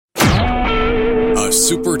a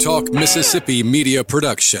SuperTalk Mississippi media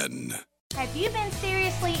production. Have you been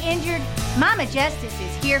seriously injured? Mama Justice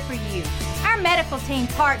is here for you. Our medical team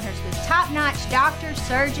partners with top-notch doctors,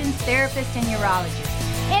 surgeons, therapists, and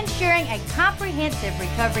urologists, ensuring a comprehensive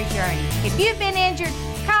recovery journey. If you've been injured,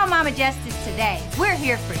 call Mama Justice today. We're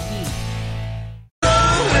here for you.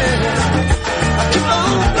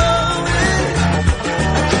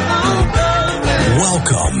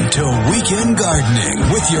 Welcome to Weekend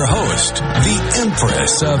Gardening with your host, the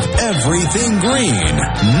Empress of Everything Green,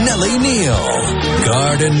 Nellie Neal.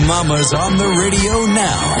 Garden Mama's on the radio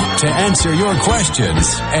now to answer your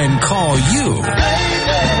questions and call you.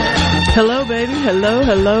 Hello, baby.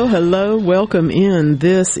 Hello. Welcome in.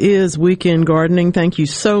 This is Weekend Gardening. Thank you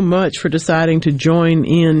so much for deciding to join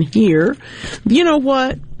in here. You know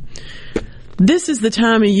what? This is the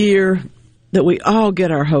time of year that we all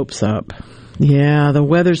get our hopes up. Yeah, the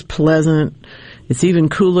weather's pleasant. It's even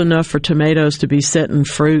cool enough for tomatoes to be setting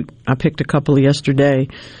fruit. I picked a couple yesterday.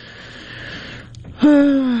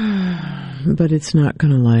 But it's not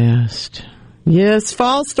going to last. Yes,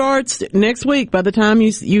 fall starts next week. By the time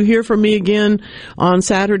you hear from me again on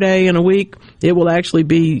Saturday in a week, it will actually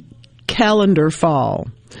be calendar fall.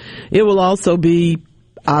 It will also be,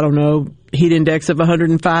 I don't know, heat index of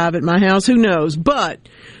 105 at my house. Who knows? But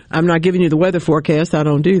I'm not giving you the weather forecast. I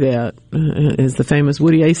don't do that. As the famous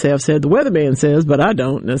Woody Asaf said, the weatherman says, but I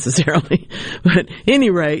don't necessarily. But at any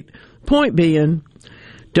rate, point being,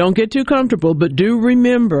 don't get too comfortable, but do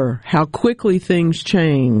remember how quickly things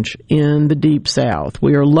change in the Deep South.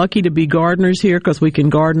 We are lucky to be gardeners here because we can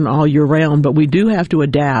garden all year round, but we do have to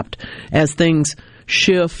adapt as things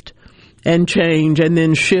shift and change and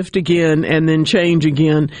then shift again and then change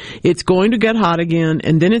again. It's going to get hot again,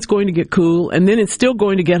 and then it's going to get cool, and then it's still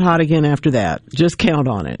going to get hot again after that. Just count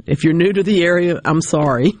on it. If you're new to the area, I'm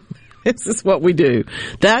sorry. This is what we do.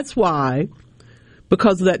 That's why,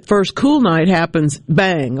 because that first cool night happens,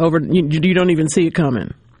 bang, over, you don't even see it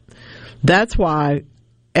coming. That's why,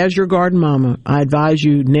 as your garden mama, I advise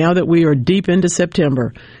you, now that we are deep into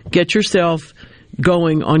September, get yourself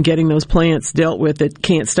going on getting those plants dealt with that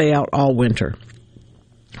can't stay out all winter.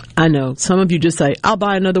 I know some of you just say, I'll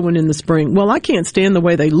buy another one in the spring. Well, I can't stand the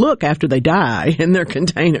way they look after they die in their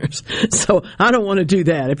containers. So I don't want to do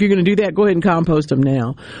that. If you're going to do that, go ahead and compost them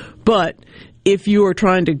now. But if you are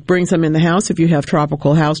trying to bring some in the house, if you have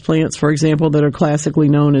tropical house plants, for example, that are classically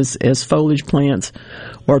known as foliage plants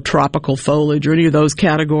or tropical foliage or any of those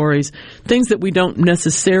categories, things that we don't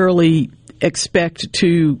necessarily expect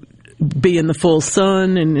to be in the full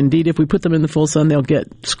sun, and indeed if we put them in the full sun they'll get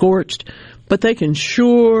scorched, but they can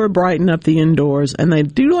sure brighten up the indoors, and they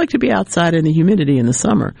do like to be outside in the humidity in the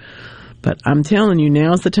summer. But I'm telling you,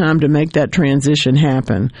 now's the time to make that transition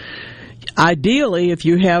happen. Ideally, if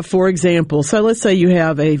you have, for example, so let's say you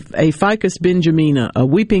have a Ficus benjamina, a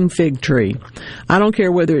weeping fig tree. I don't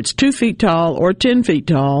care whether it's 2 feet tall or 10 feet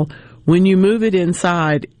tall, when you move it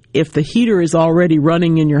inside, if the heater is already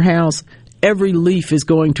running in your house, every leaf is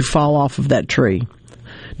going to fall off of that tree.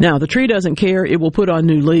 Now, the tree doesn't care. It will put on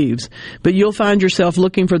new leaves. But you'll find yourself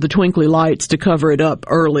looking for the twinkly lights to cover it up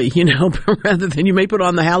early, rather than you may put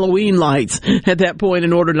on the Halloween lights at that point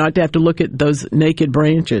in order not to have to look at those naked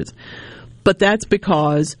branches. But that's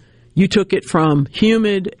because you took it from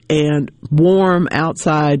humid and warm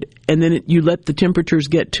outside, and then you let the temperatures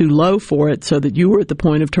get too low for it so that you were at the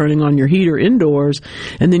point of turning on your heater indoors.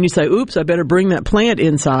 And then you say, oops, I better bring that plant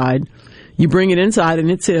inside. You bring it inside and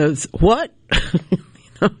it says, what?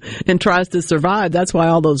 And tries to survive. That's why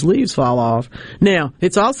all those leaves fall off. Now,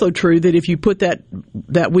 it's also true that if you put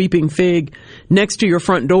that weeping fig next to your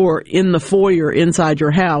front door in the foyer inside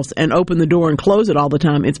your house and open the door and close it all the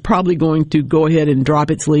time, it's probably going to go ahead and drop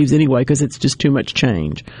its leaves anyway because it's just too much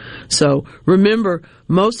change. So remember,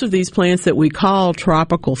 most of these plants that we call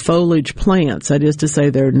tropical foliage plants, that is to say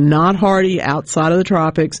they're not hardy outside of the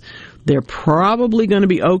tropics, they're probably going to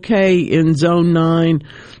be okay in zone 9,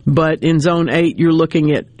 but in zone 8, you're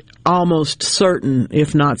looking at almost certain,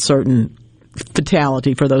 if not certain,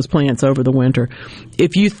 fatality for those plants over the winter.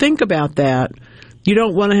 If you think about that, you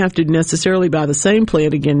don't want to have to necessarily buy the same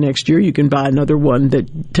plant again next year. You can buy another one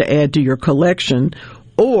to add to your collection.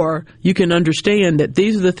 Or you can understand that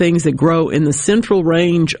these are the things that grow in the central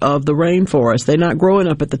range of the rainforest. They're not growing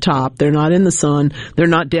up at the top. They're not in the sun. They're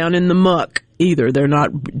not down in the muck either. They're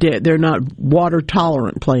not water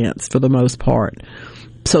tolerant plants for the most part.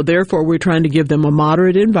 So therefore, we're trying to give them a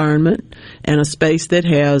moderate environment and a space that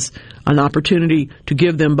has an opportunity to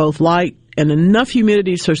give them both light and enough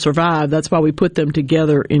humidity to survive. That's why we put them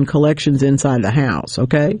together in collections inside the house,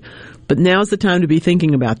 okay? But now's the time to be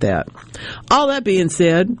thinking about that. All that being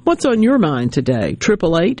said, what's on your mind today?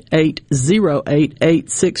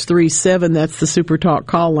 888-808-8637. That's the Super Talk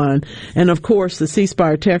call line. And of course, the C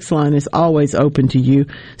Spire text line is always open to you.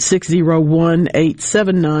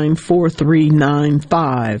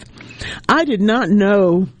 601-879-4395. I did not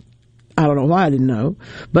know, I don't know why I didn't know,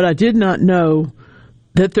 but I did not know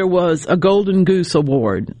that there was a Golden Goose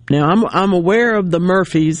Award. Now, I'm aware of the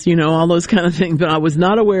Murphys, all those kind of things, but I was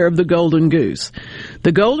not aware of the Golden Goose.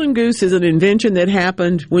 The Golden Goose is an invention that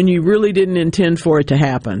happened when you really didn't intend for it to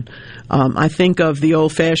happen. I think of the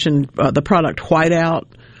old-fashioned, the product Whiteout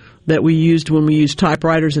that we used when we used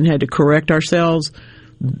typewriters and had to correct ourselves.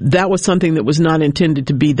 That was something that was not intended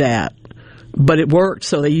to be that. But it worked,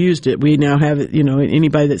 so they used it. We now have it,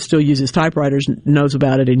 anybody that still uses typewriters knows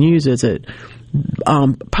about it and uses it.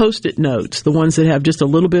 Post-it notes, the ones that have just a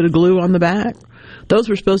little bit of glue on the back, those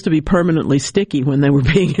were supposed to be permanently sticky when they were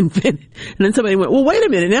being invented. And then somebody went, well, wait a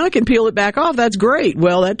minute, now I can peel it back off. That's great.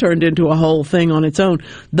 Well, that turned into a whole thing on its own.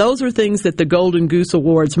 Those are things that the Golden Goose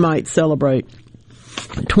Awards might celebrate.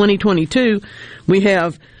 2022, we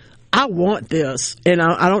have... I want this, and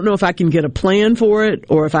I don't know if I can get a plan for it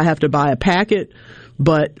or if I have to buy a packet,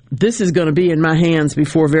 but this is going to be in my hands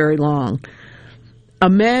before very long.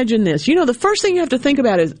 Imagine this. The first thing you have to think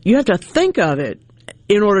about is you have to think of it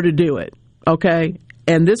in order to do it, okay?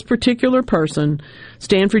 And this particular person,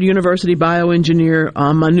 Stanford University bioengineer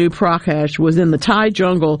Manu Prakash, was in the Thai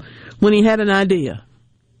jungle when he had an idea.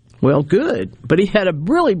 Well, good, but he had a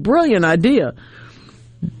really brilliant idea.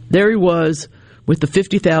 There he was, with the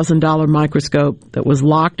 $50,000 microscope that was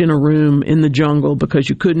locked in a room in the jungle because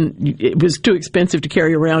it was too expensive to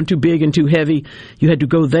carry around, too big and too heavy. You had to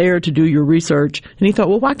go there to do your research. And he thought,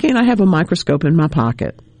 well, why can't I have a microscope in my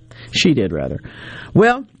pocket? She did, rather.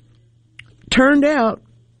 Well, turned out,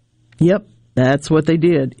 yep, that's what they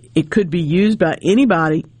did. It could be used by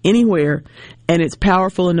anybody, anywhere, and it's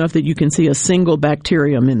powerful enough that you can see a single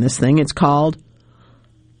bacterium in this thing. It's called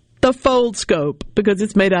the Foldscope because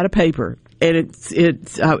it's made out of paper. And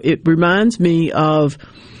it reminds me of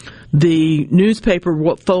the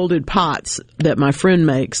newspaper folded pots that my friend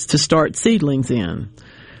makes to start seedlings in,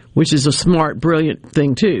 which is a smart, brilliant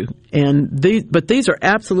thing too. But these are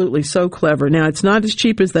absolutely so clever. Now, it's not as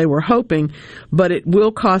cheap as they were hoping, but it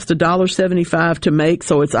will cost $1.75 to make,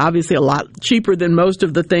 so it's obviously a lot cheaper than most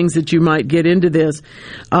of the things that you might get into this.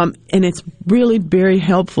 And it's really very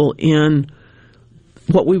helpful in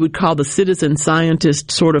what we would call the citizen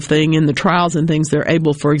scientist sort of thing in the trials and things. They're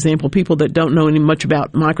able, for example, people that don't know any much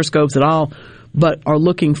about microscopes at all, but are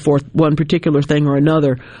looking for one particular thing or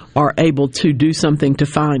another, are able to do something to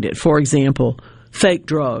find it. For example, fake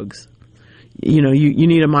drugs. You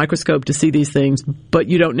need a microscope to see these things, but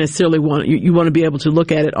you don't necessarily you want to be able to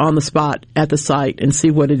look at it on the spot at the site and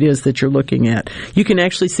see what it is that you're looking at. You can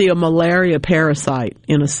actually see a malaria parasite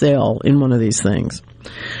in a cell in one of these things.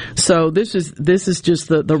 So this is just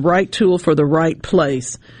the right tool for the right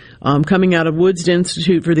place. Coming out of Woods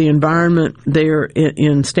Institute for the Environment there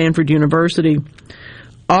in Stanford University.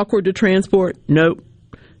 Awkward to transport? Nope.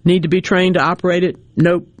 Need to be trained to operate it?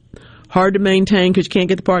 Nope. Hard to maintain because you can't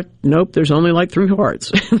get the part? Nope. There's only like 3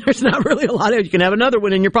 parts. There's not really a lot of it. You can have another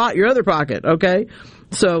one in your other pocket, okay?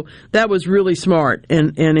 So that was really smart,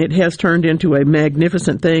 and it has turned into a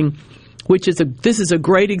magnificent thing, this is a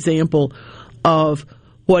great example of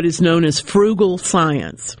what is known as frugal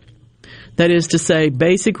science. That is to say,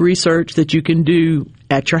 basic research that you can do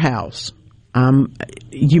at your house.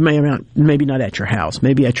 You maybe not at your house,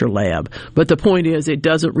 maybe at your lab. But the point is, it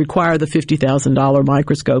doesn't require the $50,000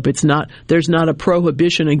 microscope. There's not a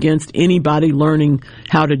prohibition against anybody learning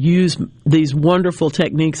how to use these wonderful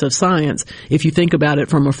techniques of science if you think about it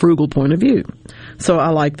from a frugal point of view. So I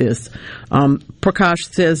like this.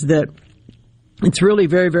 Prakash says that it's really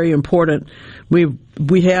very, very important. We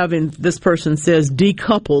have, and this person says,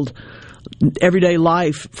 decoupled everyday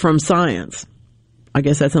life from science. I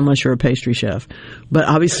guess that's unless you're a pastry chef. But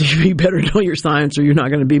obviously you better know your science or you're not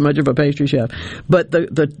going to be much of a pastry chef. But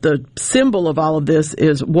the symbol of all of this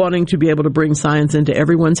is wanting to be able to bring science into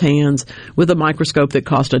everyone's hands with a microscope that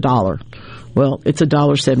cost $1. Well, it's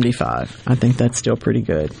 $1.75. I think that's still pretty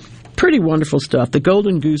good. Pretty wonderful stuff. The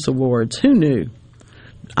Golden Goose Awards. Who knew?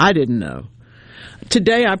 I didn't know.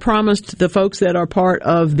 Today, I promised the folks that are part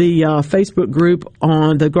of the Facebook group,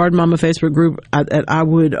 on the Garden Mama Facebook group, that I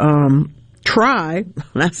would try,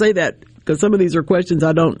 and I say that because some of these are questions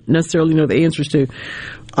I don't necessarily know the answers to.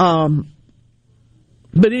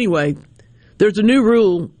 But anyway, there's a new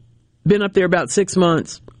rule, been up there about 6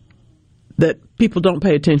 months, that people don't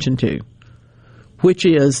pay attention to, which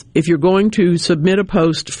is if you're going to submit a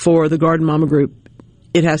post for the Garden Mama group,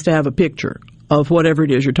 it has to have a picture of whatever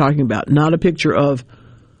it is you're talking about, not a picture of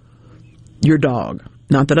your dog.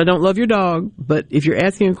 Not that I don't love your dog, but if you're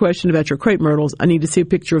asking a question about your crepe myrtles, I need to see a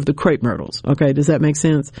picture of the crepe myrtles. Okay, does that make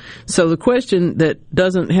sense? So the question that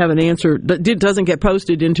doesn't have an answer, that doesn't get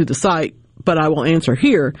posted into the site, but I will answer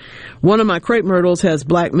here. One of my crepe myrtles has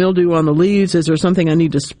black mildew on the leaves. Is there something I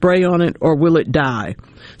need to spray on it, or will it die?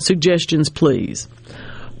 Suggestions, please.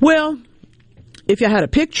 Well, if you had a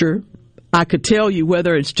picture, I could tell you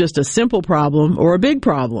whether it's just a simple problem or a big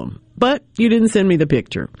problem, but you didn't send me the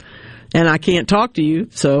picture. And I can't talk to you,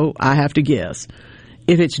 so I have to guess.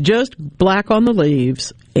 If it's just black on the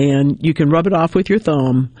leaves and you can rub it off with your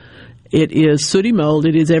thumb, it is sooty mold.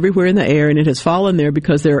 It is everywhere in the air, and it has fallen there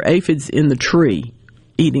because there are aphids in the tree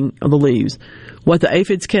eating the leaves. What the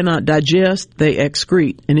aphids cannot digest, they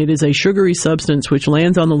excrete, and it is a sugary substance which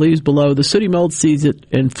lands on the leaves below. The sooty mold sees it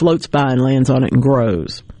and floats by and lands on it and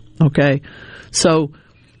grows. Okay? So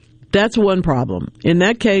that's one problem. In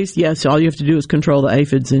that case, yes, all you have to do is control the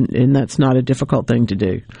aphids, and that's not a difficult thing to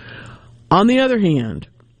do. On the other hand,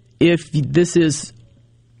 if this is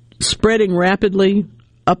spreading rapidly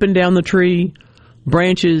up and down the tree,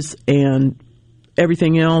 branches and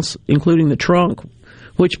everything else, including the trunk,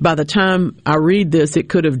 which by the time I read this, it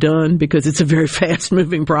could have done because it's a very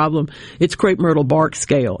fast-moving problem, it's crepe myrtle bark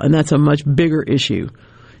scale, and that's a much bigger issue.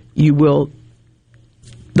 You will...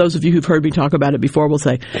 Those of you who've heard me talk about it before will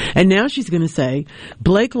say, and now she's going to say,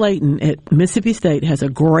 Blake Layton at Mississippi State has a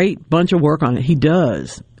great bunch of work on it. He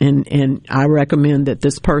does. And I recommend that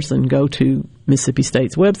this person go to Mississippi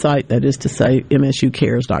State's website, that is to say,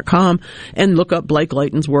 msucares.com, and look up Blake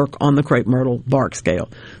Layton's work on the crepe myrtle bark scale.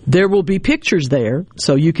 There will be pictures there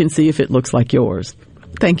so you can see if it looks like yours.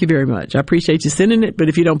 Thank you very much. I appreciate you sending it, but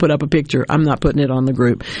if you don't put up a picture, I'm not putting it on the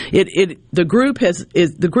group. The group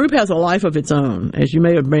has a life of its own. As you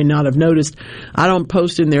may or may not have noticed, I don't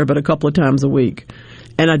post in there but a couple of times a week.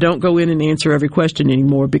 And I don't go in and answer every question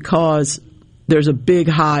anymore because there's a big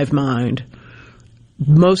hive mind,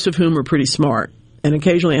 most of whom are pretty smart. And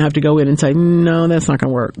occasionally I have to go in and say, no, that's not going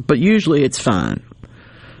to work. But usually it's fine.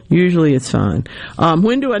 When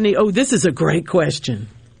do I need... Oh, this is a great question.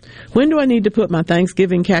 When do I need to put my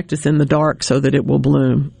Thanksgiving cactus in the dark so that it will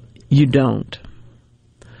bloom? You don't.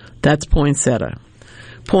 That's poinsettia.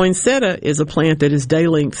 Poinsettia is a plant that is day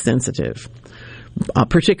length sensitive,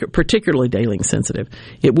 particularly day length sensitive.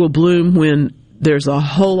 It will bloom when there's a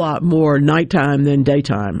whole lot more nighttime than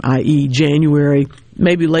daytime, i.e. January,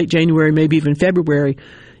 maybe late January, maybe even February,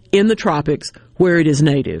 in the tropics where it is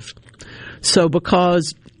native. So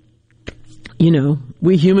because...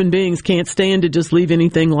 we human beings can't stand to just leave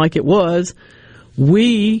anything like it was.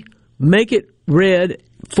 We make it red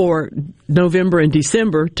for November and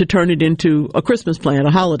December to turn it into a Christmas plant,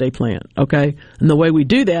 a holiday plant, okay? And the way we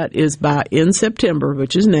do that is by, in September,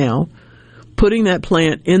 which is now, putting that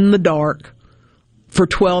plant in the dark for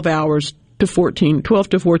 12 to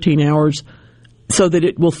 14 hours so that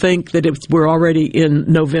it will think that we're already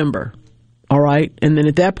in November, all right? And then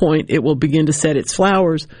at that point, it will begin to set its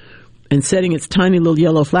flowers. And setting its tiny little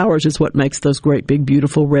yellow flowers is what makes those great big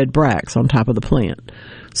beautiful red bracts on top of the plant.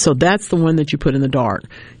 So that's the one that you put in the dark.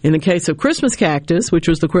 In the case of Christmas cactus, which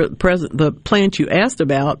was the plant you asked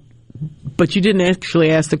about, but you didn't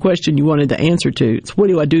actually ask the question you wanted the answer to, it's what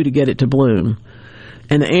do I do to get it to bloom?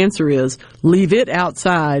 And the answer is leave it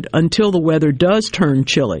outside until the weather does turn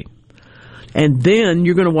chilly. And then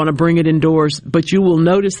you're going to want to bring it indoors, but you will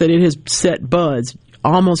notice that it has set buds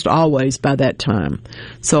almost always by that time.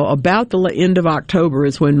 So about the end of October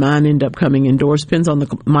is when mine end up coming indoors. Depends on the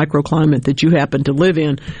microclimate that you happen to live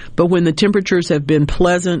in. But when the temperatures have been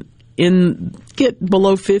pleasant, get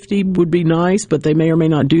below 50 would be nice, but they may or may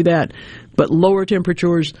not do that. But lower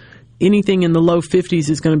temperatures, anything in the low 50s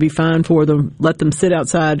is going to be fine for them. Let them sit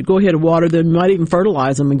outside. Go ahead and water them. You might even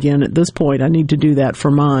fertilize them again at this point. I need to do that for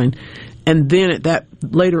mine. And then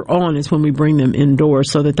later on is when we bring them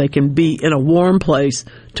indoors so that they can be in a warm place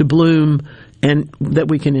to bloom and that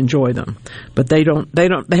we can enjoy them. But they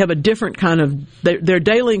have a different kind of, they're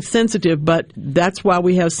day length sensitive, but that's why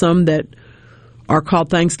we have some that are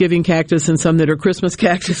called Thanksgiving cactus and some that are Christmas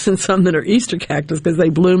cactus and some that are Easter cactus because they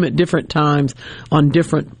bloom at different times on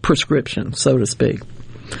different prescriptions, so to speak.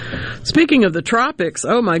 Speaking of the tropics,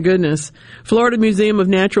 oh my goodness, Florida Museum of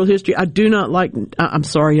Natural History. I do not like. I'm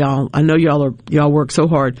sorry, y'all. I know y'all work so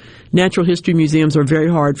hard. Natural history museums are very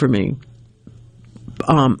hard for me.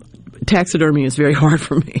 Taxidermy is very hard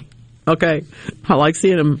for me. Okay, I like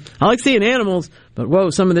seeing them. I like seeing animals, but whoa,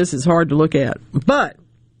 some of this is hard to look at. But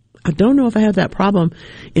I don't know if I have that problem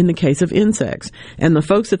in the case of insects. And the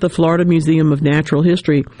folks at the Florida Museum of Natural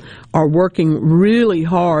History are working really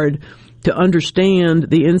hard to understand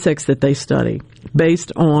the insects that they study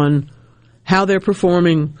based on how they're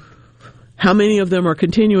performing, how many of them are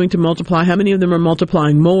continuing to multiply, how many of them are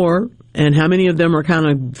multiplying more, and how many of them are kind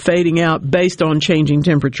of fading out based on changing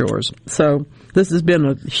temperatures. So this has been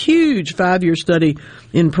a huge 5-year study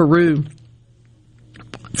in Peru.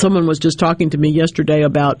 Someone was just talking to me yesterday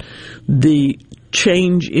about the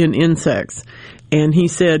change in insects. And he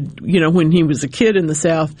said, when he was a kid in the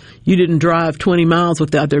South, you didn't drive 20 miles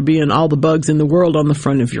without there being all the bugs in the world on the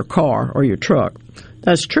front of your car or your truck.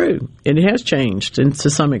 That's true. It has changed and to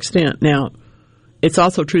some extent. Now, it's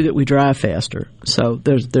also true that we drive faster. So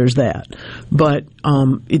there's that. But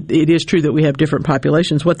it is true that we have different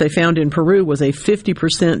populations. What they found in Peru was a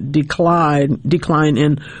 50% decline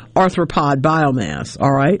in arthropod biomass.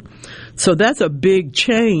 All right? So that's a big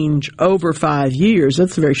change over 5 years.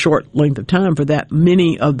 That's a very short length of time for that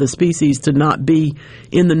many of the species to not be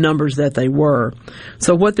in the numbers that they were.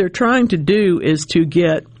 So what they're trying to do is to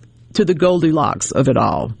get to the Goldilocks of it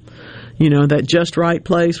all. That just right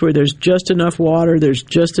place where there's just enough water, there's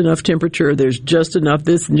just enough temperature, there's just enough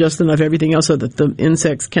this and just enough everything else so that the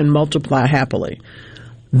insects can multiply happily.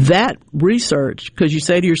 That research, because you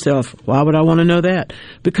say to yourself, why would I want to know that?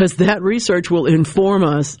 Because that research will inform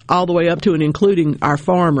us all the way up to and including our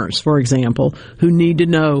farmers, for example, who need to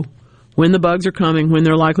know when the bugs are coming, when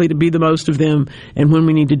they're likely to be the most of them, and when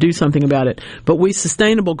we need to do something about it. But we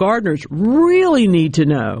sustainable gardeners really need to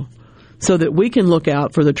know so that we can look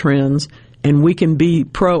out for the trends and we can be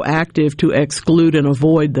proactive to exclude and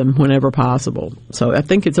avoid them whenever possible. So I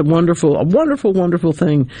think it's a wonderful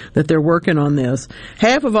thing that they're working on this.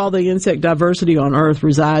 Half of all the insect diversity on Earth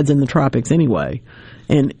resides in the tropics anyway.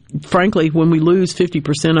 And frankly, when we lose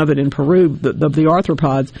 50% of it in Peru, the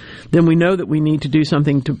arthropods, then we know that we need to do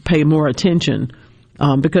something to pay more attention.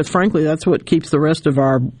 Because frankly, that's what keeps the rest of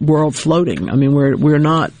our world floating. I mean, we're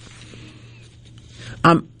not...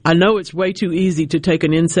 I know it's way too easy to take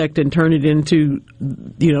an insect and turn it into,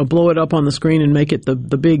 blow it up on the screen and make it the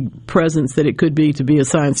big presence that it could be to be a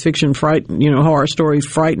science fiction horror story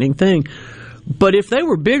frightening thing. But if they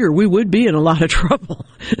were bigger, we would be in a lot of trouble.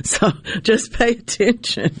 So just pay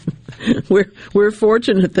attention. We're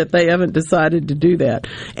fortunate that they haven't decided to do that.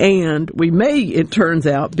 And we may, it turns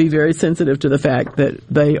out, be very sensitive to the fact that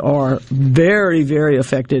they are very, very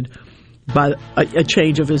affected by a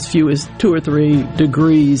change of as few as 2 or 3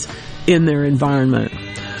 degrees in their environment.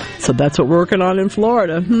 So that's what we're working on in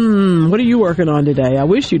Florida. What are you working on today? I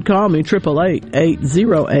wish you'd call me,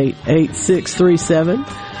 888-808-8637.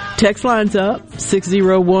 Text line's up,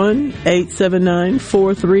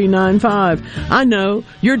 601-879-4395. I know,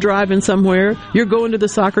 you're driving somewhere, you're going to the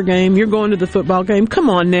soccer game, you're going to the football game. Come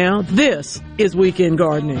on now, this is Weekend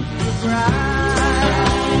Gardening.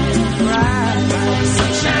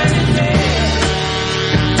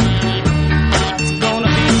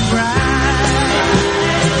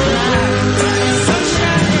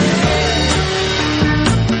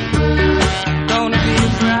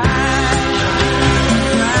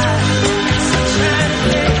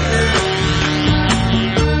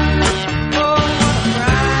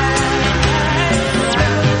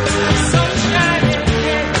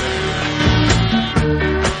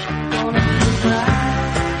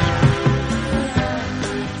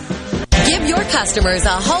 Customers a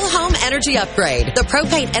whole home energy upgrade. The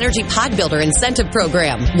Propane Energy Pod Builder Incentive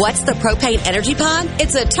Program. What's the Propane Energy Pod?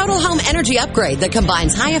 It's a total home energy upgrade that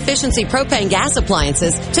combines high-efficiency propane gas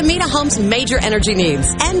appliances to meet a home's major energy needs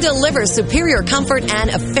and delivers superior comfort and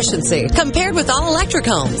efficiency compared with all-electric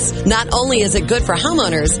homes. Not only is it good for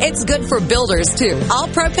homeowners, it's good for builders, too. All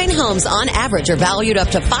propane homes, on average, are valued up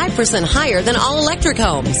to 5% higher than all-electric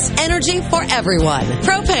homes. Energy for everyone.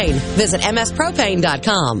 Propane. Visit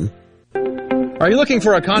mspropane.com. Are you looking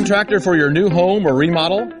for a contractor for your new home or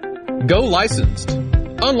remodel? Go licensed.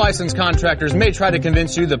 Unlicensed contractors may try to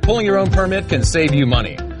convince you that pulling your own permit can save you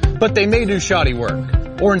money, but they may do shoddy work,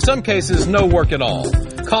 or in some cases, no work at all,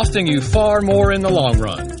 costing you far more in the long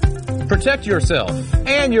run. Protect yourself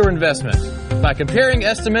and your investment by comparing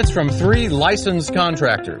estimates from 3 licensed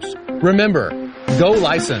contractors. Remember, go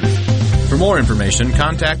licensed. For more information,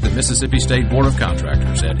 contact the Mississippi State Board of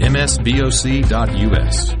Contractors at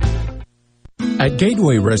msboc.us. At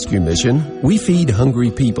Gateway Rescue Mission, we feed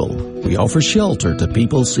hungry people. We offer shelter to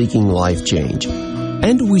people seeking life change.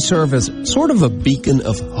 And we serve as sort of a beacon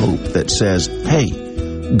of hope that says,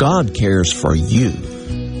 hey, God cares for you.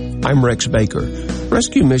 I'm Rex Baker.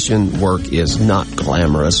 Rescue Mission work is not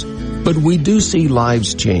glamorous, but we do see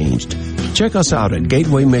lives changed. Check us out at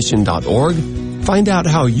gatewaymission.org. Find out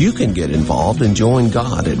how you can get involved and join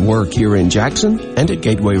God at work here in Jackson and at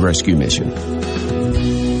Gateway Rescue Mission.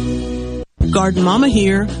 Garden Mama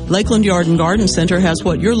here. Lakeland Yard and Garden Center has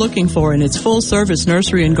what you're looking for in its full-service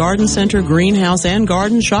nursery and garden center, greenhouse, and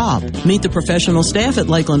garden shop. Meet the professional staff at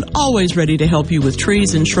Lakeland, always ready to help you with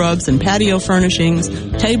trees and shrubs and patio furnishings,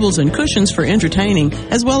 tables and cushions for entertaining,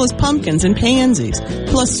 as well as pumpkins and pansies,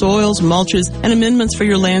 plus soils, mulches, and amendments for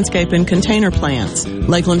your landscape and container plants.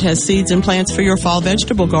 Lakeland has seeds and plants for your fall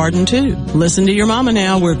vegetable garden, too. Listen to your mama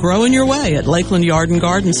now. We're growing your way at Lakeland Yard and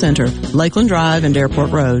Garden Center, Lakeland Drive and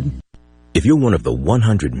Airport Road. If you're one of the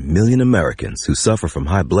 100 million Americans who suffer from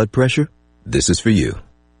high blood pressure, this is for you.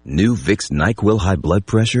 New Vicks NyQuil High Blood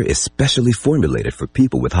Pressure is specially formulated for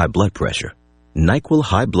people with high blood pressure. NyQuil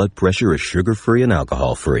High Blood Pressure is sugar-free and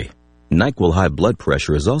alcohol-free. NyQuil High Blood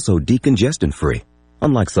Pressure is also decongestant-free,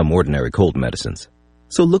 unlike some ordinary cold medicines.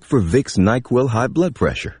 So look for Vicks NyQuil High Blood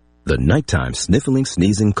Pressure, the nighttime sniffling,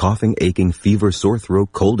 sneezing, coughing, aching, fever, sore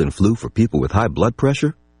throat, cold, and flu for people with high blood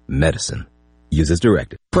pressure medicine. Use as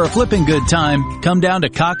directed. For a flipping good time, come down to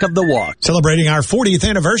Cock of the Walk. Celebrating our 40th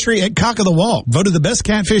anniversary at Cock of the Walk. Voted the best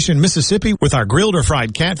catfish in Mississippi with our grilled or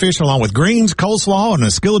fried catfish along with greens, coleslaw, and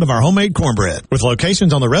a skillet of our homemade cornbread. With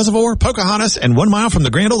locations on the Reservoir, Pocahontas, and 1 mile from the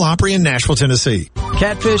Grand Ole Opry in Nashville, Tennessee.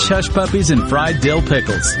 Catfish, hush puppies, and fried dill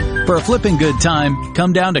pickles. For a flipping good time,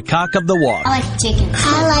 come down to Cock of the Walk. I like chicken.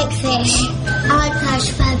 I like fish. I like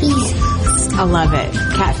hush puppies. I love it.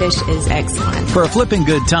 Catfish is excellent. For a flipping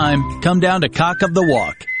good time, come down to Cock of the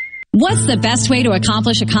Walk. What's the best way to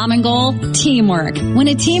accomplish a common goal? Teamwork. When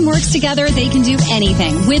a team works together, they can do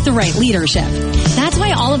anything with the right leadership. That's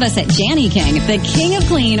why all of us at Janny King, the King of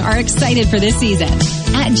Clean, are excited for this season.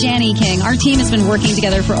 At Janny King, our team has been working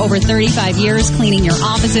together for over 35 years, cleaning your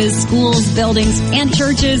offices, schools, buildings, and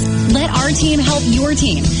churches. Let our team help your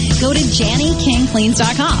team. Go to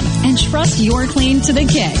JannyKingCleans.com and trust your clean to the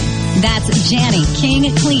King. That's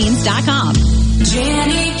JannyKingCleans.com.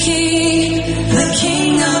 Janny King, the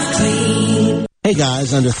King of Clean. Hey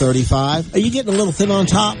guys, under 35, are you getting a little thin on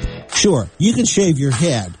top? Sure, you can shave your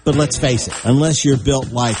head, but let's face it, unless you're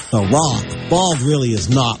built like The Rock, bald really is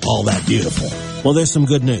not all that beautiful. Well, there's some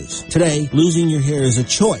good news. Today, losing your hair is a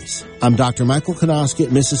choice. I'm Dr. Michael Konoski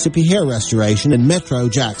at Mississippi Hair Restoration in Metro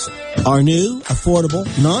Jackson. Our new, affordable,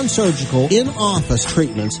 non-surgical, in-office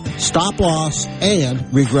treatments stop loss and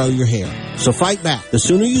regrow your hair. So fight back. The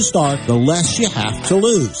sooner you start, the less you have to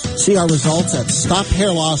lose. See our results at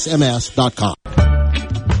stophairlossms.com.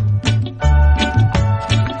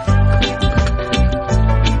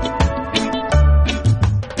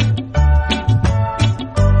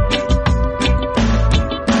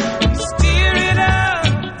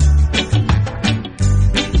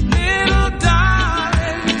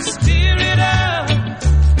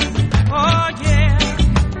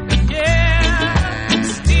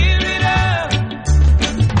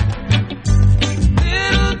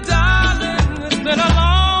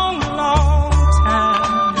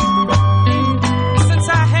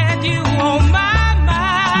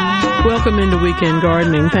 Welcome into Weekend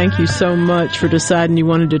Gardening. Thank you so much for deciding you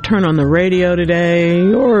wanted to turn on the radio today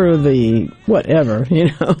or the whatever,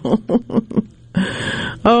 you know.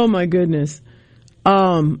 Oh my goodness.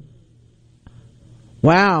 Wow.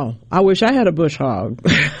 I wish I had a bush hog.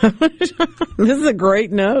 This is a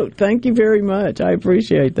great note. Thank you very much. I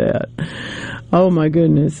appreciate that. Oh my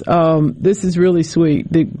goodness. This is really sweet.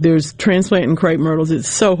 There's transplanting crepe myrtles. It's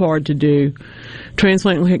so hard to do.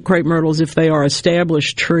 Transplanting crepe myrtles, if they are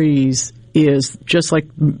established trees, is just like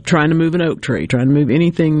trying to move an oak tree, trying to move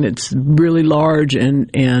anything that's really large and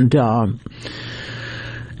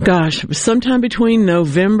gosh, sometime between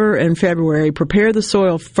November and February, prepare the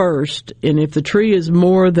soil first, and if the tree is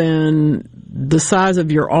more than the size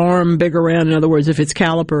of your arm, big around, in other words, if its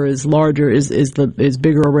caliper is larger, is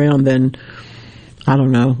bigger around than, I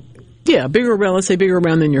don't know, yeah, bigger around, let's say bigger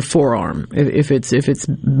around than your forearm, if it's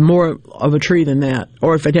more of a tree than that,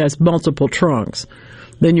 or if it has multiple trunks,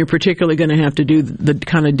 then you're particularly going to have to do the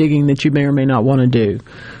kind of digging that you may or may not want to do.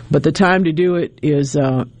 But the time to do it is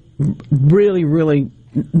really, really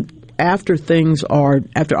after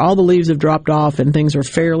all the leaves have dropped off and things are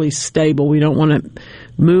fairly stable. We don't want to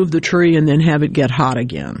move the tree and then have it get hot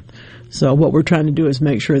again. So what we're trying to do is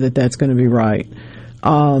make sure that that's going to be right.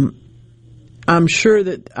 I'm sure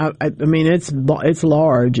that, I mean, it's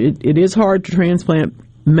large. It is hard to transplant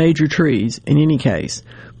major trees in any case,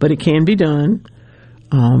 but it can be done.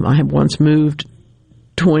 I have once moved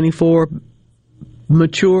 24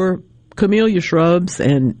 mature camellia shrubs,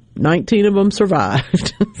 and 19 of them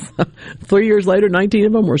survived. 3 years later, 19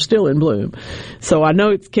 of them were still in bloom. So I know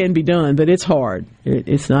it can be done, but it's hard.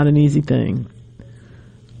 It's not an easy thing.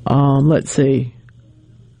 Let's see.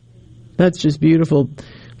 That's just beautiful.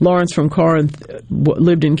 Lawrence from Corinth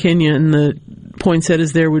lived in Kenya in the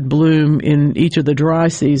poinsettias there would bloom in each of the dry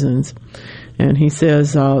seasons. And he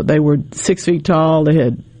says they were 6 feet tall. They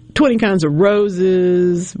had 20 kinds of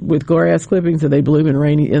roses with grass clippings, and they bloom in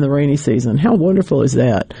the rainy season. How wonderful is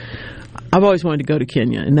that? I've always wanted to go to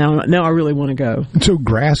Kenya, and now I really want to go. So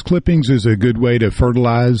grass clippings is a good way to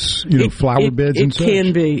fertilize, flower beds and such? It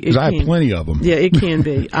can be. Because I have plenty of them. Yeah, it can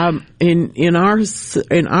be. In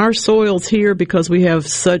our soils here, because we have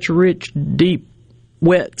such rich, deep,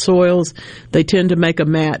 wet soils, they tend to make a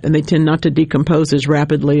mat, and they tend not to decompose as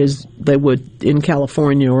rapidly as they would in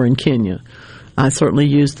California or in Kenya. I certainly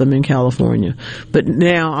use them in California. But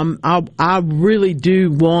now I really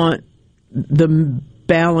do want the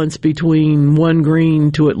balance between 1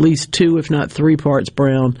 green to at least 2, if not 3 parts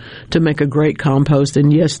brown to make a great compost.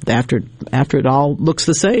 And yes, after it all looks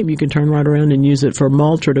the same, you can turn right around and use it for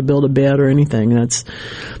mulch or to build a bed or anything. That's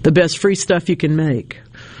the best free stuff you can make.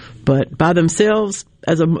 But by themselves,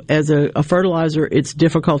 as a fertilizer, it's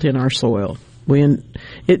difficult in our soil.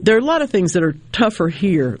 There are a lot of things that are tougher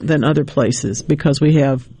here than other places because we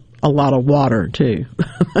have a lot of water too.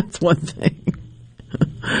 That's one thing.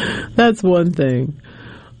 That's one thing.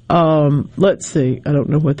 Let's see. I don't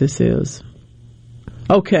know what this is.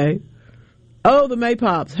 Okay. Oh, the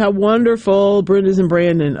Maypops. How wonderful. Brenda's and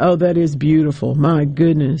Brandon. Oh, that is beautiful. My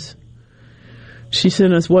goodness. She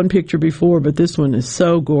sent us one picture before, but this one is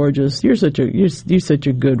so gorgeous. You're such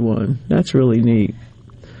a good one. That's really neat.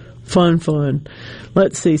 Fun.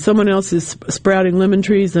 Let's see. Someone else is sprouting lemon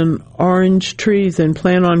trees and orange trees and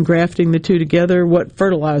plan on grafting the two together. What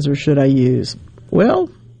fertilizer should I use? Well,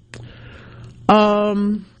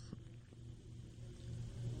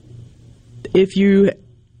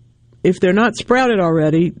 if they're not sprouted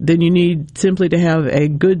already, then you need simply to have a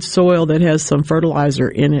good soil that has some fertilizer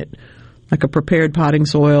in it, like a prepared potting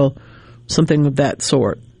soil, something of that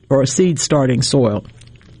sort, or a seed starting soil,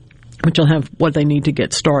 which will have what they need to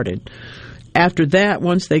get started. After that,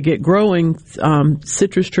 once they get growing,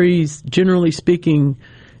 citrus trees, generally speaking,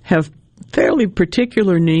 have fairly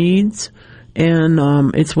particular needs. And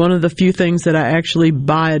it's one of the few things that I actually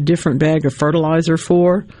buy a different bag of fertilizer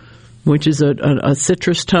for, which is a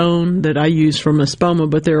citrus tone that I use from Espoma,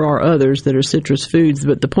 but there are others that are citrus foods.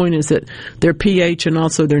 But the point is that their pH and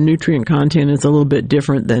also their nutrient content is a little bit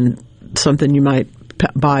different than something you might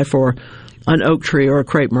buy for an oak tree or a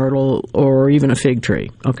crepe myrtle or even a fig tree.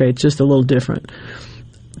 Okay, it's just a little different.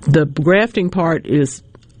 The grafting part is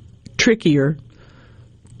trickier,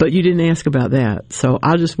 but you didn't ask about that. So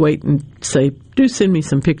I'll just wait and say, do send me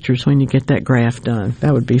some pictures when you get that graft done.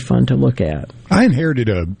 That would be fun to look at. I inherited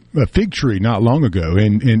a fig tree not long ago,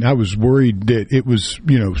 and I was worried that it was,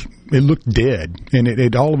 it looked dead, and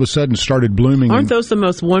it all of a sudden started blooming. Aren't those the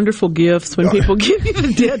most wonderful gifts when people give you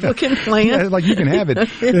a dead-looking plant? Yeah, like you can have it.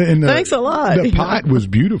 And thanks a lot. The pot was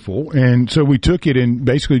beautiful, and so we took it and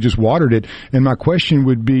basically just watered it. And my question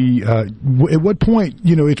would be, at what point,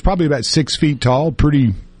 it's probably about 6 feet tall,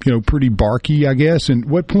 pretty barky, I guess. And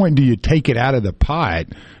what point do you take it out of the pot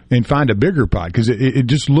and find a bigger pot? Because it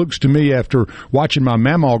just looks to me, after watching my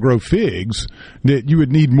mamaw grow figs, that you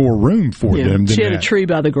would need more room for them. She had a tree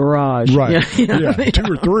by the garage. Right. Yeah. 2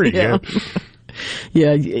 or 3. Yeah.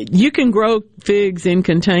 Yeah. You can grow figs in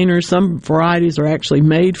containers. Some varieties are actually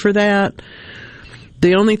made for that.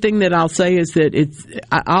 The only thing that I'll say is that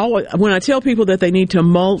when I tell people that they need to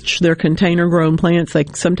mulch their container-grown plants, they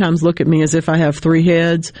sometimes look at me as if I have 3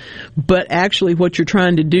 heads. But actually what you're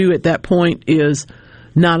trying to do at that point is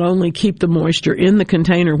not only keep the moisture in the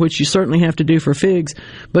container, which you certainly have to do for figs,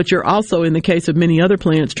 but you're also, in the case of many other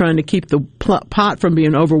plants, trying to keep the pot from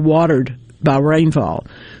being overwatered by rainfall.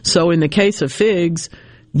 So in the case of figs,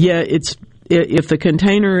 if the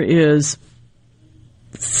container is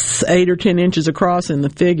 8 or 10 inches across and the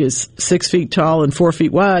fig is 6 feet tall and 4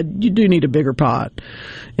 feet wide, you do need a bigger pot.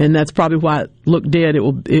 And that's probably why it looked dead.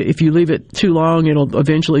 If you leave it too long, it'll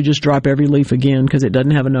eventually just drop every leaf again because it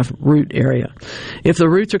doesn't have enough root area. If the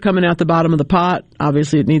roots are coming out the bottom of the pot,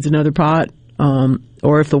 obviously it needs another pot.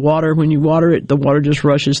 Or if when you water it, the water just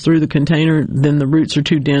rushes through the container, then the roots are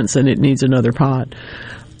too dense and it needs another pot.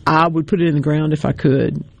 I would put it in the ground if I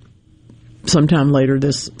could sometime later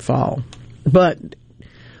this fall. But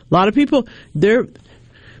a lot of people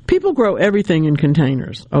grow everything in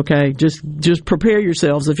containers, okay? Just prepare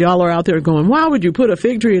yourselves. If y'all are out there going, why would you put a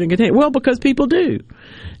fig tree in a container? Well, because people do.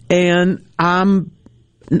 And I'm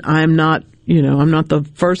not the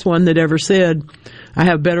first one that ever said I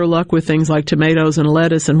have better luck with things like tomatoes and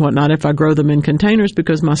lettuce and whatnot if I grow them in containers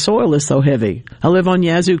because my soil is so heavy. I live on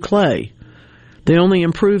Yazoo clay. The only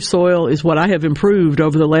improved soil is what I have improved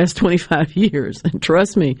over the last 25 years. And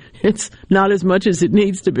trust me, it's not as much as it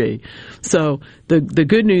needs to be. So the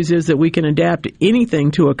good news is that we can adapt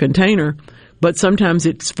anything to a container, but sometimes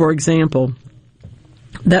it's, for example,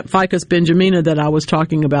 that Ficus benjamina that I was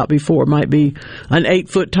talking about before might be an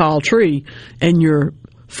 8-foot tall tree, and your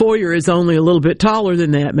foyer is only a little bit taller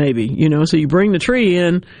than that, maybe. So you bring the tree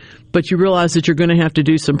in, but you realize that you're going to have to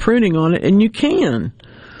do some pruning on it, and you can.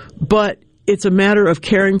 But it's a matter of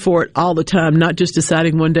caring for it all the time, not just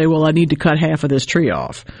deciding one day, well, I need to cut half of this tree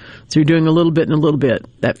off. So you're doing a little bit and a little bit.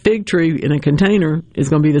 That fig tree in a container is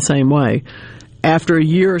going to be the same way. After a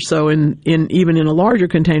year or so, even in a larger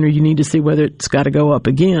container, you need to see whether it's got to go up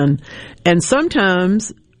again. And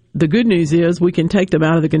sometimes the good news is we can take them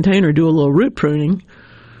out of the container, do a little root pruning,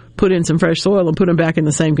 put in some fresh soil, and put them back in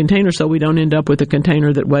the same container so we don't end up with a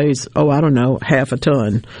container that weighs, half a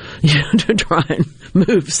ton, to try and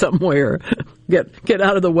move somewhere, get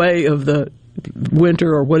out of the way of the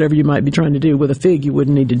winter or whatever you might be trying to do. With a fig, you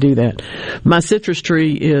wouldn't need to do that. My citrus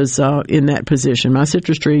tree is in that position. My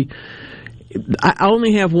citrus tree, I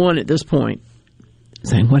only have one at this point.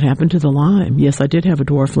 Saying, what happened to the lime? Yes, I did have a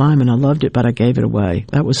dwarf lime, and I loved it, but I gave it away.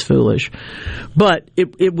 That was foolish. But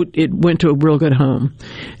it went to a real good home.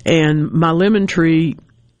 And my lemon tree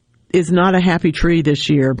is not a happy tree this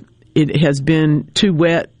year. It has been too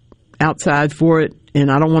wet outside for it, and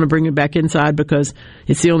I don't want to bring it back inside because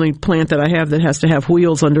it's the only plant that I have that has to have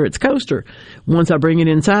wheels under its coaster. Once I bring it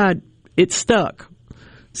inside, it's stuck.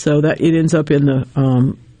 So that it ends up in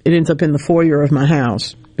the foyer of my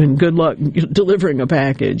house. And good luck delivering a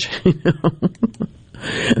package.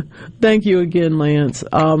 Thank you again, Lance.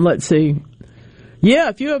 Let's see.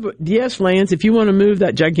 Yeah, Lance, if you want to move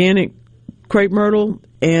that gigantic crepe myrtle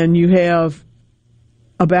and you have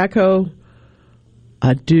a backhoe,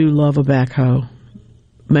 I do love a backhoe.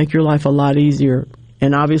 Make your life a lot easier.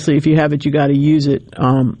 And obviously, if you have it, you got to use it.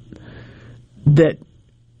 The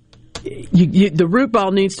root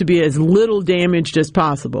ball needs to be as little damaged as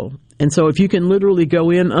possible. And so if you can literally go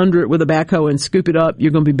in under it with a backhoe and scoop it up, you're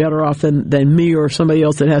going to be better off than me or somebody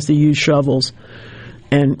else that has to use shovels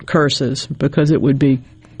and curses, because it would be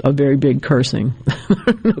a very big cursing.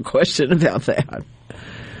 No question about that.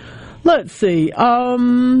 Let's see.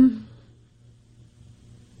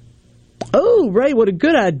 Ray, what a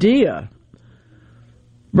good idea.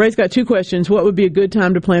 Ray's got 2 questions. What would be a good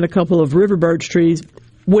time to plant a couple of river birch trees?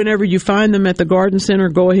 Whenever you find them at the garden center,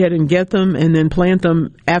 go ahead and get them and then plant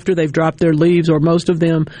them after they've dropped their leaves, or most of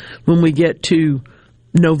them when we get to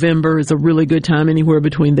November is a really good time. Anywhere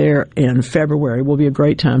between there and February will be a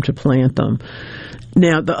great time to plant them.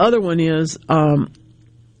 Now, the other one is a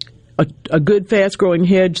good fast-growing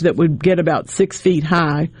hedge that would get about 6 feet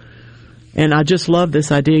high. And I just love this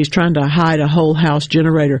idea. He's trying to hide a whole house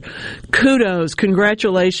generator. Kudos.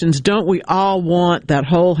 Congratulations. Don't we all want that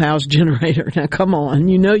whole house generator? Now, come on.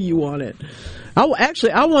 You know you want it. I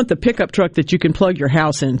want the pickup truck that you can plug your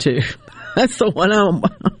house into. That's the one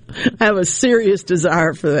I have a serious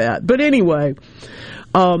desire for that. But anyway,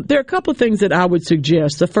 there are a couple of things that I would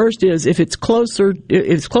suggest. The first is if it's close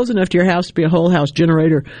enough to your house to be a whole house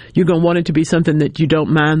generator, you're going to want it to be something that you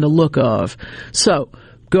don't mind the look of. So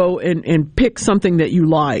go and pick something that you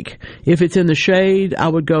like. If it's in the shade, I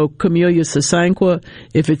would go Camellia sasanqua.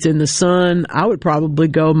 If it's in the sun, I would probably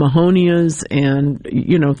go Mahonias and,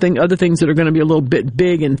 other things that are going to be a little bit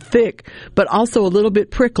big and thick, but also a little bit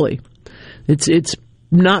prickly. It's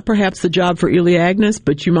not perhaps the job for Elaeagnus,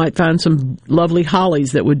 but you might find some lovely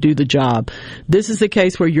hollies that would do the job. This is the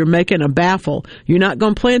case where you're making a baffle. You're not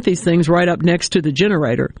going to plant these things right up next to the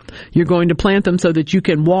generator. You're going to plant them so that you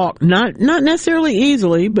can walk, not necessarily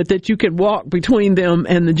easily, but that you can walk between them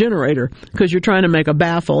and the generator, because you're trying to make a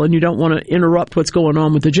baffle and you don't want to interrupt what's going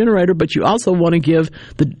on with the generator, but you also want to give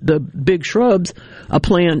the big shrubs a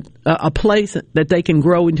place that they can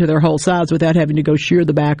grow into their whole size without having to go shear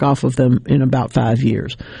the back off of them in about 5 years.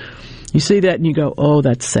 You see that and you go, oh,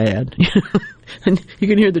 that's sad. And you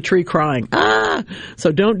can hear the tree crying, ah!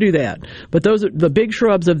 So don't do that. But those are the big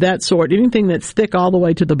shrubs of that sort. Anything that's thick all the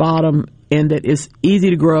way to the bottom and that is easy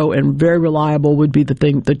to grow and very reliable would be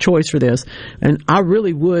the choice for this. And I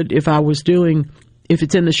really would, if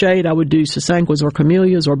it's in the shade, I would do sasanquas or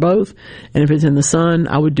camellias or both. And if it's in the sun,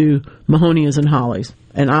 I would do Mahonias and hollies.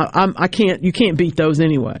 And you can't beat those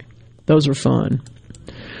anyway. Those are fun.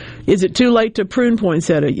 Is it too late to prune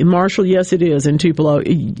poinsettia? Marshall, yes, it is in Tupelo.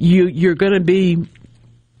 You're going to be,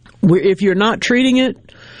 if you're not treating it,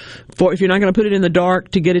 if you're not going to put it in the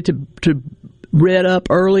dark to get it to red up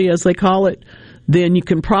early, as they call it, then you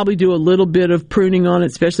can probably do a little bit of pruning on it,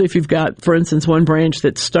 especially if you've got, for instance, one branch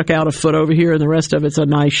that's stuck out a foot over here and the rest of it's a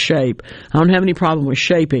nice shape. I don't have any problem with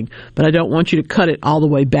shaping, but I don't want you to cut it all the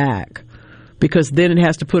way back, because then it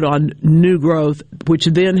has to put on new growth, which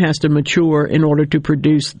then has to mature in order to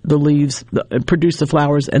produce the leaves, produce the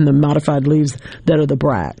flowers and the modified leaves that are the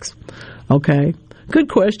bracts. Okay? Good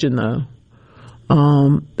question, though.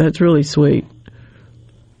 That's really sweet.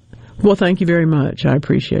 Well, thank you very much. I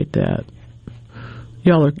appreciate that.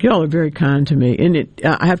 Y'all are very kind to me, and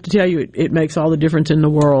I have to tell you, it makes all the difference in the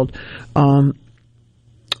world. I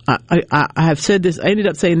have said this. I ended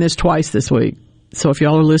up saying this twice this week. So if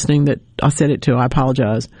y'all are listening that I said it to, I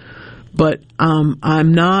apologize. But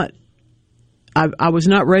I'm not. I was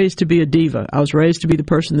not raised to be a diva. I was raised to be the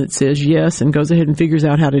person that says yes and goes ahead and figures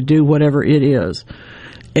out how to do whatever it is,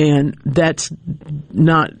 and that's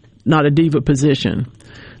not a diva position.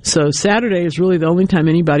 So Saturday is really the only time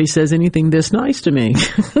anybody says anything this nice to me,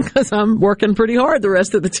 because I'm working pretty hard the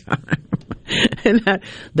rest of the time. And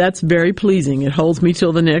that's very pleasing. It holds me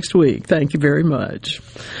till the next week. Thank you very much.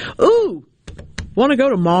 Ooh, want to go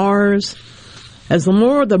to Mars? As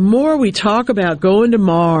the more we talk about going to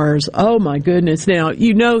Mars, oh my goodness. Now,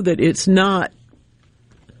 you know that it's not,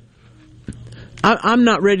 I'm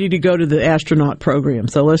not ready to go to the astronaut program,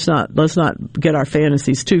 so let's not get our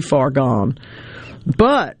fantasies too far gone.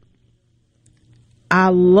 But I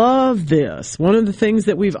love this. One of the things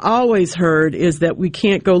that we've always heard is that we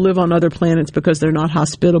can't go live on other planets because they're not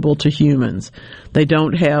hospitable to humans. They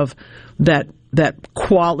don't have that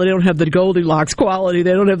quality. They don't have the Goldilocks quality.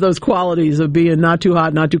 They don't have those qualities of being not too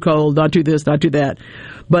hot, not too cold, not too this, not too that.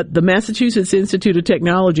 But the Massachusetts Institute of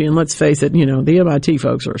Technology, and let's face it, the MIT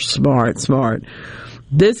folks are smart.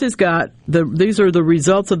 This has got these are the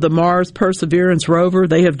results of the Mars Perseverance rover.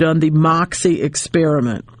 They have done the MOXIE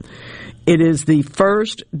experiment. It is the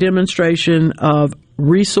first demonstration of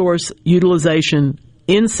resource utilization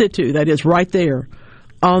in situ, that is right there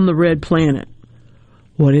on the red planet.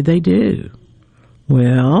 What did they do?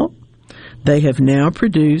 Well, they have now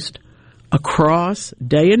produced across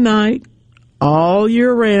day and night, all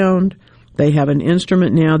year round. They have an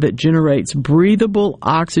instrument now that generates breathable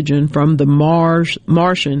oxygen from the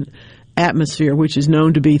Martian atmosphere, which is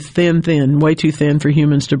known to be thin, way too thin for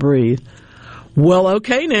humans to breathe. Well,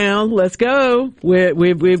 okay, now let's go.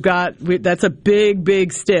 We've got that's a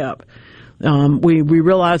big step. We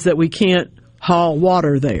realize that we can't haul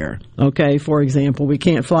water there. Okay, for example, we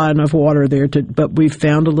can't fly enough water there but we've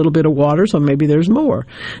found a little bit of water, so maybe there's more.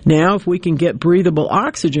 Now, if we can get breathable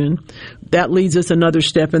oxygen, that leads us another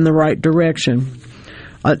step in the right direction.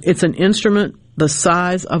 It's an instrument the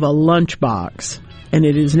size of a lunchbox, and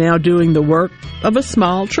it is now doing the work of a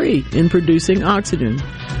small tree in producing oxygen.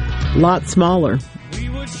 A lot smaller.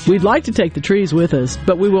 We'd like to take the trees with us,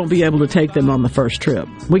 but we won't be able to take them on the first trip.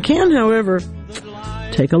 We can, however,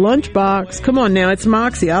 take a lunchbox. Come on now, it's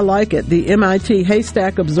MOXIE. I like it. The MIT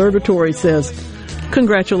Haystack Observatory says,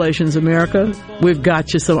 congratulations, America. We've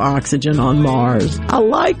got you some oxygen on Mars. I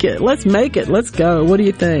like it. Let's make it. Let's go. What do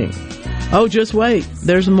you think? Oh, just wait.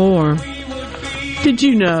 There's more. Did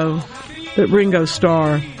you know that Ringo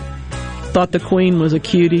Starr thought the Queen was a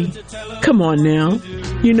cutie? Come on now.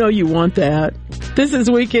 You know you want that. This is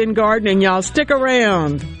Weekend Gardening, y'all. Stick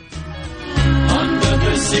around. Under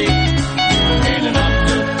the sea, in an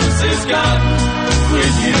octopus's garden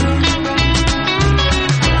with you.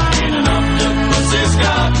 In an octopus's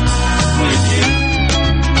garden with you.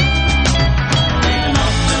 In an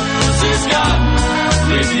octopus's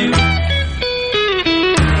garden with you.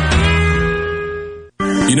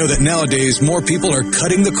 You know that nowadays more people are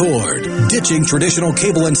cutting the cord, ditching traditional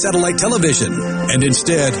cable and satellite television, and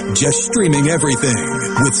instead just streaming everything.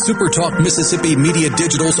 With SuperTalk Mississippi Media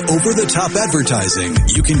Digital's over-the-top advertising,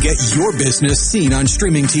 you can get your business seen on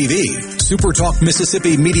streaming TV. SuperTalk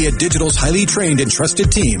Mississippi Media Digital's highly trained and trusted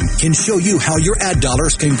team can show you how your ad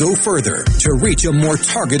dollars can go further to reach a more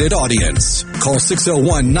targeted audience. Call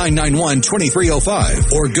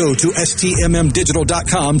 601-991-2305 or go to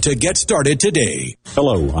stmmdigital.com to get started today.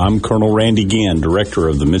 Hello, I'm Colonel Randy Gann, Director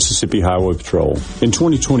of the Mississippi Highway Patrol. In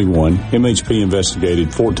 2021, MHP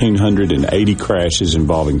investigated 1,480 crashes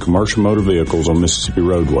involving commercial motor vehicles on Mississippi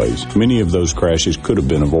roadways. Many of those crashes could have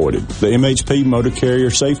been avoided. The MHP Motor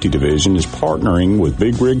Carrier Safety Division is partnering with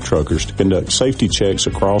big rig truckers to conduct safety checks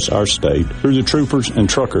across our state through the Troopers and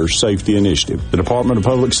Truckers Safety Initiative. The Department of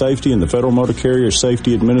Public Safety and the Federal Motor Carrier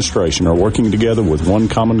Safety Administration are working together with one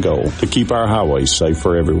common goal: to keep our highways safe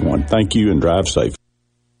for everyone. Thank you and drive safe.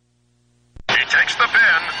 He takes the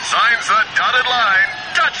pin, signs the dotted line.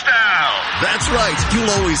 Touchdown! That's right. You You'll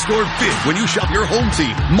always score big when you shop your home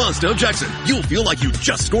team, Mazda of Jackson. You'll feel like you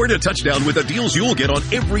just scored a touchdown with the deals you'll get on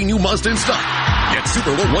every new Mazda in stock. Get super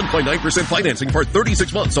low 1.9% financing for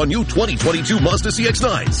 36 months on new 2022 Mazda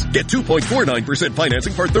CX-9s. Get 2.49%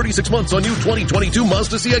 financing for 36 months on new 2022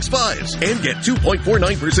 Mazda CX-5s. And get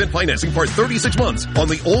 2.49% financing for 36 months on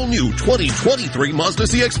the all-new 2023 Mazda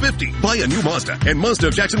CX-50. Buy a new Mazda, and Mazda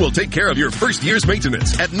of Jackson will take care of your first year's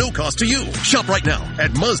maintenance at no cost to you. Shop right now at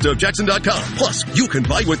MazdaofJackson.com. Plus, you can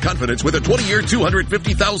buy with confidence with a 20-year,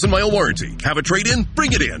 250,000-mile warranty. Have a trade-in?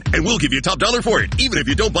 Bring it in, and we'll give you top dollar for it, even if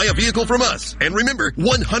you don't buy a vehicle from us. And remember,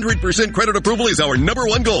 100% credit approval is our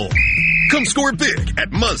 #1 goal. Come score big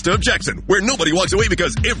at Mazda of Jackson, where nobody walks away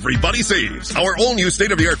because everybody saves. Our all-new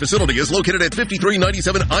state-of-the-art facility is located at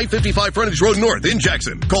 5397 I-55 Frontage Road North in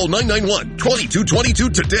Jackson. Call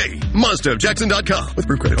 991-2222 today. MazdaofJackson.com. With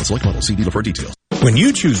proof credit on select models. See dealer for details. When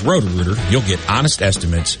you choose Roto-Rooter, you'll get honest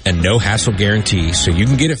estimates and no hassle guarantees so you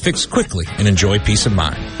can get it fixed quickly and enjoy peace of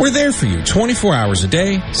mind. We're there for you 24 hours a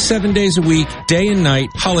day, 7 days a week, day and night,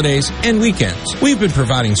 holidays, and weekends. We've been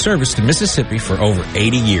providing service to Mississippi for over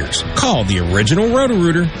 80 years. Call the original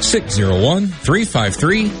Roto-Rooter,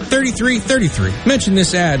 601-353-3333. Mention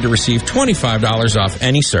this ad to receive $25 off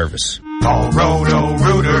any service. Call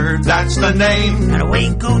Roto-Rooter, that's the name. And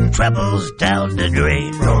away go troubles down the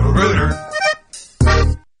drain. Roto-Rooter.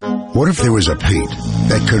 What if there was a paint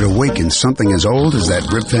that could awaken something as old as that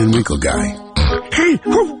Rip Van Winkle guy? Hey,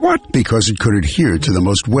 what? Because it could adhere to the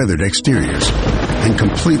most weathered exteriors and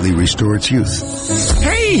completely restore its youth.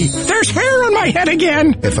 Hey, there's hair on my head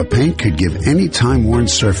again. If a paint could give any time-worn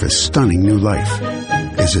surface stunning new life,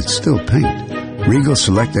 is it still paint? Regal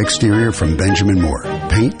Select Exterior from Benjamin Moore.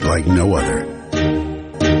 Paint like no other.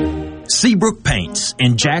 Seabrook Paints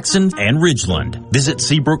in Jackson and Ridgeland. Visit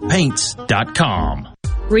SeabrookPaints.com.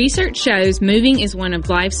 Research shows moving is one of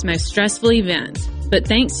life's most stressful events, but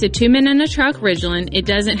thanks to Two Men and a Truck Ridgeland, it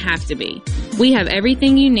doesn't have to be. We have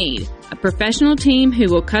everything you need. A professional team who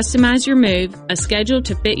will customize your move, a schedule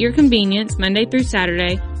to fit your convenience Monday through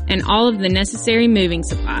Saturday, and all of the necessary moving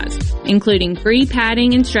supplies, including free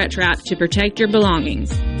padding and stretch wrap to protect your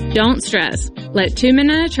belongings. Don't stress. Let Two Men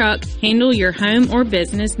and a Truck handle your home or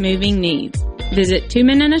business moving needs. Visit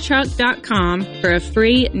twomenandatruck.com for a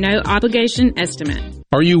free, no-obligation estimate.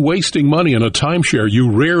 Are you wasting money on a timeshare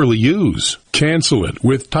you rarely use? Cancel it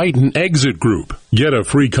with Titan Exit Group. Get a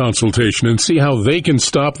free consultation and see how they can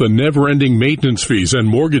stop the never-ending maintenance fees and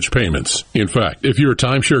mortgage payments. In fact, if your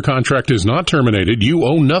timeshare contract is not terminated, you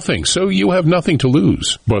owe nothing, so you have nothing to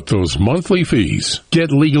lose. But those monthly fees.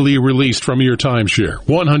 Get legally released from your timeshare,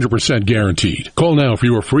 100% guaranteed. Call now for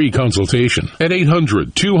your free consultation at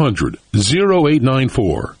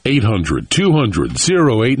 800-200-0894.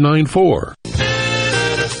 800-200-0894.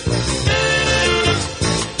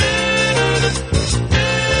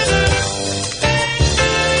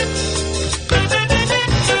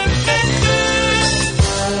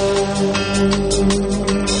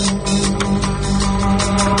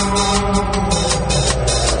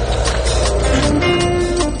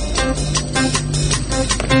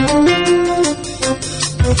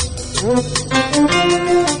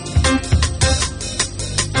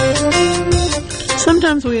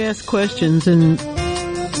 Sometimes we ask questions and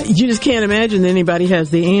you just can't imagine that anybody has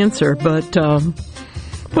the answer. But,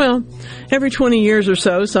 well, every 20 years or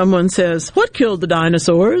so, someone says, what killed the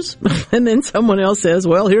dinosaurs? And then someone else says,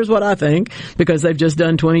 well, here's what I think, because they've just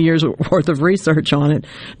done 20 years worth of research on it.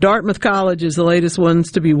 Dartmouth College is the latest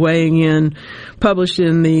ones to be weighing in, published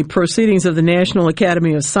in the Proceedings of the National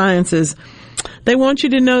Academy of Sciences. They want you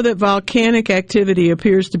to know that volcanic activity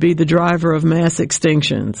appears to be the driver of mass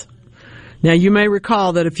extinctions. Now, you may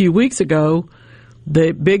recall that a few weeks ago,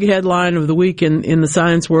 the big headline of the week in the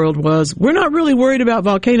science world was, we're not really worried about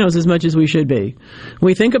volcanoes as much as we should be.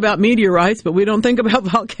 We think about meteorites, but we don't think about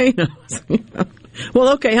volcanoes.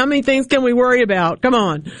 Well, okay, how many things can we worry about? Come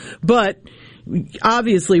on. But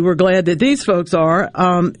obviously, we're glad that these folks are.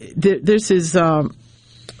 This is,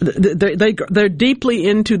 they're deeply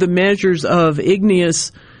into the measures of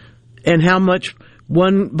igneous and how much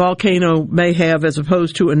one volcano may have as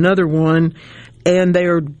opposed to another one, and they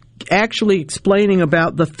are actually explaining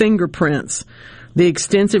about the fingerprints, the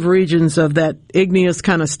extensive regions of that igneous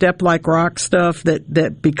kind of step-like rock stuff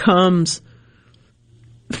that becomes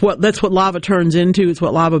that's what lava turns into. It's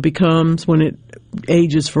what lava becomes when it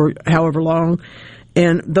ages for however long.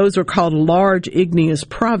 And those are called large igneous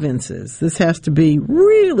provinces. This has to be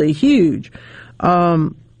really huge.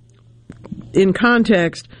 In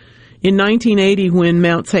context, in 1980, when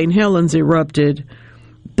Mount St. Helens erupted,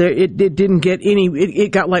 it didn't get any. It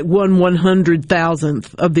got like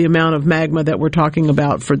 1/100,000th of the amount of magma that we're talking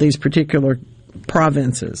about for these particular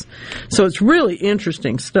provinces. So it's really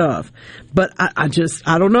interesting stuff. But I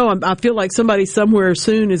don't know. I feel like somebody somewhere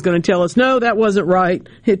soon is going to tell us, no, that wasn't right.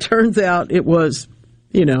 It turns out it was,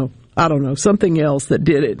 I don't know, something else that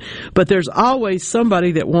did it. But there's always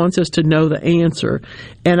somebody that wants us to know the answer.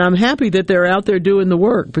 And I'm happy that they're out there doing the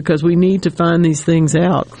work because we need to find these things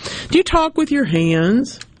out. Do you talk with your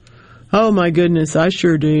hands? Oh, my goodness, I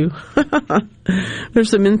sure do. There's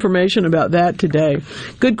some information about that today.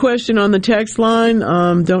 Good question on the text line.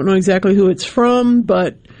 Don't know exactly who it's from,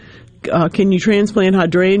 but can you transplant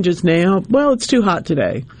hydrangeas now? Well, it's too hot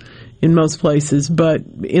today in most places, but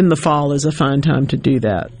in the fall is a fine time to do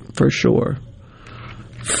that, for sure.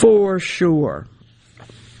 For sure.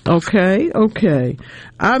 Okay. One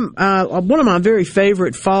of my very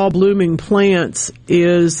favorite fall blooming plants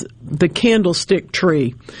is the candlestick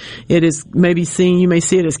tree. It is you may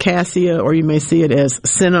see it as cassia, or you may see it as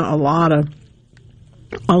senna alata.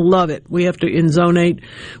 I love it. In Zone 8,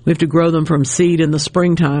 we have to grow them from seed in the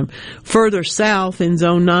springtime. Further south in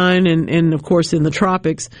Zone 9 and of course in the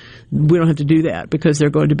tropics, we don't have to do that because they're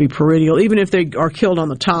going to be perennial. Even if they are killed on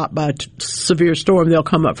the top by a severe storm, they'll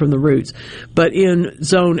come up from the roots. But in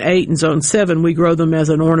Zone 8 and Zone 7, we grow them as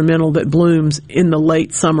an ornamental that blooms in the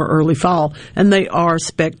late summer, early fall, and they are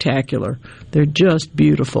spectacular. They're just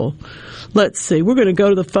beautiful. Let's see. We're going to go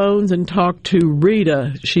to the phones and talk to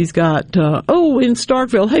Rita. She's got, in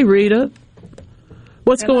Starkville. Hey, Rita.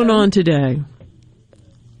 What's going on today?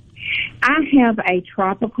 I have a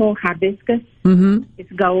tropical hibiscus. Mm-hmm.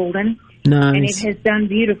 It's golden. Nice. And it has done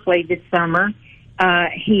beautifully this summer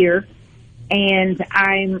here. And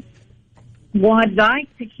I would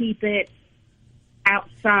like to keep it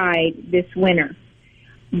outside this winter.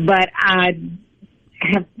 But I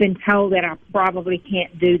have been told that I probably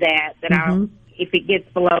can't do that, if it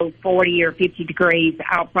gets below 40 or 50 degrees,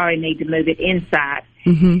 I'll probably need to move it inside.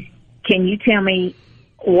 Mm-hmm. Can you tell me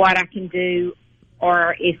what I can do,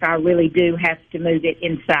 or if I really do have to move it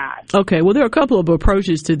inside? Okay, well, there are a couple of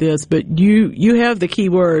approaches to this, but you have the key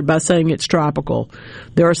word by saying it's tropical.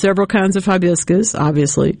 There are several kinds of hibiscus,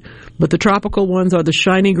 obviously, but the tropical ones are the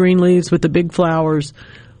shiny green leaves with the big flowers.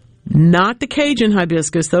 Not the Cajun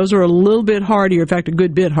hibiscus. Those are a little bit hardier, in fact, a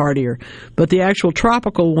good bit hardier. But the actual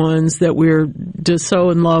tropical ones that we're just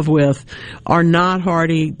so in love with are not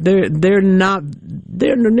hardy. They're not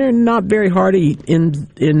very hardy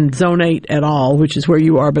in Zone 8 at all, which is where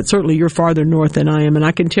you are, but certainly you're farther north than I am. And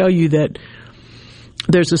I can tell you that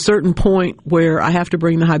there's a certain point where I have to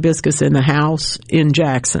bring the hibiscus in the house in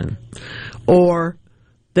Jackson, or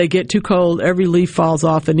they get too cold, every leaf falls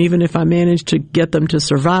off, and even if I manage to get them to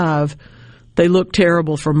survive, they look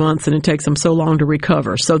terrible for months, and it takes them so long to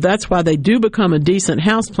recover. So that's why they do become a decent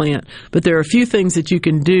houseplant, but there are a few things that you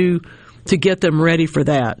can do to get them ready for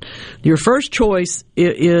that. Your first choice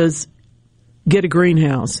is get a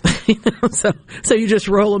greenhouse. So you just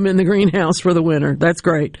roll them in the greenhouse for the winter. That's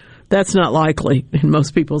great. That's not likely in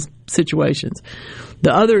most people's situations.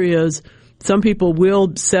 The other is, some people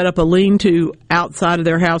will set up a lean-to outside of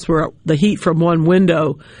their house where the heat from one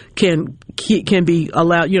window can be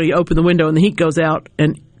allowed. You open the window and the heat goes out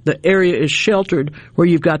and the area is sheltered where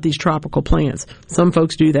you've got these tropical plants. Some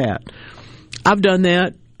folks do that. I've done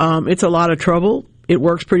that. It's a lot of trouble. It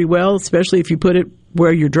works pretty well, especially if you put it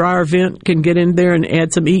where your dryer vent can get in there and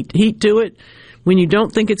add some heat to it. When you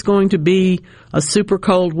don't think it's going to be a super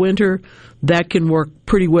cold winter, that can work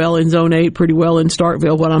pretty well in Zone 8, pretty well in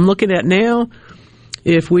Starkville. What I'm looking at now,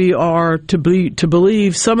 if we are to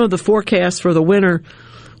believe some of the forecasts for the winter,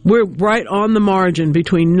 we're right on the margin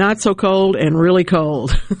between not so cold and really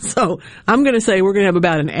cold. So I'm going to say we're going to have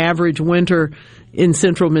about an average winter in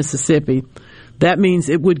central Mississippi. That means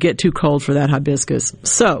it would get too cold for that hibiscus.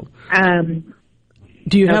 So,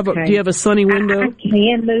 do you have a sunny window? I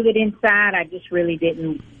can move it inside. I just really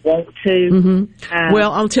didn't want to. Mm-hmm.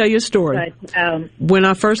 Well, I'll tell you a story. But, when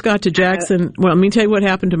I first got to Jackson, let me tell you what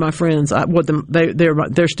happened to my friends.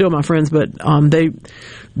 They're still my friends, but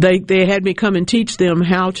they had me come and teach them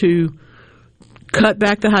how to cut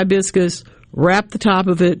back the hibiscus, wrap the top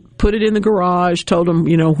of it, put it in the garage, told them,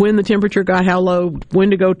 when the temperature got how low, when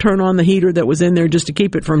to go turn on the heater that was in there just to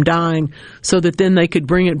keep it from dying so that then they could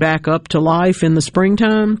bring it back up to life in the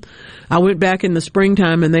springtime. I went back in the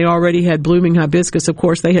springtime and they already had blooming hibiscus. Of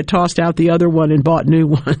course, they had tossed out the other one and bought new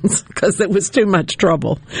ones because it was too much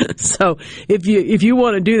trouble. So if you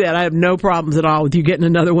want to do that, I have no problems at all with you getting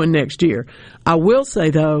another one next year. I will say,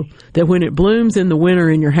 though, that when it blooms in the winter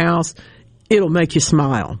in your house, it'll make you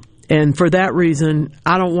smile. And for that reason,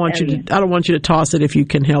 I don't want you to toss it if you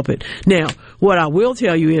can help it. Now, what I will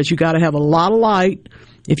tell you is you got to have a lot of light.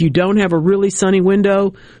 If you don't have a really sunny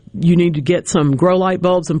window, you need to get some grow light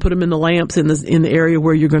bulbs and put them in the lamps in the area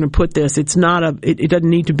where you're going to put this. It's not it doesn't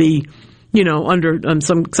need to be, under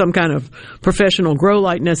some kind of professional grow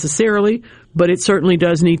light necessarily, but it certainly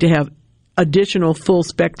does need to have additional full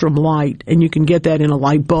spectrum light, and you can get that in a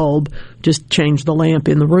light bulb. Just change the lamp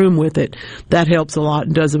in the room with it. That helps a lot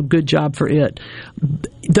and does a good job for it.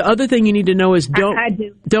 The other thing you need to know is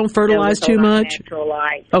don't fertilize too much.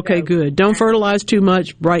 Light, okay, good. Don't fertilize too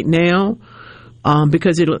much right now.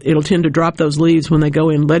 Because it'll tend to drop those leaves when they go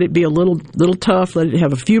in. Let it be a little tough. Let it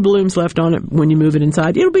have a few blooms left on it when you move it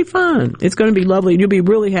inside. It'll be fine. It's going to be lovely, and you'll be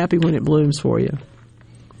really happy when it blooms for you.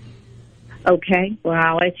 Okay. Well,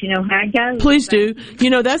 I'll let you know how it goes. Please do.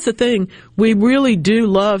 That's the thing. We really do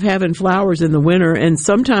love having flowers in the winter, and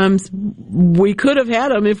sometimes we could have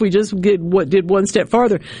had them if we just did one step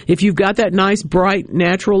farther. If you've got that nice, bright,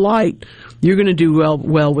 natural light, you're going to do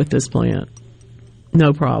well with this plant.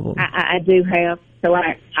 No problem. I do have, so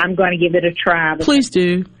I'm going to give it a try. Please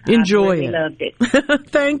do. Enjoy it. I loved it.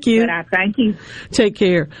 Thank you. But I thank you. Take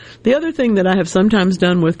care. The other thing that I have sometimes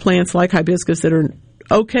done with plants like hibiscus that are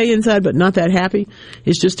okay inside but not that happy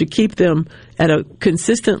is just to keep them at a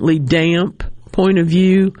consistently damp point of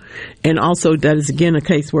view. And also that is, again, a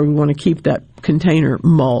case where we want to keep that container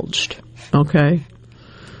mulched. Okay?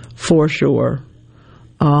 For sure.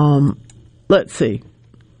 Let's see.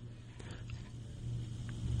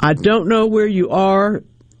 I don't know where you are,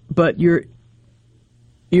 but you're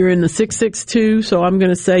in the 662, so I'm going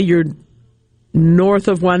to say you're north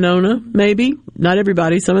of Winona, maybe. Not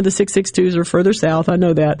everybody. Some of the 662s are further south. I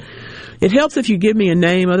know that. It helps if you give me a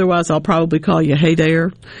name. Otherwise, I'll probably call you Hey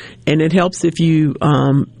There. And it helps if you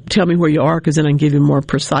tell me where you are, because then I can give you more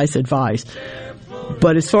precise advice.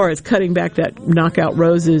 But as far as cutting back that knockout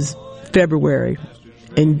roses, February.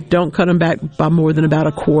 And don't cut them back by more than about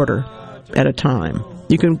a quarter at a time.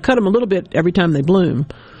 You can cut them a little bit every time they bloom,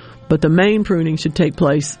 but the main pruning should take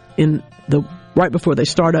place right before they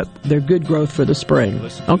start up their good growth for the spring.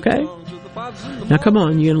 Okay? Now come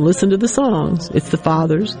on, you're going to listen to the songs. It's the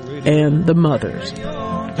fathers and the mothers.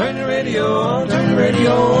 Turn your radio on, turn your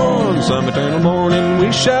radio on. Some eternal morning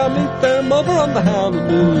we shall meet there. Mother on the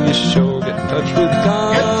Hallelujah show. Get in touch with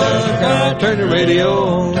God. Turn your radio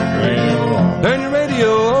on. Turn your radio on. Turn your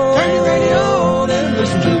radio on. And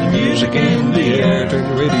listen to the music in the air. Turn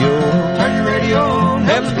your radio on. Turn your radio on.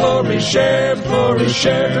 Heaven's glory share, glory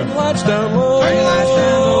share. Turn the lights down low. Turn your lights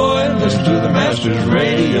down low. And listen to the Master's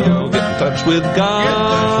radio. Get in touch with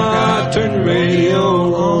God. Turn your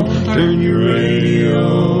radio on. Turn your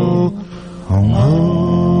radio on.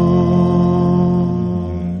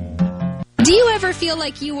 Do you ever feel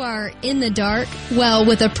like you are in the dark? Well,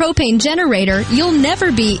 with a propane generator, you'll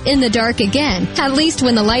never be in the dark again, at least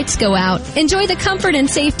when the lights go out. Enjoy the comfort and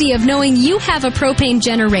safety of knowing you have a propane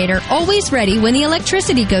generator always ready when the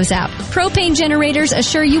electricity goes out. Propane generators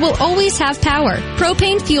assure you will always have power.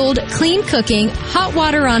 Propane-fueled, clean cooking, hot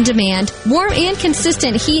water on demand, warm and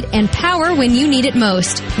consistent heat and power when you need it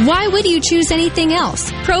most. Why would you choose anything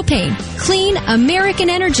else? Propane. Clean American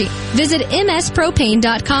energy. Visit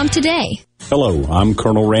mspropane.com today. Hello, I'm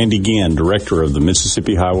Colonel Randy Ginn, Director of the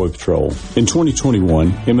Mississippi Highway Patrol. In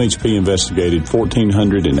 2021, MHP investigated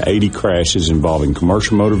 1,480 crashes involving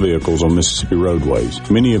commercial motor vehicles on Mississippi roadways.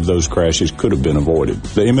 Many of those crashes could have been avoided.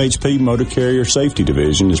 The MHP Motor Carrier Safety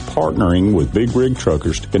Division is partnering with Big Rig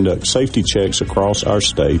Truckers to conduct safety checks across our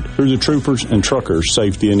state through the Troopers and Truckers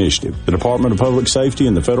Safety Initiative. The Department of Public Safety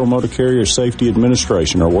and the Federal Motor Carrier Safety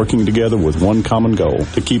Administration are working together with one common goal: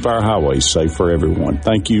 to keep our highways safe for everyone.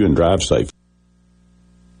 Thank you and drive safe.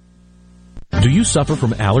 Do you suffer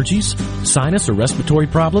from allergies, sinus, or respiratory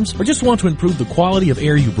problems, or just want to improve the quality of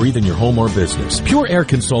air you breathe in your home or business? Pure Air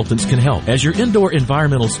Consultants can help. As your indoor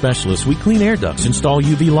environmental specialists, we clean air ducts, install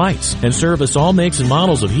UV lights, and service all makes and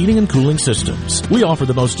models of heating and cooling systems. We offer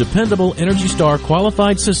the most dependable Energy Star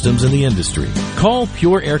qualified systems in the industry. Call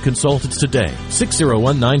Pure Air Consultants today,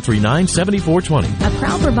 601-939-7420. A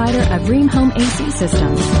proud provider of Rheem Home AC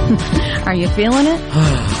systems. Are you feeling it?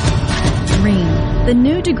 Rheem, the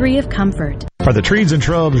new degree of comfort. Are the trees and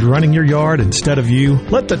shrubs running your yard instead of you?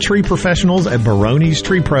 Let the tree professionals at Barone's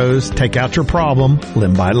Tree Pros take out your problem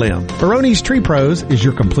limb by limb. Barone's Tree Pros is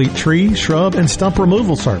your complete tree, shrub, and stump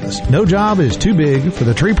removal service. No job is too big for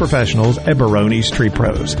the tree professionals at Barone's Tree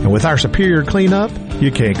Pros. And with our superior cleanup,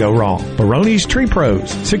 you can't go wrong. Barone's Tree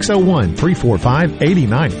Pros,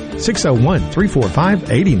 601-345-8090.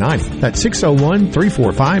 601-345-8090. That's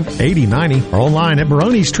 601-345-8090. Or online at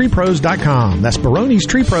baronestreepros.com. That's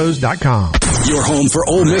baronestreepros.com. Your home for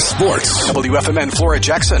Ole Miss sports. WFMN Flora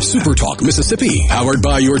Jackson. Super Talk Mississippi. Powered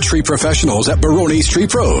by your tree professionals at Barone's Tree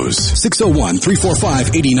Pros.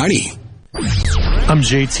 601-345-8090. I'm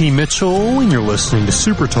JT Mitchell, and you're listening to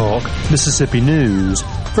Super Talk Mississippi News.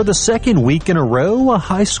 For the second week in a row, a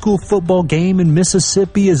high school football game in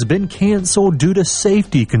Mississippi has been canceled due to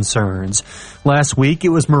safety concerns. Last week, it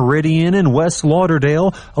was Meridian and West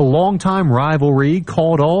Lauderdale, a longtime rivalry,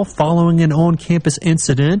 called off following an on-campus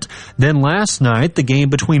incident. Then last night, the game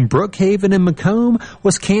between Brookhaven and Macomb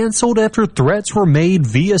was canceled after threats were made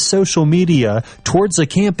via social media towards the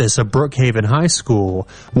campus of Brookhaven High School.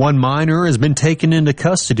 One minor has been taken into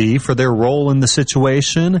custody for their role in the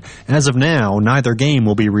situation. As of now, neither game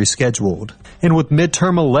will be rescheduled. And with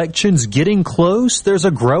midterm elections getting close, there's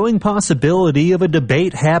a growing possibility of a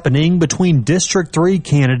debate happening between District 3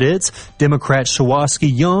 candidates, Democrat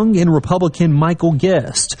Shawaski Young and Republican Michael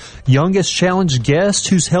Guest. Young has challenged Guest,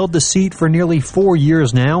 who's held the seat for nearly 4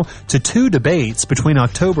 years now, to 2 debates between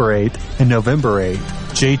October 8th and November 8th.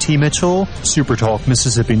 JT Mitchell, Super Talk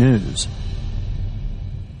Mississippi News.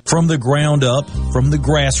 From the ground up, from the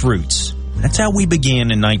grassroots. That's how we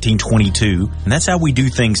began in 1922, and that's how we do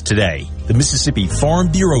things today. The Mississippi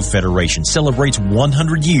Farm Bureau Federation celebrates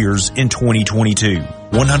 100 years in 2022.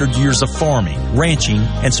 100 years of farming, ranching,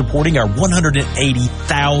 and supporting our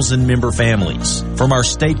 180,000 member families. From our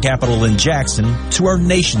state capital in Jackson to our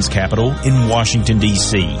nation's capital in Washington,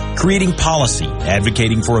 D.C. Creating policy,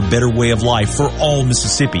 advocating for a better way of life for all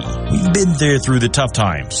Mississippi. We've been there through the tough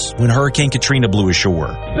times when Hurricane Katrina blew ashore.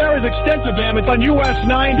 There is extensive damage on US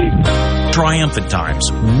 90. Triumphant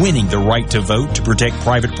times, winning the right to vote to protect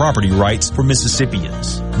private property rights for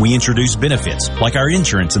Mississippians. We introduced benefits like our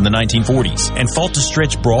insurance in the 1940s and fought to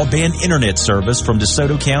stretch broadband internet service from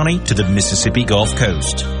DeSoto County to the Mississippi Gulf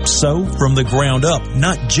Coast. So, from the ground up,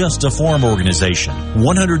 not just a farm organization,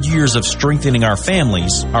 100 years of strengthening our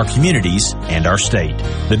families, our communities, and our state.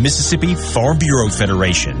 The Mississippi Farm Bureau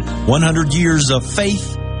Federation. 100 years of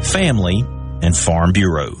faith, family, and Farm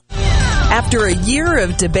Bureau. After a year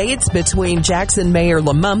of debates between Jackson Mayor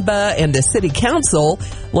Lumumba and the City Council,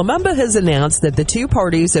 Lumumba has announced that the two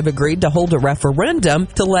parties have agreed to hold a referendum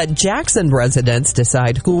to let Jackson residents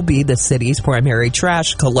decide who will be the city's primary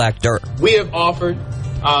trash collector. We have offered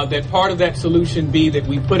that part of that solution be that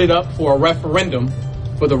we put it up for a referendum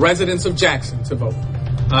for the residents of Jackson to vote.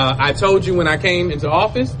 I told you when I came into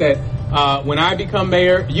office that when I become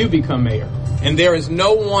mayor, you become mayor. And there is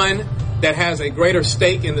no one that has a greater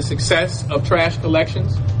stake in the success of trash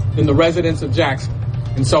collections than the residents of Jackson.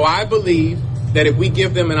 And so I believe that if we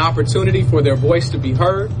give them an opportunity for their voice to be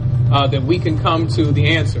heard, that we can come to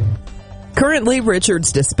the answer. Currently,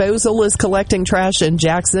 Richards Disposal is collecting trash in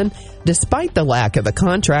Jackson, despite the lack of a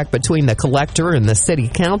contract between the collector and the City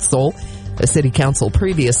Council. The City Council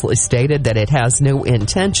previously stated that it has no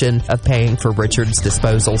intention of paying for Richards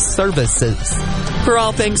Disposal services. For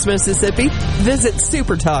all things Mississippi, visit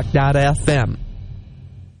supertalk.fm.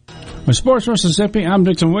 With Sports Mississippi, I'm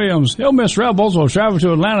Dixon Williams. Ole Miss Rebels will travel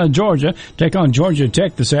to Atlanta, Georgia, take on Georgia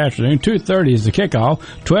Tech this afternoon. 2:30 is the kickoff.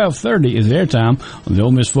 12:30 is airtime on the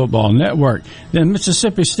Ole Miss Football Network. Then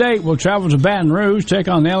Mississippi State will travel to Baton Rouge, take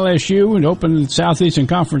on LSU, and open Southeastern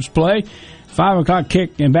Conference play. 5 o'clock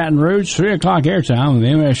kick in Baton Rouge, 3 o'clock airtime on the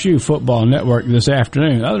MSU Football Network this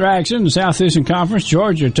afternoon. Other action in the Southeastern Conference,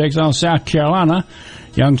 Georgia takes on South Carolina.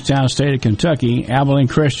 Youngstown State of Kentucky, Abilene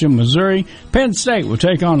Christian, Missouri. Penn State will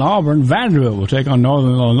take on Auburn. Vanderbilt will take on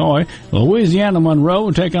Northern Illinois. Louisiana Monroe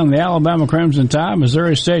will take on the Alabama Crimson Tide.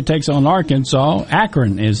 Missouri State takes on Arkansas.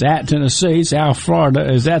 Akron is at Tennessee. South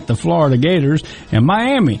Florida is at the Florida Gators. And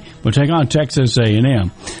Miami will take on Texas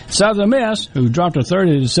A&M. Southern Miss, who dropped a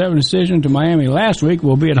 30-7 decision to Miami last week,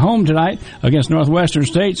 will be at home tonight against Northwestern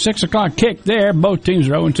State. 6 o'clock kick there. Both teams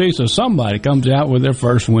are 0-2, so somebody comes out with their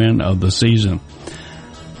first win of the season.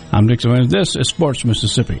 I'm Dixon Williams. This is Sports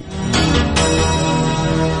Mississippi.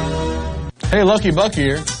 Hey, Lucky Buck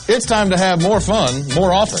here. It's time to have more fun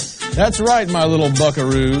more often. That's right, my little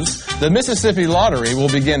buckaroos. The Mississippi Lottery will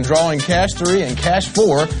begin drawing Cash 3 and Cash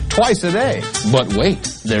 4 twice a day. But wait,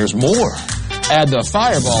 there's more. Add the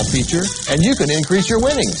Fireball feature, and you can increase your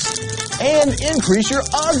winnings. And increase your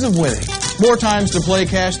odds of winning. More times to play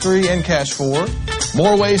Cash 3 and Cash 4.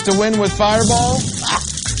 More ways to win with Fireball?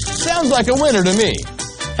 Sounds like a winner to me.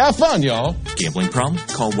 Have fun, y'all. Gambling problem?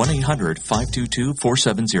 Call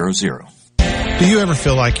 1-800-522-4700. Do you ever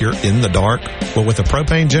feel like you're in the dark? Well, with a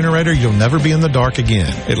propane generator, you'll never be in the dark again,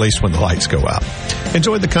 at least when the lights go out.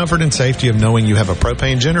 Enjoy the comfort and safety of knowing you have a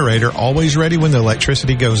propane generator always ready when the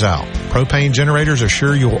electricity goes out. Propane generators are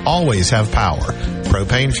sure you'll always have power.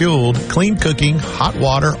 Propane fueled, clean cooking, hot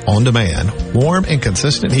water on demand, warm and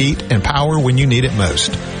consistent heat, and power when you need it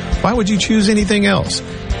most. Why would you choose anything else?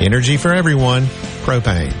 Energy for everyone.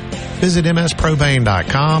 Propane. Visit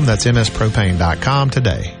mspropane.com. That's mspropane.com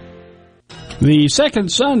today. The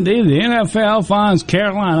second Sunday, the NFL finds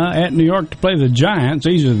Carolina at New York to play the Giants.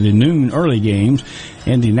 These are the noon early games.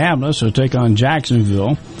 Indianapolis will take on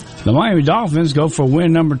Jacksonville. The Miami Dolphins go for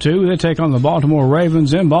win number 2. They take on the Baltimore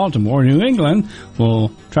Ravens in Baltimore. New England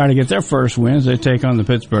will try to get their first wins. They take on the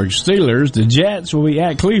Pittsburgh Steelers. The Jets will be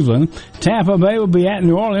at Cleveland. Tampa Bay will be at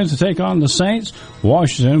New Orleans to take on the Saints.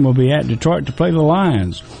 Washington will be at Detroit to play the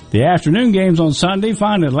Lions. The afternoon games on Sunday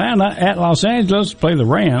find Atlanta at Los Angeles to play the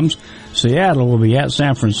Rams. Seattle will be at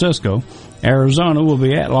San Francisco. Arizona will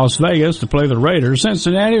be at Las Vegas to play the Raiders.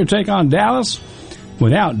 Cincinnati will take on Dallas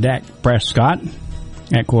without Dak Prescott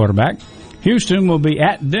at quarterback. Houston will be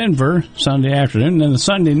at Denver Sunday afternoon. Then the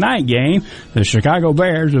Sunday night game, the Chicago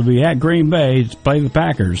Bears will be at Green Bay to play the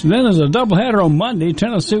Packers. And then there's a doubleheader on Monday.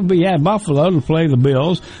 Tennessee will be at Buffalo to play the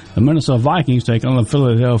Bills. The Minnesota Vikings take on the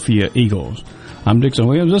Philadelphia Eagles. I'm Dixon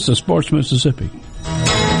Williams. This is Sports Mississippi.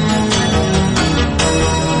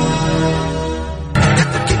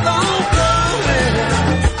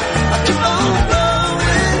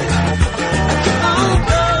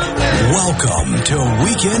 Welcome to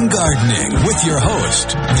Weekend Gardening with your host,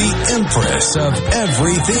 the Empress of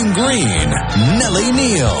Everything Green, Nellie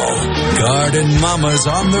Neal. Garden Mama's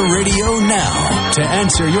on the radio now to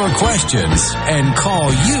answer your questions and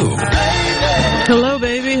call you. Hello,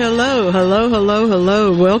 baby. Hello, hello, hello,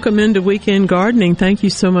 hello. Welcome into Weekend Gardening. Thank you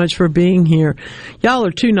so much for being here. Y'all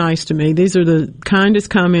are too nice to me. These are the kindest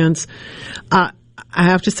comments. I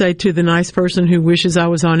have to say, to the nice person who wishes I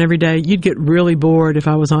was on every day, you'd get really bored if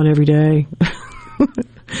I was on every day.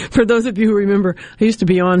 For those of you who remember, I used to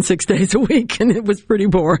be on 6 days a week, and it was pretty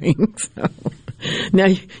boring. So now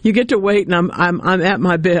you get to wait, and I'm at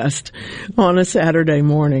my best on a Saturday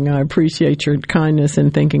morning. I appreciate your kindness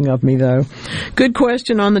in thinking of me, though. Good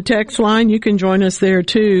question on the text line. You can join us there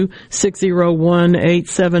too,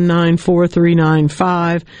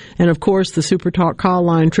 601-879-4395, and of course the Super Talk call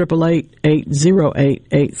line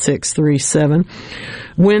 888-808-8637.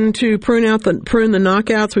 When to prune the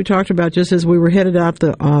knockouts, we talked about just as we were headed out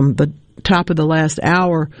the top of the last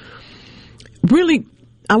hour. Really,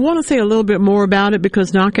 I want to say a little bit more about it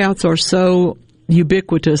because knockouts are so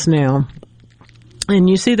ubiquitous now. And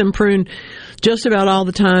you see them pruned just about all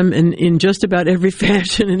the time and in just about every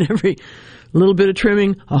fashion and every little bit of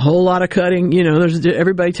trimming, a whole lot of cutting. You know,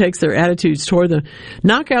 everybody takes their attitudes toward them.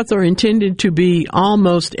 Knockouts are intended to be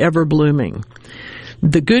almost ever blooming.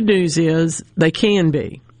 The good news is they can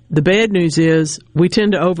be. The bad news is we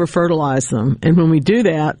tend to over-fertilize them. And when we do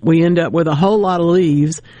that, we end up with a whole lot of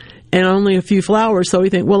leaves and only a few flowers. So we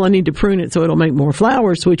think, well, I need to prune it so it'll make more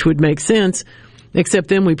flowers, which would make sense, except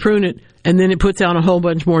then we prune it and then it puts out a whole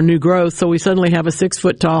bunch more new growth. So we suddenly have a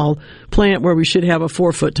 6-foot-tall plant where we should have a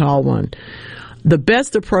 4-foot-tall one. The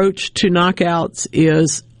best approach to knockouts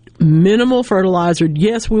is minimal fertilizer.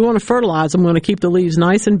 Yes, we want to fertilize them. We want to keep the leaves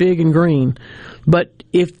nice and big and green. But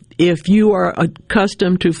if you are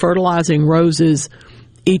accustomed to fertilizing roses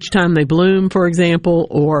each time they bloom, for example,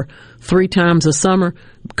 or 3 times a summer,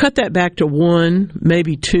 cut that back to 1,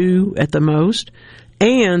 maybe 2 at the most.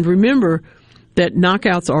 And remember that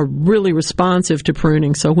knockouts are really responsive to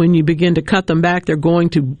pruning. So when you begin to cut them back, they're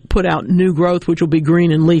going to put out new growth, which will be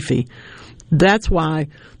green and leafy. That's why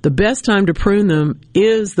the best time to prune them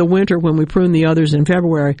is the winter when we prune the others in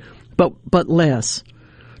February, but less.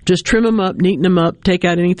 Just trim them up, neaten them up, take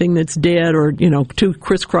out anything that's dead or, too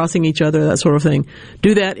crisscrossing each other, that sort of thing.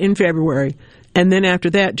 Do that in February. And then after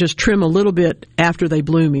that, just trim a little bit after they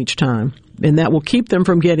bloom each time. And that will keep them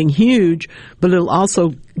from getting huge, but it'll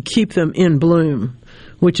also keep them in bloom,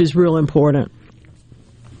 which is real important.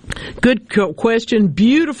 Good question.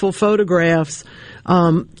 Beautiful photographs.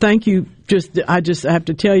 Thank you. I just have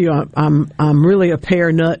to tell you, I'm really a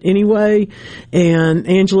pear nut anyway. And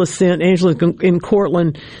Angela in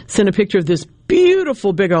Cortland sent a picture of this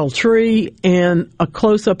beautiful big old tree and a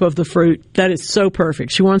close-up of the fruit. That is so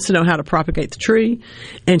perfect. She wants to know how to propagate the tree,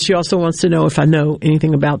 and she also wants to know if I know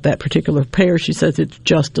anything about that particular pear. She says it's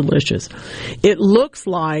just delicious. It looks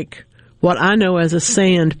like what I know as a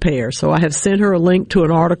sand pear. So I have sent her a link to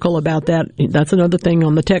an article about that. That's another thing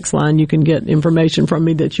on the text line. You can get information from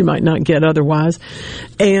me that you might not get otherwise.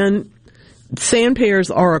 And sand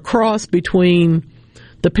pears are a cross between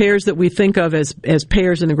the pears that we think of as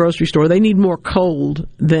pears in the grocery store. They need more cold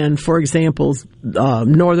than, for example,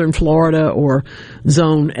 northern Florida or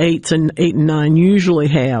zone 8 and 9 usually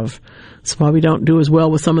have. That's why we don't do as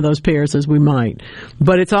well with some of those pears as we might.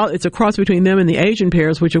 But it's a cross between them and the Asian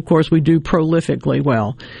pears, which of course we do prolifically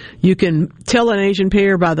well. You can tell an Asian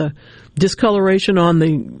pear by the discoloration on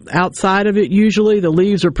the outside of it usually. The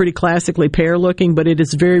leaves are pretty classically pear looking, but it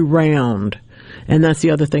is very round. And that's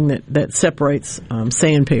the other thing that separates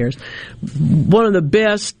sand pears. One of the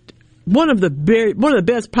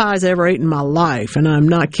best pies I ever ate in my life, and I'm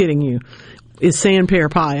not kidding you, is sand pear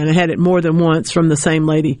pie. And I had it more than once from the same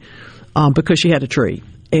lady because she had a tree.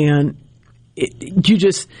 And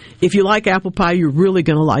if you like apple pie, you're really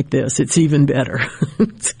going to like this. It's even better.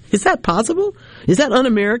 Is that possible? Is that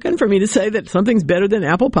un-American for me to say that something's better than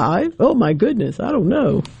apple pie? Oh, my goodness. I don't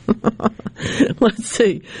know. Let's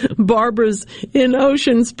see. Barbara's in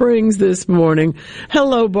Ocean Springs this morning.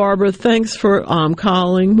 Hello, Barbara. Thanks for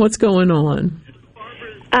calling. What's going on?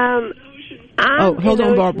 Hold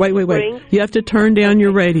on, Barbara. Wait. You have to turn down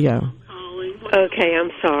your radio. Okay,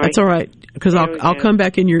 I'm sorry. That's all right, because I'll come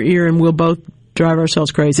back in your ear and we'll both drive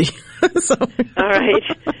ourselves crazy. All right.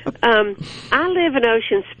 I live in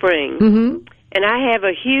Ocean Springs, and I have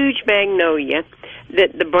a huge magnolia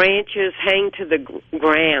that the branches hang to the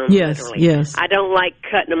ground. Yes, literally. Yes. I don't like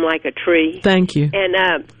cutting them like a tree. Thank you. And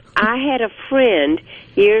I had a friend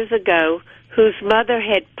years ago whose mother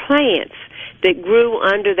had plants that grew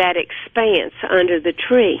under that expanse under the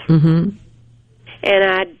tree. And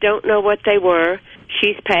I don't know what they were.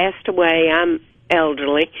 She's passed away. I'm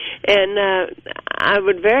elderly. And I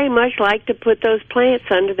would very much like to put those plants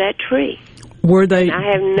under that tree. Were they? And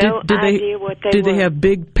I have no idea what they were. Did they have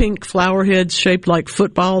big pink flower heads shaped like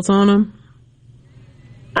footballs on them?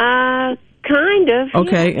 Kind of.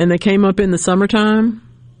 Okay, yeah. And they came up in the summertime?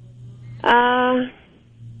 I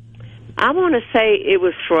want to say it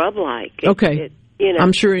was shrub-like. Okay.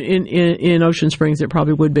 I'm sure in Ocean Springs it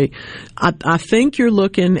probably would be. I think you're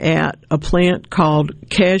looking at a plant called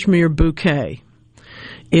Cashmere Bouquet.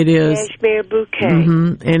 It is Cashmere Bouquet,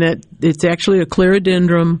 and it's actually a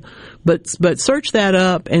clerodendron. But search that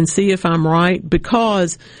up and see if I'm right,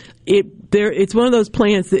 because it's one of those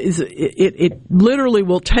plants that it literally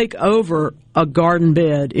will take over a garden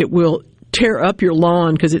bed. It will tear up your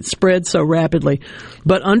lawn because it spreads so rapidly.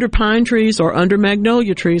 But under pine trees or under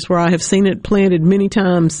magnolia trees, where I have seen it planted many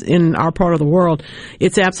times in our part of the world,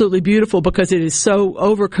 it's absolutely beautiful because it is so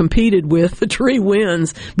over-competed with. The tree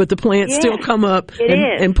wins, but the plants still come up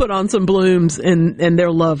and put on some blooms, and they're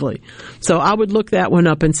lovely. So I would look that one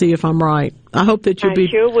up and see if I'm right. I hope that you'll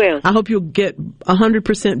sure will. I hope you'll get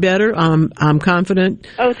 100% better. I'm confident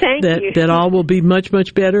that all will be much,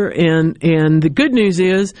 much better. And the good news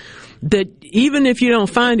is that even if you don't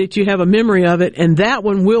find it, you have a memory of it, and that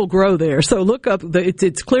one will grow there. So look up,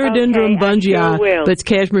 it's Clerodendron bungii, but it's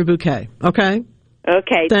Cashmere Bouquet. Okay?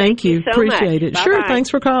 Okay. Thank you. So appreciate much. it. Bye-bye. Sure. Thanks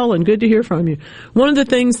for calling. Good to hear from you. One of the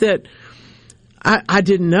things that I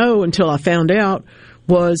didn't know until I found out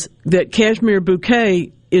was that Cashmere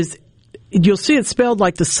Bouquet you'll see it spelled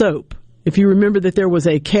like the soap. If you remember that there was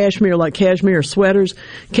a cashmere, like cashmere sweaters,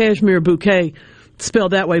 Cashmere Bouquet,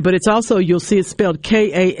 spelled that way, but it's also, you'll see it spelled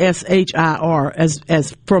Kashir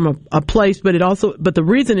as from a place, but the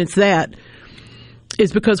reason it's that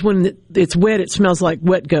is because when it's wet, it smells like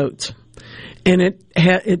wet goats. And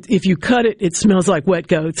if you cut it, it smells like wet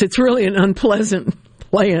goats. It's really an unpleasant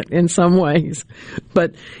plant in some ways,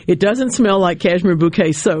 but it doesn't smell like Cashmere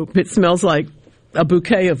Bouquet soap. It smells like a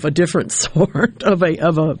bouquet of a different sort,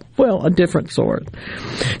 a different sort.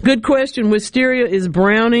 Good question. Wisteria is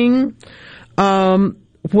browning.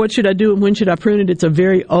 What should I do and when should I prune it? It's a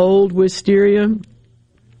very old wisteria.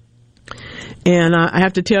 And I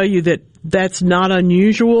have to tell you that that's not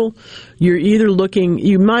unusual. You're either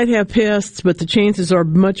you might have pests, but the chances are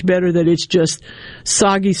much better that it's just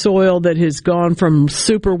soggy soil that has gone from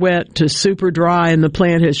super wet to super dry, and the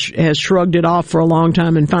plant has shrugged it off for a long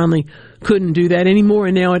time and finally couldn't do that anymore,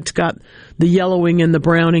 and now it's got the yellowing and the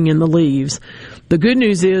browning in the leaves. The good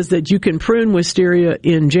news is that you can prune wisteria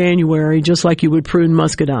in January just like you would prune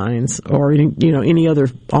muscadines or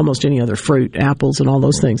almost any other fruit, apples and all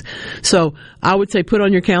those things. So I would say put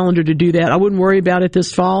on your calendar to do that. I wouldn't worry about it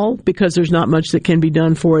this fall because there's not much that can be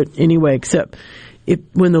done for it anyway, except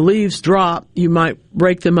when the leaves drop, you might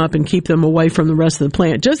rake them up and keep them away from the rest of the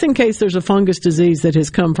plant, just in case there's a fungus disease that has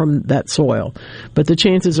come from that soil. But the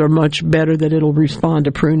chances are much better that it'll respond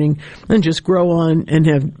to pruning and just grow on and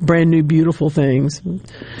have brand new beautiful things,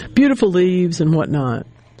 beautiful leaves and whatnot.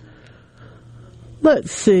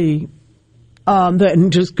 Let's see.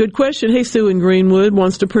 Just good question. Hey, Sue in Greenwood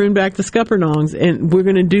wants to prune back the scuppernongs, and we're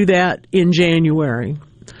going to do that in January.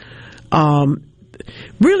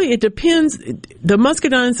 Really, it depends. The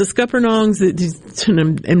muscadines, the scuppernongs,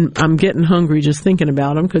 and I'm getting hungry just thinking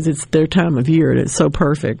about them because it's their time of year and it's so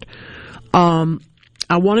perfect. I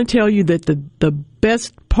want to tell you that the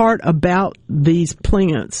best part about these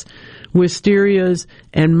plants, wisterias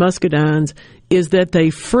and muscadines, is that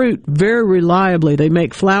they fruit very reliably. They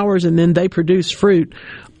make flowers and then they produce fruit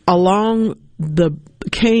along the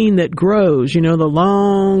cane that grows, the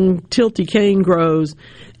long tilty cane grows,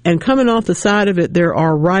 and coming off the side of it there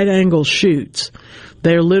are right angle shoots.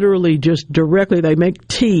 They're literally just directly, they make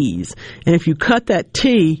T's, and if you cut that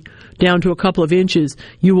T down to a couple of inches,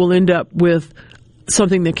 you will end up with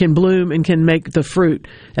something that can bloom and can make the fruit.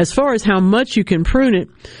 As far as how much you can prune it,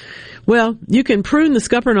 well, you can prune the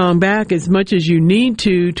scuppernong back as much as you need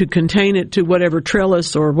to contain it to whatever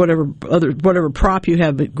trellis or whatever prop you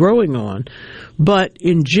have it growing on. But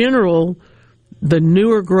in general, the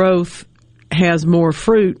newer growth has more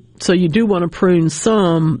fruit, so you do want to prune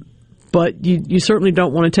some, but you certainly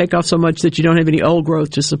don't want to take off so much that you don't have any old growth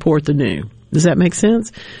to support the new. Does that make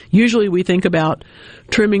sense? Usually we think about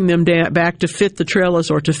trimming them back to fit the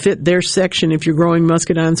trellis or to fit their section. If you're growing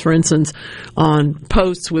muscadines, for instance, on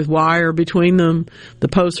posts with wire between them, the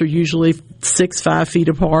posts are usually 5 feet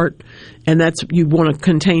apart, and you want to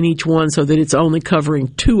contain each one so that it's only covering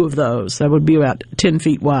 2 of those. That would be about 10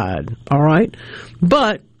 feet wide. All right?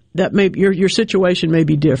 But that may your situation may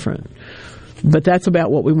be different. But that's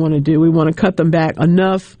about what we want to do. We want to cut them back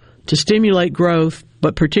enough to stimulate growth,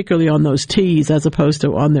 but particularly on those T's as opposed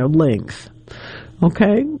to on their length.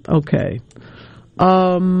 Okay? Okay.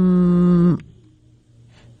 I'll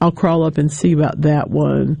crawl up and see about that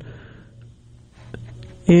one.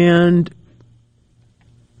 And,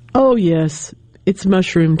 oh yes, it's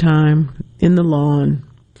mushroom time in the lawn.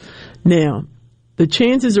 Now, the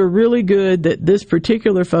chances are really good that this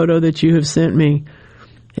particular photo that you have sent me,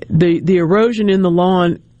 the erosion in the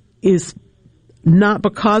lawn is not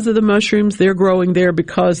because of the mushrooms. They're growing there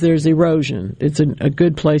because there's erosion. It's a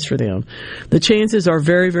good place for them. The chances are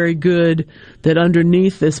very, very good that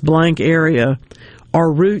underneath this blank area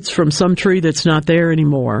are roots from some tree that's not there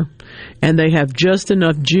anymore, and they have just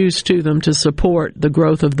enough juice to them to support the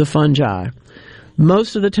growth of the fungi.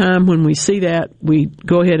 Most of the time when we see that, we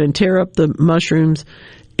go ahead and tear up the mushrooms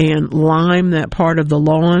and lime that part of the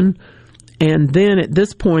lawn, and then at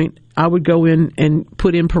this point I would go in and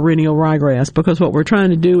put in perennial ryegrass, because what we're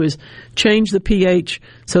trying to do is change the pH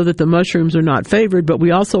so that the mushrooms are not favored, but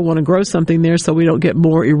we also want to grow something there so we don't get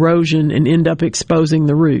more erosion and end up exposing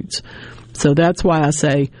the roots. So that's why I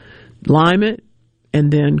say lime it and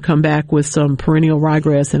then come back with some perennial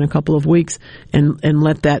ryegrass in a couple of weeks and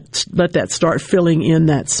let that start filling in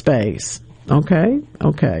that space. Okay?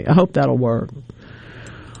 Okay. I hope that'll work.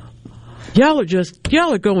 Y'all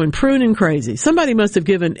are going pruning crazy. Somebody must have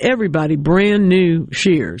given everybody brand new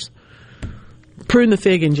shears. Prune the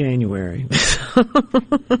fig in January.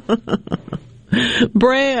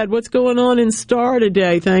 Brad, what's going on in Star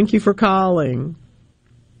today? Thank you for calling.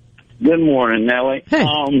 Good morning, Nellie. Hey.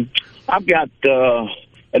 I've got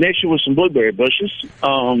an issue with some blueberry bushes.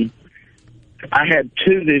 I had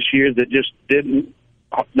 2 this year that just didn't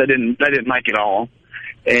make it all,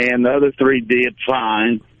 and the other 3 did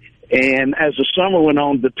fine. And as the summer went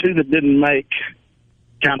on, the 2 that didn't make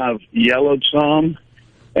kind of yellowed some.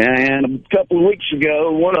 And a couple of weeks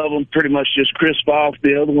ago, one of them pretty much just crisped off.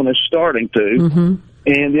 The other one is starting to. Mm-hmm.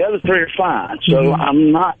 And the other 3 are fine. So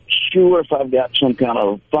I'm not sure if I've got some kind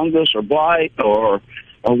of fungus or blight or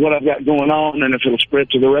what I've got going on, and if it'll spread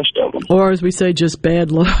to the rest of them. Or, as we say, just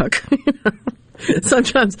bad luck.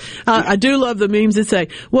 Sometimes I do love the memes that say,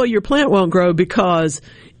 well, your plant won't grow because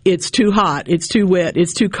it's too hot, it's too wet,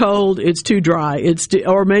 it's too cold, it's too dry,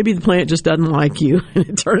 or maybe the plant just doesn't like you. And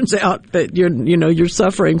it turns out that you're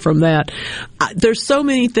suffering from that. There's so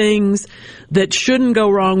many things that shouldn't go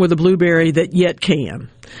wrong with a blueberry that yet can.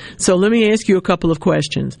 So let me ask you a couple of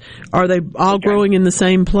questions. Are they all growing in the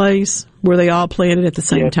same place? Were they all planted at the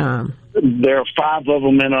same time? There are 5 of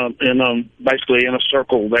them basically in a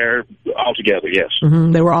circle there all together. Yes.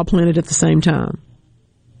 Mm-hmm. They were all planted at the same time.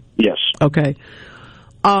 Yes. Okay.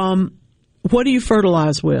 What do you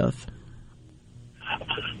fertilize with?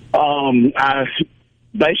 I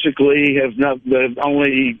basically the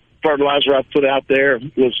only fertilizer I put out there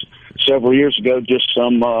was several years ago, just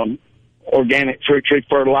some organic fruit tree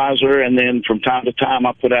fertilizer, and then from time to time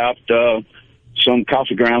I put out some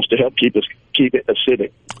coffee grounds to help keep it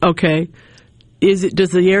acidic. Okay.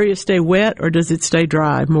 Does the area stay wet or does it stay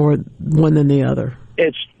dry more one than the other?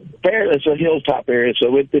 It's a hilltop area,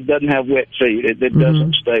 so it doesn't have wet feet. It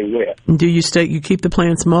doesn't stay wet. Do you keep the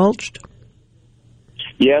plants mulched?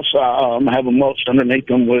 Yes, I have them mulched underneath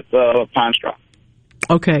them with pine straw.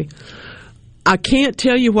 Okay. I can't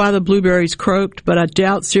tell you why the blueberries croaked, but I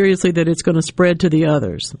doubt seriously that it's going to spread to the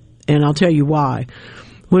others, and I'll tell you why.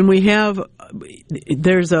 When we have,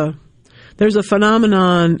 there's a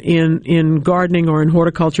phenomenon in gardening or in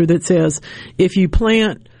horticulture that says if you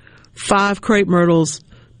plant 5 crepe myrtles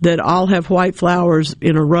that all have white flowers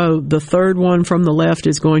in a row, the third one from the left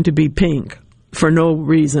is going to be pink. for no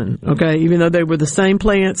reason, okay? Even though they were the same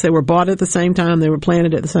plants, they were bought at the same time, they were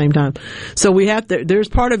planted at the same time. So there's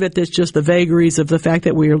part of it that's just the vagaries of the fact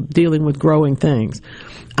that we are dealing with growing things.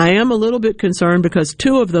 I am a little bit concerned because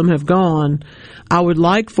 2 of them have gone. I would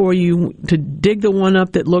like for you to dig the one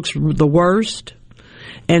up that looks the worst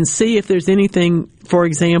and see if there's anything, for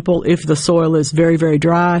example, if the soil is very, very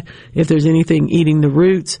dry, if there's anything eating the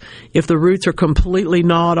roots. If the roots are completely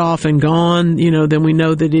gnawed off and gone, then we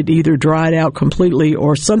know that it either dried out completely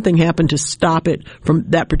or something happened to stop it from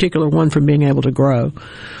that particular one from being able to grow.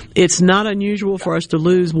 It's not unusual for us to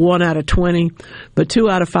lose 1 out of 20, but 2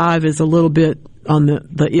 out of 5 is a little bit on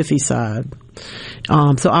the iffy side.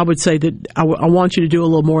 So I would say that I want you to do a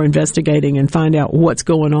little more investigating and find out what's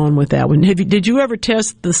going on with that one. Did you ever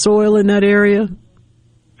test the soil in that area?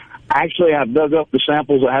 Actually, I've dug up the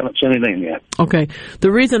samples. I haven't sent it in yet. Okay.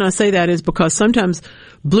 The reason I say that is because sometimes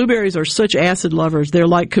blueberries are such acid lovers. They're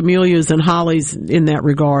like camellias and hollies in that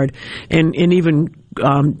regard, and even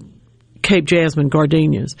Cape jasmine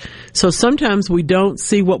gardenias. So sometimes we don't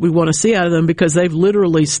see what we want to see out of them because they've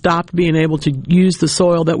literally stopped being able to use the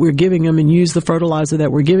soil that we're giving them and use the fertilizer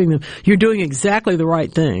that we're giving them. You're doing exactly the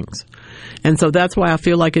right things. And so that's why I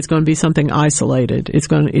feel like it's going to be something isolated. It's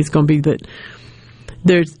going to be that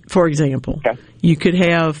there's, for example, you could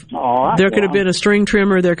have, there could have been a string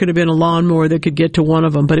trimmer, there could have been a lawnmower that could get to one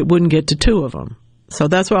of them, but it wouldn't get to 2 of them. So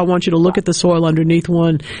that's why I want you to look at the soil underneath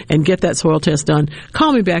one and get that soil test done.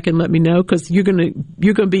 Call me back and let me know because you're gonna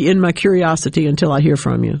be in my curiosity until I hear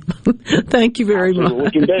from you. Thank you very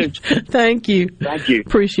much. Thank you. Thank you.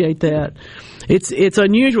 Appreciate that. It's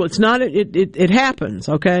unusual. It's not. It happens.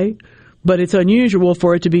 Okay, but it's unusual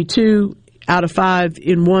for it to be 2 out of 5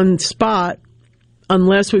 in one spot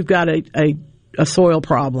unless we've got a soil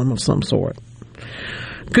problem of some sort.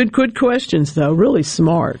 Good questions though. Really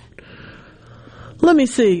smart. Let me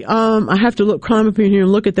see. I have to climb up in here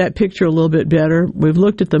and look at that picture a little bit better. We've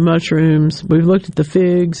looked at the mushrooms. We've looked at the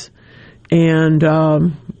figs. And,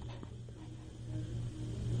 oh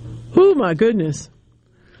my goodness.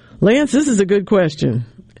 Lance, this is a good question.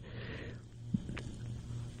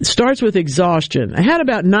 It starts with exhaustion. I had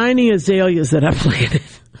about 90 azaleas that I planted.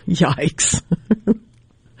 Yikes.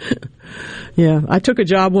 Yeah, I took a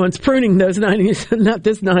job once pruning those 90, not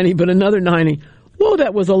this 90, but another 90. Whoa,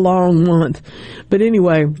 that was a long month. But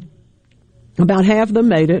anyway, about half of them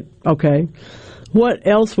made it. Okay. What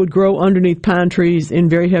else would grow underneath pine trees in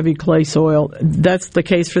very heavy clay soil? That's the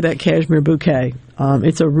case for that cashmere bouquet.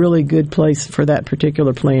 It's a really good place for that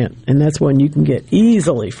particular plant, and that's one you can get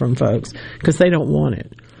easily from folks because they don't want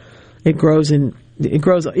it. It grows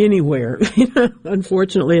anywhere.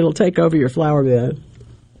 Unfortunately, it'll take over your flower bed.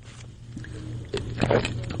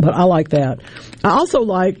 But I like that. I also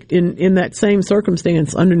like, in that same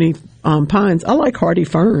circumstance underneath pines, I like hardy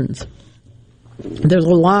ferns. There's a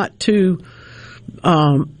lot to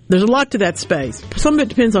that space. Some of it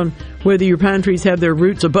depends on whether your pine trees have their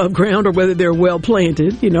roots above ground or whether they're well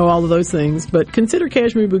planted, all of those things. But consider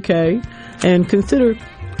cashmere bouquet and consider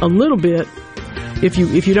a little bit,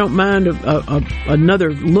 if you don't mind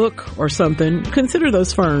another look or something, consider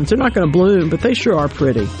those ferns. They're not going to bloom, but they sure are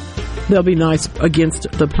pretty. They'll be nice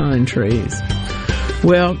against the pine trees.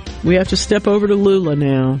 Well, we have to step over to Lula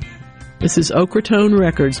now. This is Okratone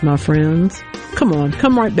Records, my friends. Come on,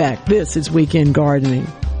 come right back. This is Weekend Gardening.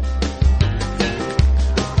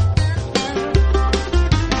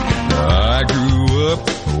 I grew up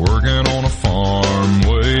working on a farm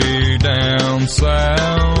way down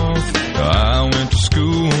south. I went to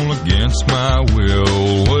school against my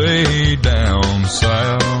will way down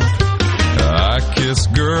south. I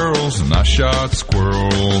kissed girls and I shot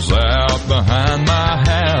squirrels out behind my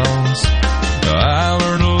house. I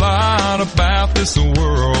learned a lot about this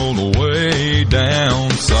world way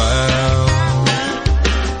down south.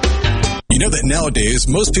 You know that nowadays,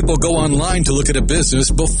 most people go online to look at a business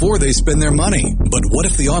before they spend their money. But what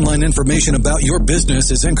if the online information about your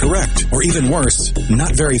business is incorrect? Or even worse,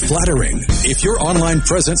 not very flattering? If your online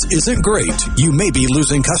presence isn't great, you may be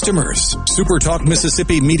losing customers. SuperTalk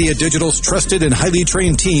Mississippi Media Digital's trusted and highly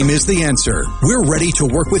trained team is the answer. We're ready to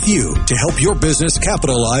work with you to help your business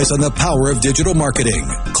capitalize on the power of digital marketing.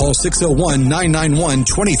 Call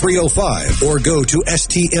 601-991-2305 or go to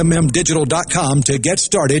stmmdigital.com to get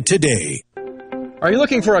started today. Are you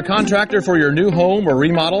looking for a contractor for your new home or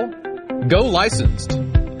remodel? Go licensed.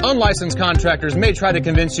 Unlicensed contractors may try to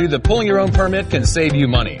convince you that pulling your own permit can save you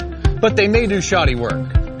money, but they may do shoddy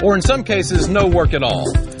work, or in some cases, no work at all,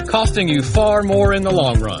 costing you far more in the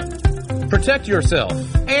long run. Protect yourself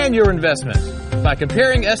and your investment by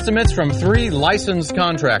comparing estimates from 3 licensed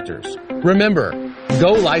contractors. Remember,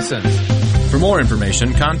 go licensed. For more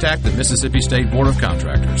information, contact the Mississippi State Board of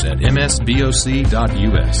Contractors at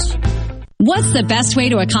msboc.us. What's the best way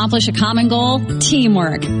to accomplish a common goal?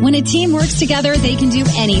 Teamwork. When a team works together, they can do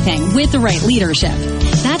anything with the right leadership.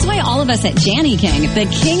 That's why all of us at Janney King, the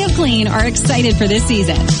King of Clean, are excited for this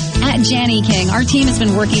season. At Janney King, our team has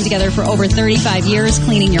been working together for over 35 years,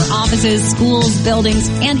 cleaning your offices, schools, buildings,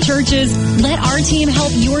 and churches. Let our team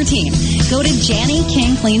help your team. Go to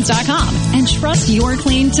JannyKingCleans.com and trust your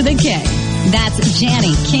clean to the King. That's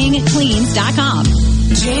JannyKingCleans.com.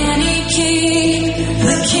 Janney King,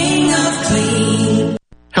 the King of Clean.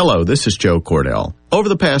 Hello, this is Joe Cordell. Over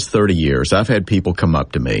the past 30 years, I've had people come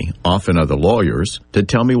up to me, often other lawyers, to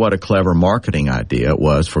tell me what a clever marketing idea it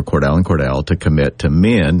was for Cordell & Cordell to commit to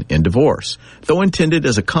men in divorce. Though intended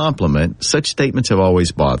as a compliment, such statements have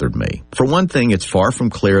always bothered me. For one thing, it's far from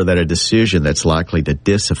clear that a decision that's likely to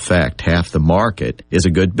disaffect half the market is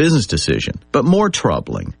a good business decision. But more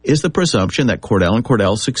troubling is the presumption that Cordell &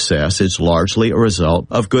 Cordell's success is largely a result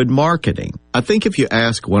of good marketing. I think if you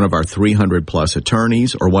ask one of our 300-plus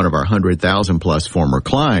attorneys or one of our 100,000-plus former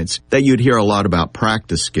clients, that you'd hear a lot about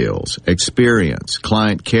practice skills, experience,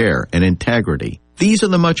 client care, and integrity. These are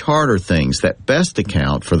the much harder things that best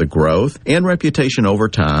account for the growth and reputation over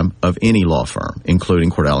time of any law firm,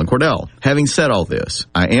 including Cordell & Cordell. Having said all this,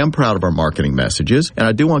 I am proud of our marketing messages, and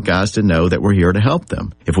I do want guys to know that we're here to help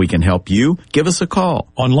them. If we can help you, give us a call.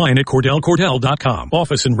 Online at CordellCordell.com.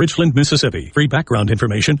 Office in Richland, Mississippi. Free background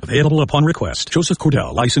information available upon request. Joseph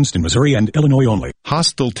Cordell, licensed in Missouri and Illinois only.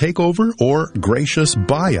 Hostile takeover or gracious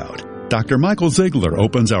buyout? Dr. Michael Ziegler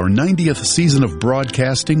opens our 90th season of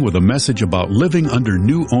broadcasting with a message about living under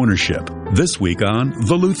new ownership. This week on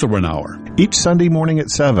The Lutheran Hour. Each Sunday morning at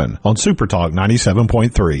 7 on Super Talk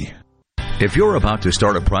 97.3. If you're about to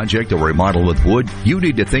start a project or remodel with wood, you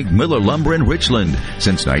need to think Miller Lumber in Richland.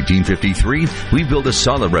 Since 1953, we've built a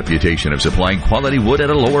solid reputation of supplying quality wood at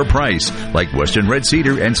a lower price, like Western Red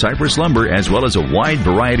Cedar and Cypress Lumber, as well as a wide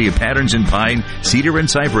variety of patterns in pine, cedar, and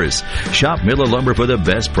cypress. Shop Miller Lumber for the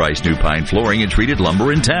best price new pine flooring and treated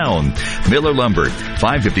lumber in town. Miller Lumber,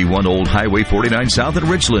 551 Old Highway 49 South in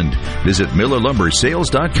Richland. Visit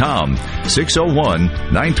MillerLumberSales.com,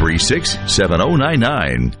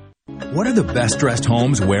 601-936-7099. What are the best dressed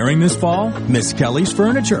homes wearing this fall? Miss Kelly's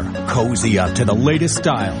Furniture. Cozy up to the latest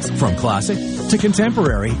styles, from classic to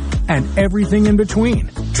contemporary and everything in between.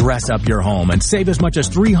 Dress up your home and save as much as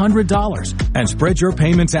 $300 and spread your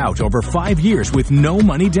payments out over 5 years with no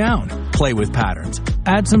money down. Play with patterns,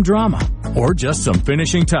 add some drama, or just some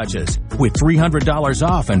finishing touches. With $300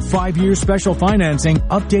 off and 5-year special financing,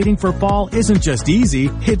 updating for fall isn't just easy,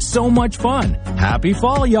 it's so much fun. Happy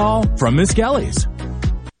fall, y'all, from Miss Kelly's.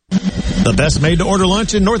 The best made-to-order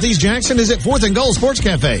lunch in Northeast Jackson is at 4th and Gold Sports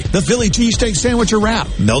Cafe. The Philly cheesesteak sandwich or wrap,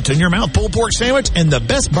 melt-in-your-mouth pulled pork sandwich, and the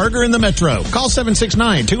best burger in the metro. Call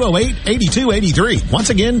 769-208-8283.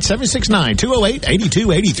 Once again,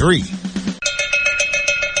 769-208-8283.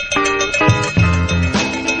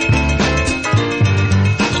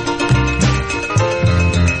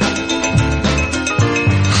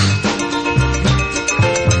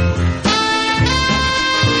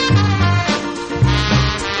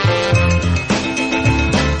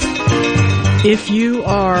 If you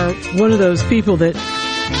are one of those people that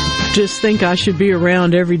just think I should be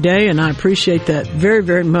around every day, and I appreciate that very,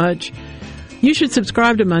 very much, you should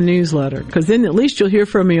subscribe to my newsletter, because then at least you'll hear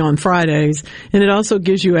from me on Fridays, and it also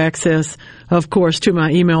gives you access, of course, to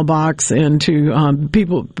my email box and to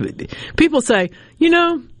people. People say,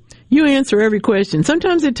 you answer every question.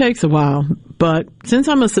 Sometimes it takes a while, but since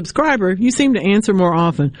I'm a subscriber, you seem to answer more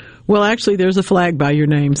often. Well, actually, there's a flag by your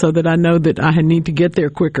name so that I know that I need to get there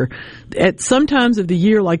quicker. At some times of the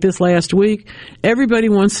year, like this last week, everybody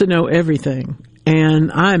wants to know everything,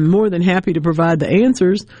 and I'm more than happy to provide the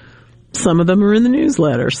answers. Some of them are in the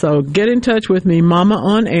newsletter. So get in touch with me,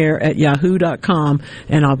 mamaonair@yahoo.com,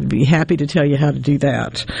 and I'll be happy to tell you how to do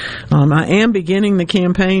that. I am beginning the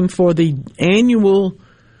campaign for the annual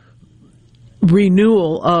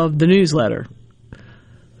renewal of the newsletter,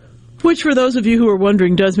 which, for those of you who are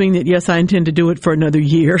wondering, does mean that, yes, I intend to do it for another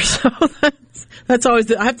year. So that's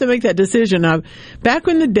always, I have to make that decision. Back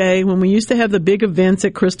in the day when we used to have the big events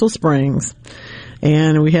at Crystal Springs,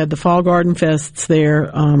 and we had the Fall Garden Fests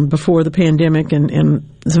there before the pandemic and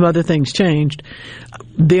some other things changed,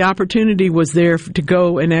 the opportunity was there to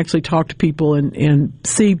go and actually talk to people and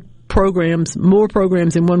see more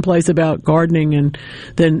programs in one place about gardening and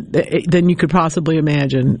than you could possibly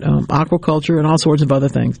imagine, aquaculture and all sorts of other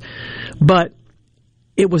things. But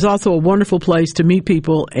it was also a wonderful place to meet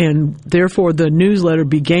people, and therefore the newsletter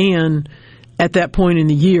began at that point in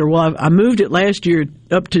the year. Well, I moved it last year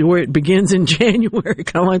up to where it begins in January,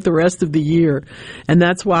 kind of like the rest of the year. And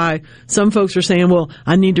that's why some folks are saying, well,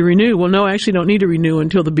 I need to renew. Well, no, I actually don't need to renew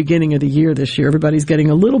until the beginning of the year this year. Everybody's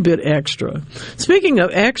getting a little bit extra. Speaking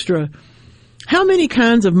of extra, how many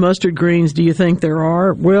kinds of mustard greens do you think there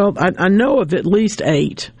are? Well, I know of at least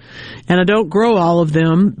 8. And I don't grow all of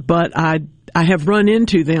them, but I have run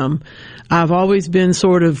into them. I've always been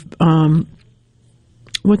sort of,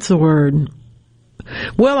 what's the word?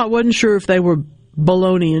 Well, I wasn't sure if they were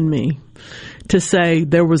baloneying me to say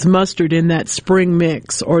there was mustard in that spring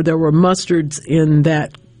mix, or there were mustards in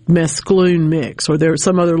that mesclun mix, or there was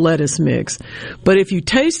some other lettuce mix. But if you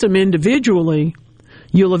taste them individually,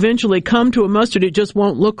 you'll eventually come to a mustard. It just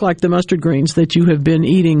won't look like the mustard greens that you have been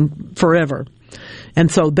eating forever. And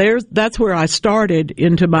so that's where I started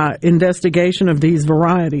into my investigation of these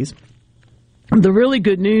varieties. The really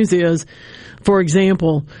good news is, for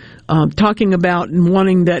example, talking about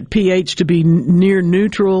wanting that pH to be near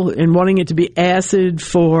neutral and wanting it to be acid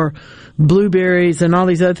for blueberries and all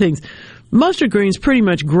these other things. Mustard greens pretty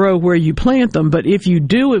much grow where you plant them, but if you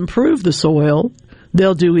do improve the soil,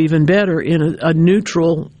 they'll do even better in a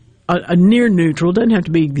neutral, a near neutral, doesn't have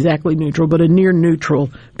to be exactly neutral, but a near neutral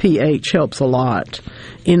pH helps a lot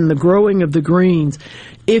in the growing of the greens.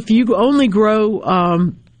 If you only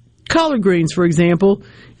grow collard greens, for example,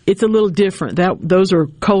 it's a little different. Those are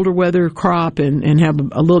colder weather crop and have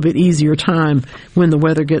a little bit easier time when the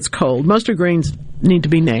weather gets cold. Mustard greens need to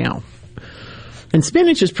be now. And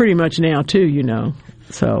spinach is pretty much now too, you know.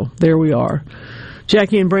 So there we are.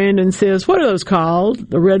 Jackie and Brandon says, what are those called?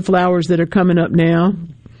 The red flowers that are coming up now.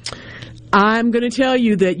 I'm going to tell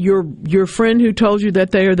you that your friend who told you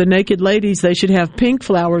that they are the naked ladies, they should have pink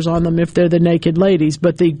flowers on them if they're the naked ladies.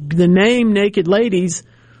 But the name naked ladies,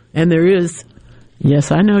 and there is,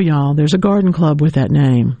 yes, I know y'all, there's a garden club with that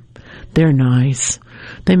name. They're nice.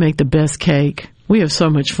 They make the best cake. We have so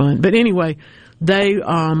much fun. But anyway, they're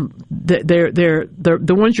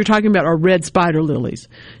the ones you're talking about are red spider lilies.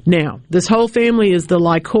 Now, this whole family is the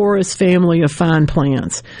Lycoris family of fine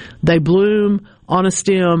plants. They bloom on a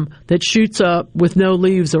stem that shoots up with no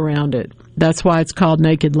leaves around it. That's why it's called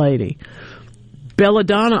naked lady.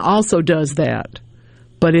 Belladonna also does that,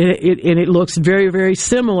 but it looks very, very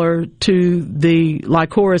similar to the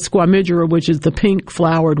Lycoris squamigera, which is the pink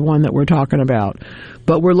flowered one that we're talking about.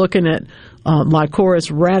 But we're looking at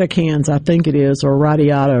Lycoris radicans, I think it is, or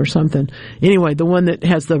radiata or something. Anyway, the one that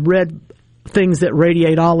has the red things that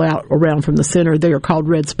radiate all out around from the center, they are called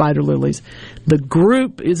red spider lilies. The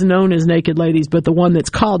group is known as naked ladies, but the one that's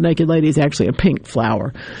called naked lady is actually a pink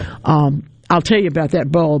flower. I'll tell you about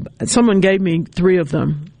that bulb. Someone gave me 3 of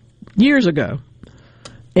them years ago,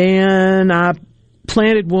 and I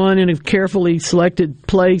planted one in a carefully selected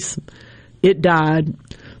place. It died.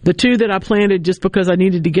 The 2 that I planted just because I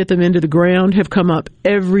needed to get them into the ground have come up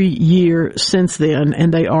every year since then,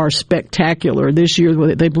 and they are spectacular. This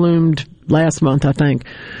year, they bloomed last month, I think,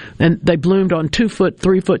 and they bloomed on 2-foot,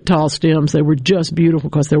 3-foot tall stems. They were just beautiful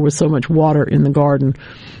because there was so much water in the garden.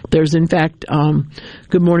 There's, in fact,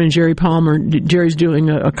 good morning, Jerry Palmer. Jerry's doing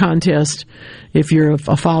a contest, if you're a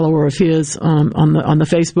follower of his, on the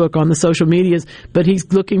Facebook, on the social medias, but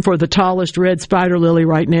he's looking for the tallest red spider lily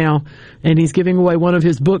right now, and he's giving away one of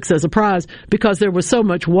his books as a prize because there was so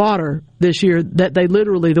much water this year that they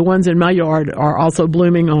literally, the ones in my yard, are also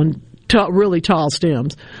blooming on really tall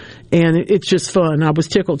stems. And it's just fun. I was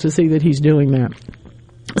tickled to see that he's doing that.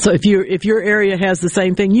 So if your area has the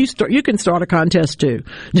same thing, you can start a contest too.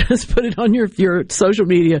 Just put it on your social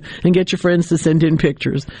media and get your friends to send in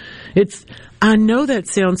pictures. I know that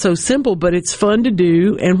sounds so simple, but it's fun to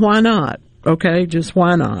do, and why not? Okay, just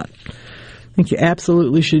why not? I think you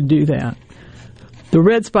absolutely should do that. The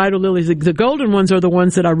red spider lilies, the golden ones are the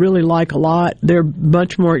ones that I really like a lot. They're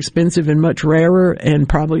much more expensive and much rarer, and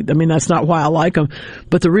probably, I mean, that's not why I like them.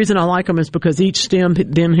 But the reason I like them is because each stem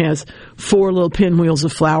then has 4 little pinwheels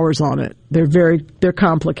of flowers on it. They're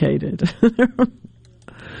complicated.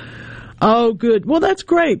 Oh, good. Well, that's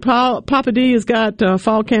great. Papa D has got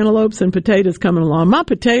fall cantaloupes and potatoes coming along. My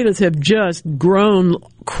potatoes have just grown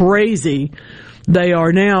crazy. They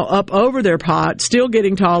are now up over their pot, still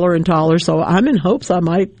getting taller and taller, so I'm in hopes I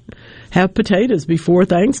might have potatoes before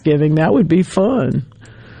Thanksgiving. That would be fun.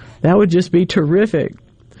 That would just be terrific.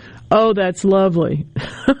 Oh, that's lovely.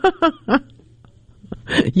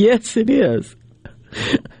 Yes, it is.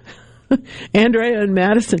 Andrea and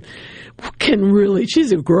Madison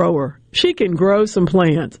she's a grower. She can grow some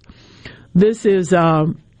plants. This is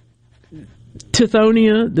Tithonia,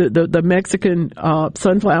 the Mexican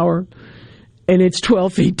sunflower. And it's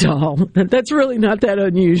 12 feet tall. That's really not that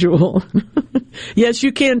unusual. Yes,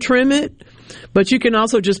 you can trim it, But you can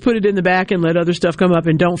also just put it in the back and let other stuff come up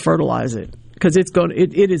and don't fertilize it, because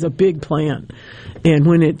it is a big plant. And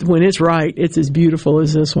when it's right, it's as beautiful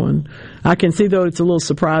as this one. I can see, though, it's a little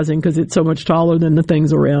surprising because it's so much taller than the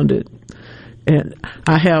things around it. And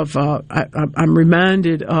I'm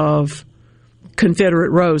reminded of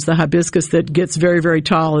Confederate rose, the hibiscus that gets very, very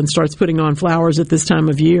tall and starts putting on flowers at this time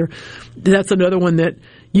of year. That's another one that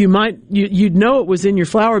you'd know it was in your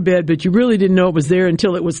flower bed, but you really didn't know it was there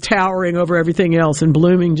until it was towering over everything else and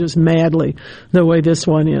blooming just madly the way this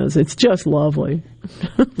one is. It's just lovely.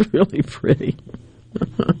 Really pretty.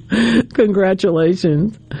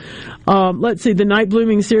 Congratulations. Let's see. The night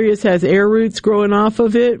blooming cereus has air roots growing off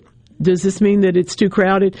of it. Does this mean that it's too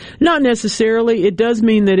crowded? Not necessarily. It does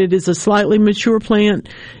mean that it is a slightly mature plant,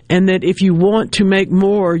 and that if you want to make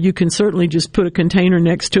more, you can certainly just put a container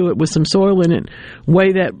next to it with some soil in it,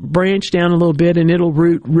 weigh that branch down a little bit, and it'll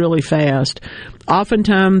root really fast.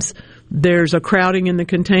 Oftentimes, there's a crowding in the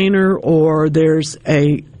container, or there's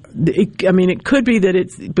it could be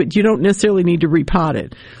that but you don't necessarily need to repot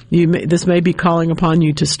it. This may be calling upon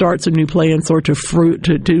you to start some new plants or to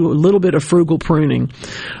do a little bit of frugal pruning.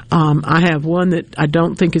 I have one that I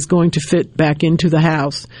don't think is going to fit back into the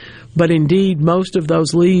house, but indeed most of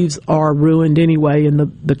those leaves are ruined anyway in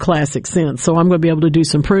the classic sense. So I'm going to be able to do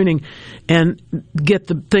some pruning and get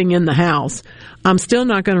the thing in the house. I'm still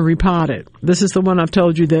not going to repot it. This is the one I've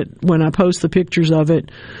told you that when I post the pictures of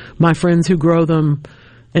it, my friends who grow them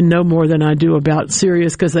and know more than I do about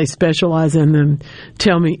cereus because they specialize in them,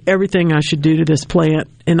 tell me everything I should do to this plant.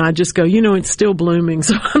 And I just go, it's still blooming,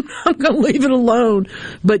 so I'm going to leave it alone.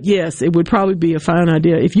 But yes, it would probably be a fine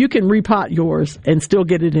idea. If you can repot yours and still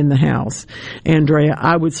get it in the house, Andrea,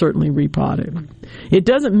 I would certainly repot it. It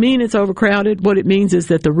doesn't mean it's overcrowded. What it means is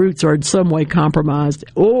that the roots are in some way compromised,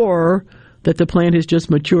 or that the plant has just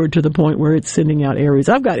matured to the point where it's sending out air roots.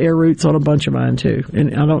 I've got air roots on a bunch of mine too,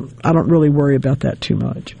 and I don't really worry about that too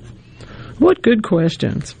much. What good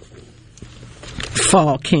questions.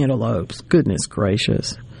 Fall cantaloupes. Goodness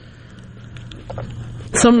gracious.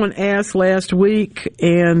 Someone asked last week,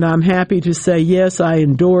 and I'm happy to say yes, I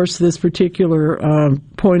endorse this particular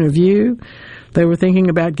point of view. They were thinking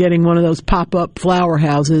about getting one of those pop-up flower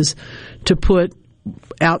houses to put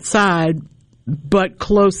outside, but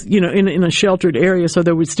close, in a sheltered area, so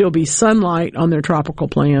there would still be sunlight on their tropical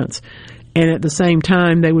plants, and at the same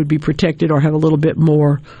time they would be protected or have a little bit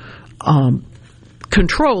more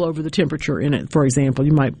control over the temperature in it. For example,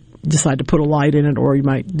 you might decide to put a light in it, or you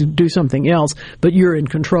might do something else, but you're in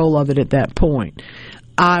control of it at that point.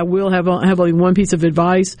 I will have only one piece of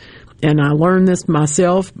advice, and I learned this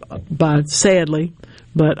myself, sadly,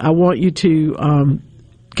 but I want you to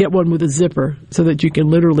get one with a zipper so that you can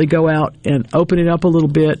literally go out and open it up a little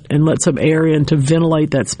bit and let some air in to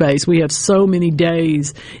ventilate that space. We have so many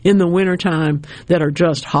days in the wintertime that are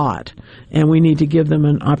just hot, and we need to give them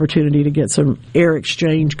an opportunity to get some air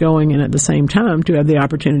exchange going, and at the same time to have the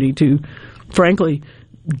opportunity to, frankly,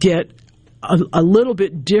 get a little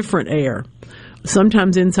bit different air.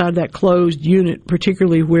 Sometimes inside that closed unit,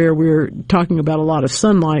 particularly where we're talking about a lot of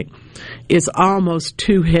sunlight, it's almost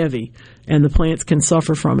too heavy, and the plants can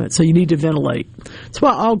suffer from it. So you need to ventilate. That's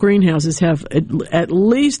why all greenhouses have at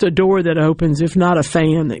least a door that opens, if not a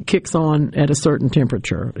fan that kicks on at a certain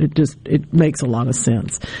temperature. It makes a lot of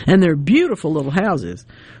sense. And they're beautiful little houses.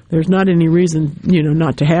 There's not any reason,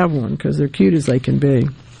 not to have one, because they're cute as they can be.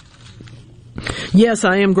 Yes,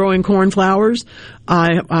 I am growing cornflowers.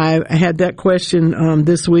 I had that question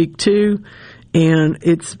this week too, and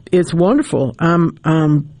it's wonderful.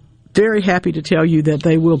 I'm very happy to tell you that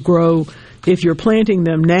they will grow. If you're planting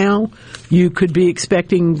them now, you could be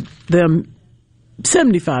expecting them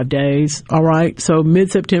 75 days, all right? So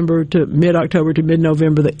mid-September to mid-October to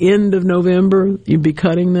mid-November, the end of November, you'd be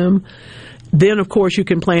cutting them. Then, of course, you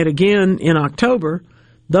can plant again in October.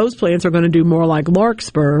 Those plants are going to do more like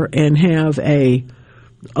larkspur and have a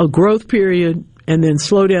growth period and then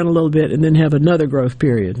slow down a little bit and then have another growth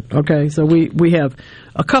period. Okay, so we have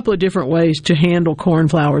a couple of different ways to handle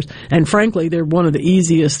cornflowers, and frankly, they're one of the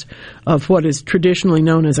easiest of what is traditionally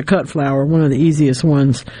known as a cut flower, one of the easiest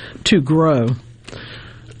ones to grow.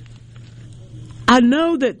 I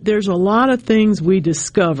know that there's a lot of things we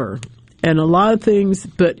discover and a lot of things,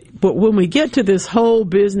 but when we get to this whole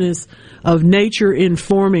business of nature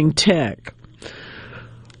informing tech,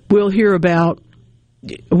 we'll hear about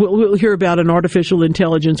an artificial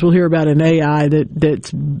intelligence. We'll hear about an AI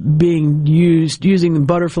that's being used, using the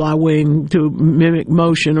butterfly wing to mimic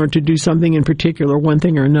motion or to do something in particular, one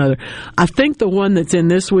thing or another. I think the one that's in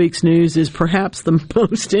this week's news is perhaps the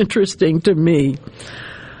most interesting to me.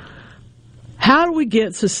 How do we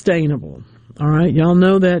get sustainable? All right, y'all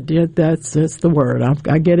know that. Yeah, that's the word.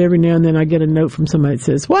 I get every now and then I get a note from somebody that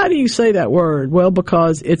says, "Why do you say that word?" Well,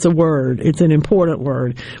 because it's a word. It's an important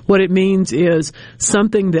word. What it means is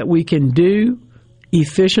something that we can do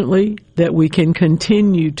efficiently, that we can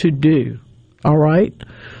continue to do. All right?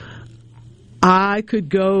 I could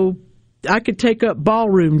take up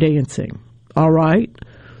ballroom dancing. All right?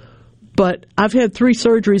 But I've had 3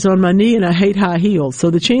 surgeries on my knee and I hate high heels.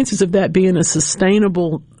 So the chances of that being a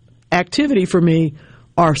sustainable activity for me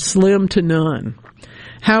are slim to none.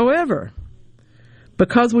 However,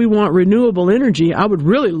 because we want renewable energy, I would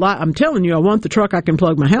really I'm telling you, I want the truck I can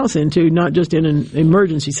plug my house into, not just in an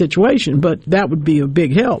emergency situation, but that would be a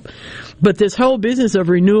big help. But this whole business of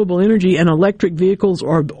renewable energy and electric vehicles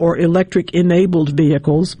or electric-enabled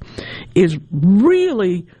vehicles is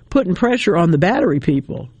really putting pressure on the battery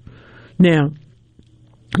people. Now,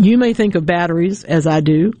 you may think of batteries, as I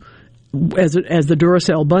do, as the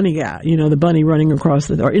Duracell bunny guy, the bunny running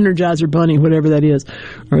across or Energizer bunny, whatever that is,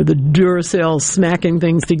 or the Duracell smacking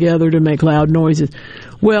things together to make loud noises.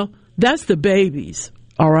 Well, that's the babies,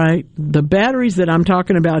 all right? The batteries that I'm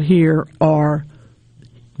talking about here are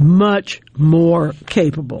much more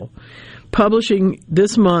capable. Publishing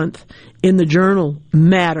this month in the journal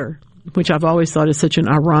Matter, which I've always thought is such an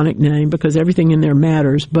ironic name because everything in there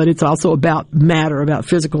matters, but it's also about matter, about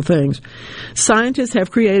physical things. Scientists have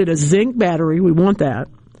created a zinc battery, we want that,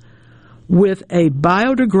 with a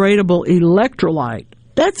biodegradable electrolyte.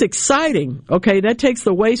 That's exciting, okay? That takes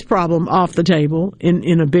the waste problem off the table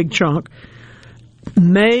in a big chunk.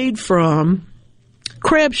 Made from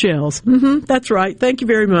crab shells. That's right. Thank you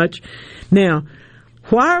very much. Now,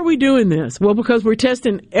 why are we doing this? Well, because we're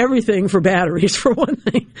testing everything for batteries, for one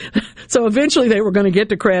thing. So eventually they were going to get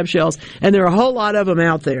to crab shells, and there are a whole lot of them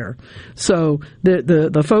out there. So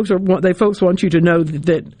the folks want you to know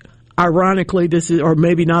that ironically, this is, or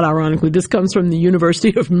maybe not ironically, this comes from the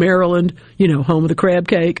University of Maryland, home of the crab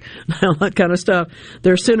cake, all that kind of stuff.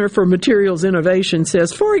 Their Center for Materials Innovation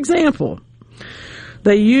says, for example,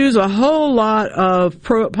 they use a whole lot of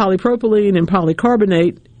polypropylene and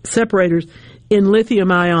polycarbonate separators in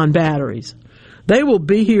lithium-ion batteries. They will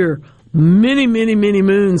be here many, many, many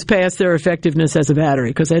moons past their effectiveness as a battery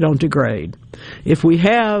because they don't degrade. If we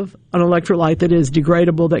have an electrolyte that is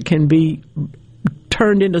degradable, that can be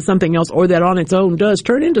turned into something else, or that on its own does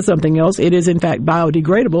turn into something else, it is in fact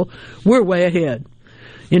biodegradable, we're way ahead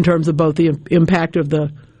in terms of both the impact of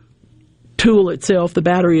the tool itself, the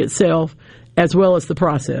battery itself, as well as the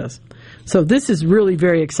process. So this is really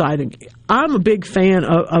very exciting. I'm a big fan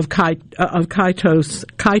of chitosan,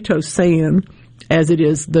 as it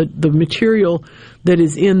is the material that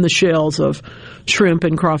is in the shells of shrimp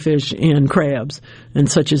and crawfish and crabs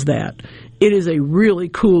and such as that. It is a really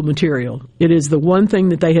cool material. It is the one thing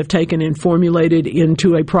that they have taken and formulated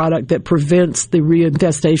into a product that prevents the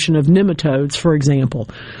reinfestation of nematodes, for example.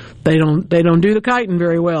 They don't do the chitin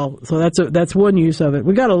very well, so that's one use of it.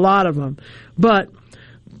 We got a lot of them, but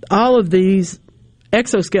all of these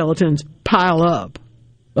exoskeletons pile up,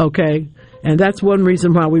 okay? And that's one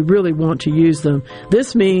reason why we really want to use them.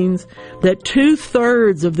 This means that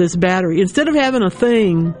 2/3 of this battery, instead of having a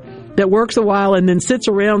thing that works a while and then sits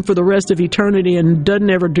around for the rest of eternity and doesn't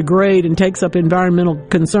ever degrade and takes up environmental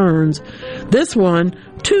concerns, this one,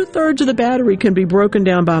 2/3 of the battery can be broken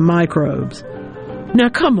down by microbes. Now,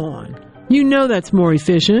 come on. That's more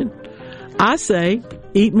efficient. I say,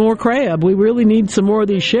 eat more crab. We really need some more of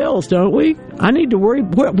these shells, don't we? I need to worry.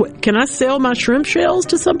 Can I sell my shrimp shells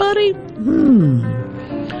to somebody?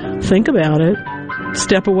 Think about it.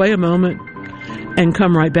 Step away a moment and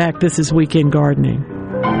come right back. This is Weekend Gardening.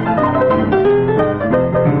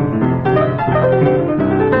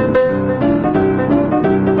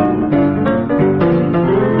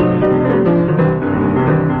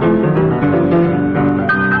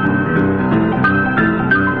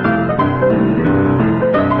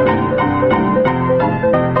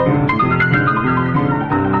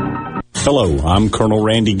 Hello, I'm Colonel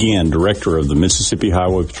Randy Ginn, Director of the Mississippi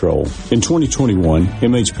Highway Patrol. In 2021,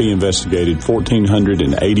 MHP investigated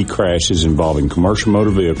 1,480 crashes involving commercial motor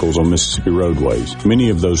vehicles on Mississippi roadways. Many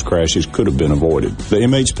of those crashes could have been avoided. The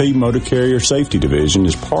MHP Motor Carrier Safety Division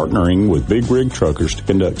is partnering with big rig truckers to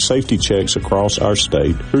conduct safety checks across our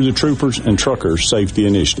state through the Troopers and Truckers Safety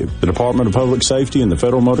Initiative. The Department of Public Safety and the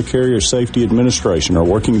Federal Motor Carrier Safety Administration are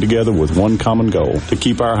working together with one common goal: to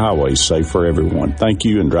keep our highways safe for everyone. Thank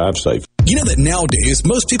you and drive safe. You know that nowadays,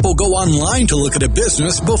 most people go online to look at a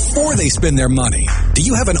business before they spend their money. Do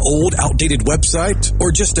you have an old, outdated website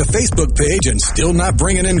or just a Facebook page and still not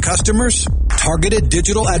bringing in customers? Targeted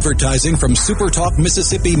digital advertising from SuperTalk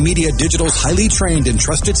Mississippi Media Digital's highly trained and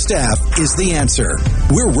trusted staff is the answer.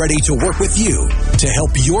 We're ready to work with you to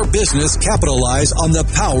help your business capitalize on the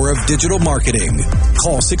power of digital marketing.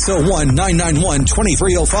 Call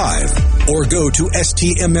 601-991-2305 or go to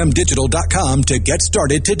stmmdigital.com to get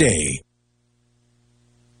started today.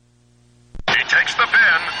 He takes the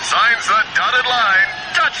pen, signs the dotted line,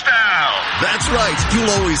 touchdown! That's right. You'll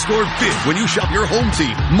always score big when you shop your home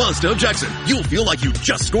team, Mazda of Jackson. You'll feel like you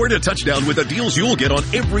just scored a touchdown with the deals you'll get on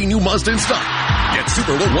every new Mazda in stock. Get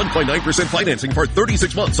super low 1.9% financing for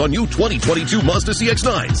 36 months on new 2022 Mazda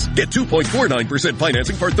CX-9s. Get 2.49%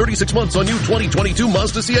 financing for 36 months on new 2022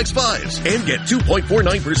 Mazda CX-5s. And get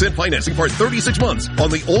 2.49% financing for 36 months on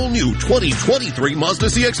the all-new 2023 Mazda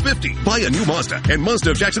CX-50. Buy a new Mazda, and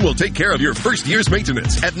Mazda of Jackson will take care of your first year's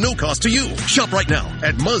maintenance at no cost to you. Shop right now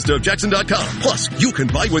at MazdaofJackson.com. Plus, you can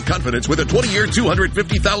buy with confidence with a 20-year,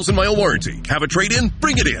 250,000-mile warranty. Have a trade-in?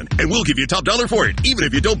 Bring it in, and we'll give you top dollar for it, even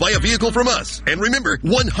if you don't buy a vehicle from us. And remember,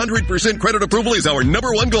 100% credit approval is our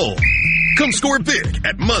 #1 goal. Come score big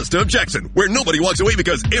at Mazda of Jackson, where nobody walks away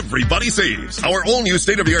because everybody saves. Our all-new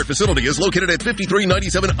state-of-the-art facility is located at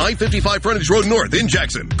 5397 I-55 Frontage Road North in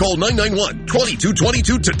Jackson. Call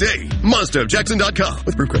 991-2222 today. MazdaofJackson.com.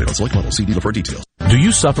 With approved credit on select models. See dealer for details. Do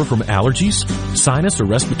you suffer from allergies, sinus, or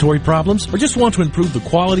respiratory problems, or just want to improve the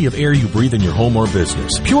quality of air you breathe in your home or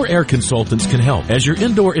business? Pure Air Consultants can help. As your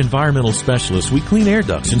indoor environmental specialists, we clean air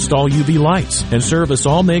ducts, install UV lights, and service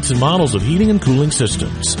all makes and models of heating and cooling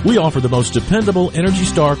systems. We offer the most dependable Energy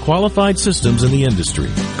Star qualified systems in the industry.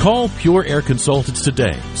 Call Pure Air Consultants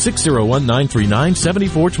today,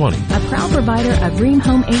 601-939-7420. A proud provider of Rheem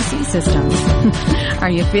Home AC systems.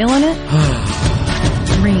 Are you feeling it?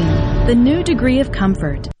 Rheem, the new degree of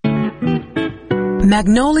comfort.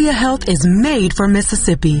 Magnolia Health is made for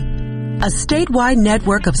Mississippi. A statewide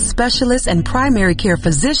network of specialists and primary care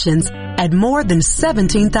physicians at more than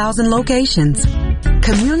 17,000 locations.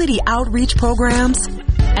 Community outreach programs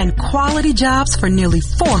and quality jobs for nearly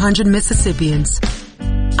 400 Mississippians.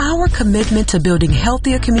 Our commitment to building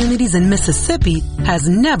healthier communities in Mississippi has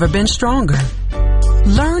never been stronger.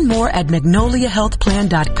 Learn more at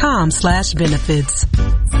magnoliahealthplan.com/benefits.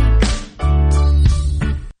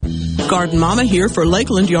 Garden Mama here for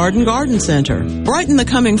Lakeland Yard and Garden Center. Brighten the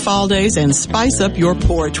coming fall days and spice up your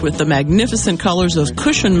porch with the magnificent colors of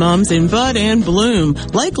cushion mums in bud and bloom.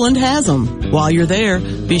 Lakeland has them. While you're there,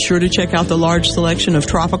 be sure to check out the large selection of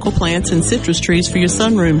tropical plants and citrus trees for your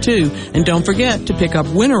sunroom too. And don't forget to pick up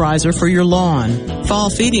winterizer for your lawn. Fall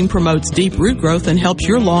feeding promotes deep root growth and helps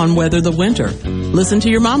your lawn weather the winter. Listen to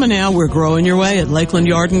your mama now. We're growing your way at Lakeland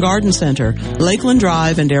Yard and Garden Center, Lakeland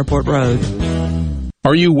Drive and Airport Road.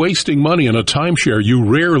 Are you wasting money on a timeshare you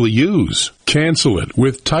rarely use? Cancel it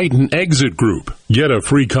with Titan Exit Group. Get a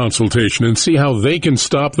free consultation and see how they can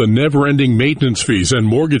stop the never-ending maintenance fees and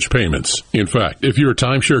mortgage payments. In fact, if your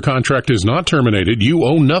timeshare contract is not terminated, you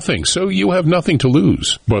owe nothing, so you have nothing to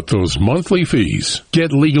lose. But those monthly fees.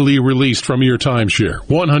 Get legally released from your timeshare,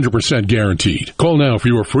 100% guaranteed. Call now for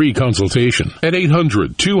your free consultation at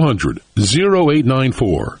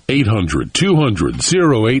 800-200-0894.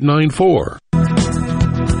 800-200-0894.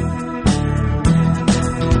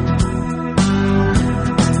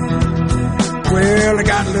 Well, I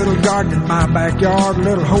got a little garden in my backyard, a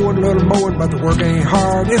little hoeing, a little mowing, but the work ain't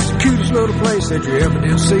hard. It's the cutest little place that you ever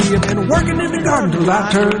did see. I've been working in the garden till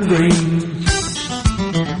I turned green.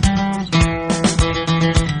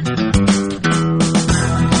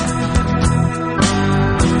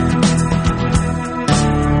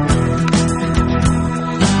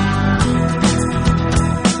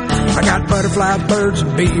 I got butterflies, birds,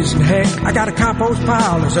 and bees, and heck, I got a compost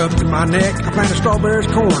pile that's up to my neck. I planted strawberries,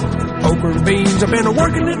 corn, okra, and beans. I've been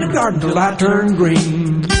working in the garden till I turned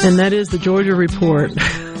green. And that is the Georgia Report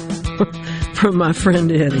from my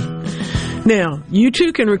friend Eddie. Now, you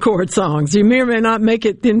too can record songs. You may or may not make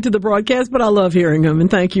it into the broadcast, but I love hearing them, and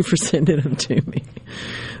thank you for sending them to me.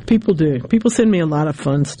 People do. People send me a lot of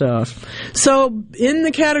fun stuff. So, in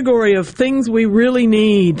the category of things we really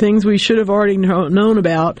need, things we should have already known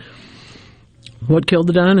about, what killed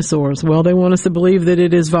the dinosaurs? Well, they want us to believe that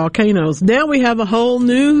it is volcanoes. Now we have a whole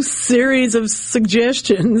new series of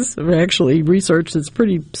suggestions, actually research that's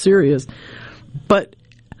pretty serious. But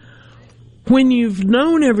when you've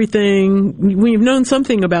known everything, when you've known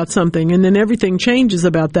something about something, and then everything changes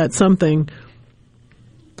about that something,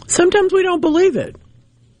 sometimes we don't believe it.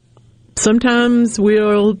 Sometimes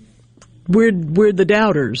we're the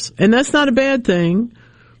doubters. And that's not a bad thing,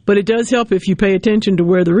 But it does help if you pay attention to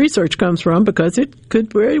where the research comes from, because it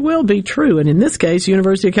could very well be true. And in this case,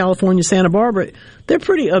 University of California, Santa Barbara, they're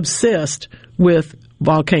pretty obsessed with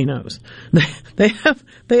volcanoes. They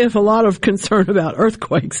have a lot of concern about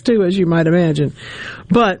earthquakes too, as you might imagine.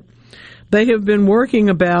 But they have been working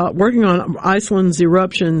on Iceland's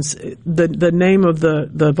eruptions. The name of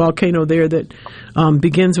the volcano there that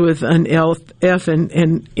begins with an F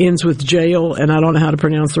and ends with jail, and I don't know how to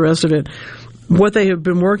pronounce the rest of it. What they have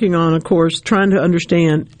been working on, of course, trying to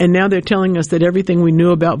understand, and now they're telling us that everything we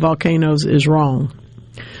knew about volcanoes is wrong.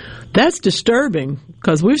 That's disturbing,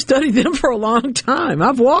 because we've studied them for a long time.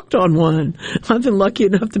 I've walked on one. I've been lucky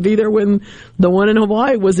enough to be there when the one in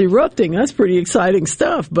Hawaii was erupting. That's pretty exciting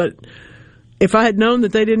stuff. But if I had known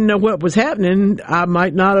that they didn't know what was happening, I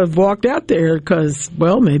might not have walked out there, because,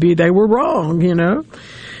 well, maybe they were wrong, At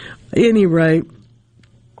any rate,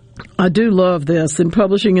 I do love this, and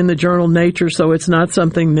publishing in the journal Nature, so it's not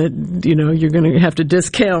something that, you're going to have to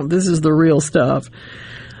discount. This is the real stuff.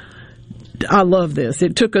 I love this.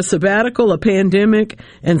 It took a sabbatical, a pandemic,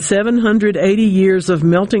 and 780 years of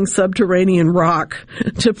melting subterranean rock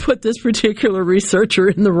to put this particular researcher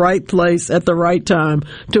in the right place at the right time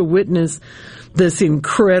to witness this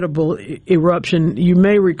incredible eruption. You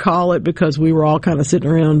may recall it because we were all kind of sitting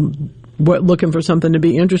around looking for something to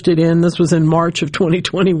be interested in. This was in March of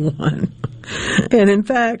 2021. And in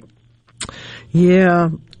fact,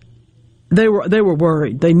 they were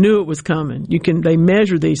worried. They knew it was coming. They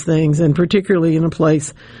measure these things, and particularly in a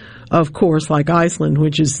place, of course, like Iceland,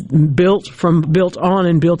 which is built on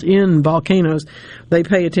and built in volcanoes, they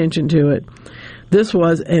pay attention to it. This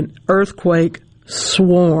was an earthquake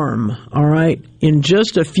swarm, all right? In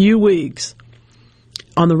just a few weeks,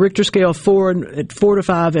 on the Richter scale, 4 to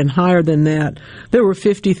 5 and higher than that, there were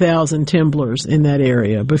 50,000 temblors in that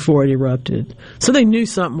area before it erupted. So they knew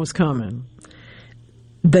something was coming.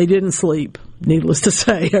 They didn't sleep, needless to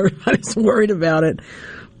say. Everybody's worried about it.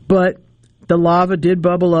 But the lava did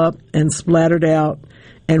bubble up and splattered out.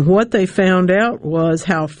 And what they found out was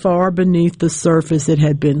how far beneath the surface it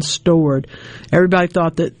had been stored. Everybody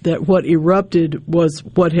thought that what erupted was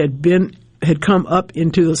what had come up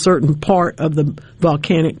into a certain part of the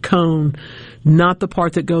volcanic cone, not the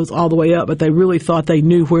part that goes all the way up, but they really thought they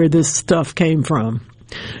knew where this stuff came from.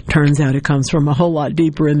 Turns out it comes from a whole lot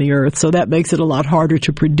deeper in the earth, so that makes it a lot harder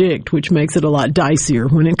to predict, which makes it a lot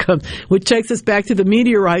dicier when it comes, which takes us back to the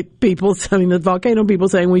meteorite people, the volcano people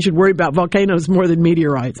saying we should worry about volcanoes more than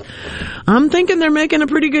meteorites. I'm thinking they're making a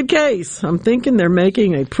pretty good case.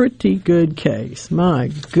 My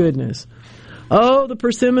goodness. Oh, the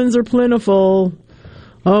persimmons are plentiful.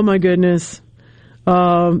 Oh, my goodness.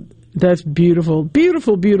 That's beautiful.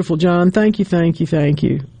 Beautiful, beautiful, John. Thank you.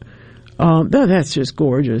 That's just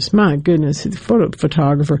gorgeous. My goodness,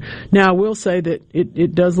 photographer. Now, I will say that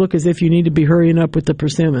it does look as if you need to be hurrying up with the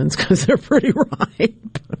persimmons because they're pretty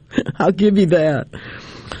ripe. I'll give you that.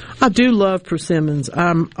 I do love persimmons.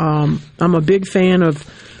 I'm a big fan of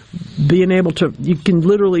being able to, you can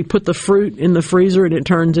literally put the fruit in the freezer and it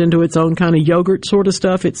turns into its own kind of yogurt sort of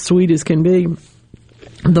stuff. It's sweet as can be.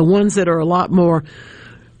 The ones that are a lot more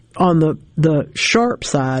on the sharp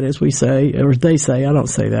side, as we say, or they say, I don't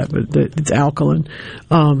say that, but it's alkaline.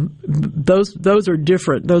 Those are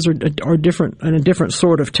different. Those are different and a different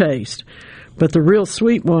sort of taste. But the real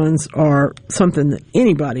sweet ones are something that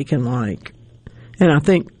anybody can like. And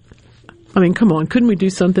come on, couldn't we do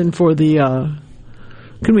something for the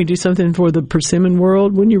persimmon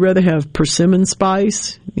world? Wouldn't you rather have persimmon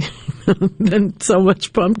spice than so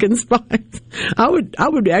much pumpkin spice? I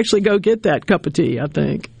would actually go get that cup of tea, I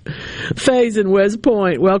think. Faye's in West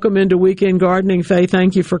Point. Welcome into Weekend Gardening, Faye.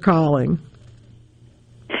 Thank you for calling.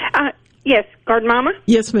 Yes, Garden Mama?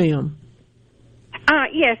 Yes, ma'am.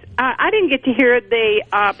 Yes, I didn't get to hear the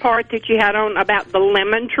part that you had on about the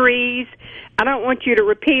lemon trees. I don't want you to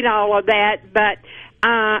repeat all of that, but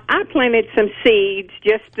I planted some seeds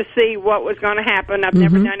just to see what was going to happen. I've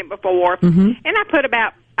never done it before. And I put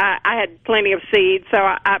I had plenty of seeds, so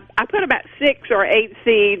I put about 6 or 8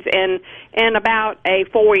 seeds in about a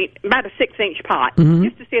 6-inch pot,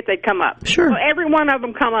 just to see if they'd come up. Sure. Well, every one of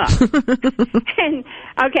them come up.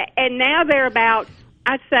 and now they're about,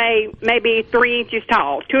 I'd say, maybe 3 inches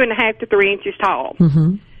tall, 2.5 to 3 inches tall.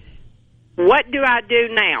 What do I do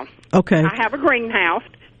now? Okay. I have a greenhouse,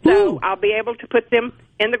 so I'll be able to put them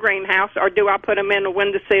in the greenhouse, or do I put them in a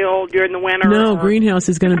windowsill during the winter? No, greenhouse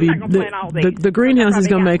is going to be the greenhouse is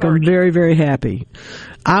going to make them very, very happy.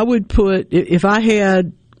 I would put, if I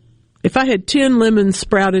had 10 lemons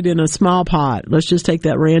sprouted in a small pot, let's just take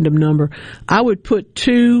that random number, I would put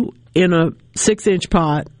 2 in a 6-inch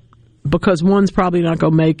pot because one's probably not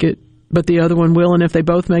going to make it. but the other one will. And if they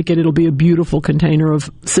both make it, it'll be a beautiful container of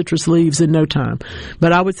citrus leaves in no time.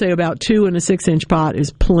 But I would say about 2 in a 6-inch pot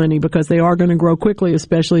is plenty because they are going to grow quickly,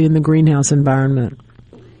 especially in the greenhouse environment.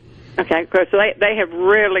 Okay, so they have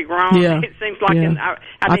really grown. Yeah. It seems like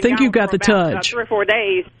I think you got the touch. 3 or 4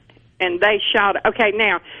 days, and they shot. Okay,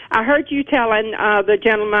 now I heard you telling the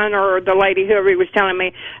gentleman or the lady, whoever he was telling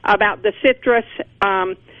me about the citrus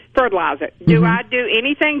fertilizer. Do I do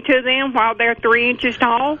anything to them while they're 3 inches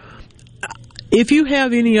tall? If you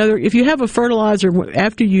have a fertilizer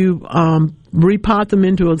after you repot them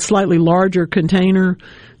into a slightly larger container,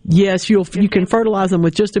 yes, you can fertilize them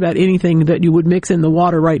with just about anything that you would mix in the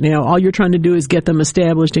water right now. All you're trying to do is get them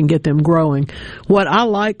established and get them growing. What I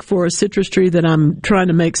like for a citrus tree that I'm trying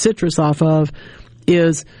to make citrus off of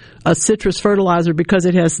is a citrus fertilizer because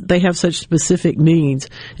they have such specific needs.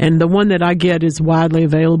 And the one that I get is widely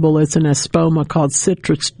available. It's an Espoma called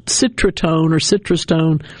Citratone or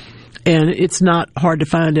Citrustone. And it's not hard to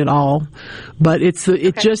find at all, but it's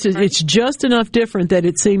just enough different that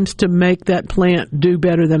it seems to make that plant do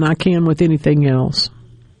better than I can with anything else.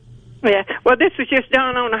 Yeah, well, this was just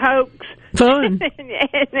done on a hoax. Fun.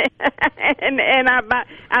 and I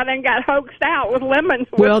then got hoaxed out with lemons.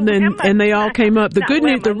 And they all came up.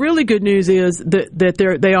 The really good news is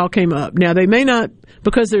that they all came up. Now they may not,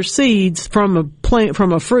 because they're seeds from a plant,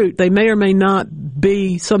 from a fruit. They may or may not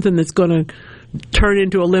be something that's going to turn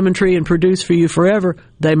into a lemon tree and produce for you forever.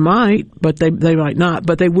 They might, but they might not.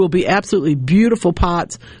 But they will be absolutely beautiful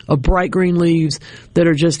pots of bright green leaves that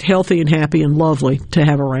are just healthy and happy and lovely to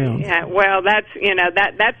have around. Yeah, well, that's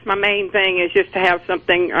my main thing is just to have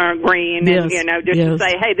something green and to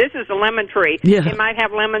say, hey, this is a lemon tree. Yeah. It might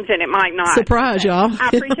have lemons and it might not. Surprise, y'all.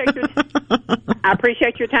 I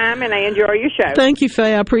appreciate your time and I enjoy your show. Thank you,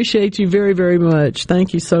 Faye. I appreciate you very, very much.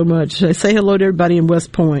 Thank you so much. Say hello to everybody in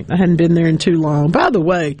West Point. I hadn't been there in too long. By the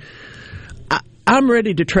way, I'm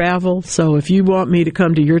ready to travel, so if you want me to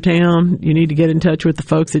come to your town, you need to get in touch with the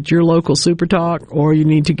folks at your local Super Talk, or you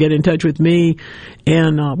need to get in touch with me,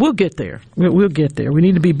 and we'll get there. We'll get there. We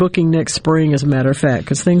need to be booking next spring, as a matter of fact,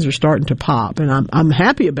 because things are starting to pop, and I'm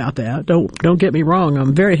happy about that. Don't get me wrong.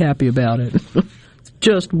 I'm very happy about it. It's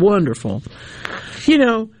just wonderful.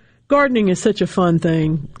 Gardening is such a fun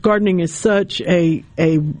thing. Gardening is such a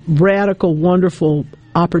radical, wonderful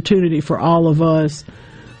opportunity for all of us.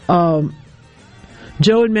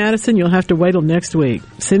 Joe and Madison, you'll have to wait till next week.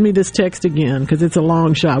 Send me this text again because it's a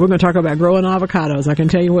long shot. We're going to talk about growing avocados. I can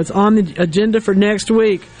tell you what's on the agenda for next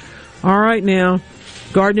week. All right now,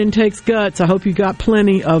 gardening takes guts. I hope you got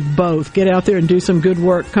plenty of both. Get out there and do some good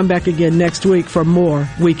work. Come back again next week for more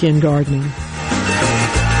Weekend Gardening.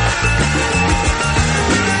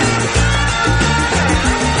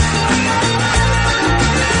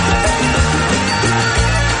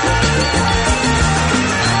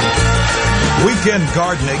 Weekend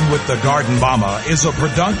Gardening with the Garden Mama is a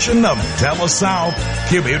production of TeleSouth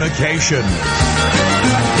Communications.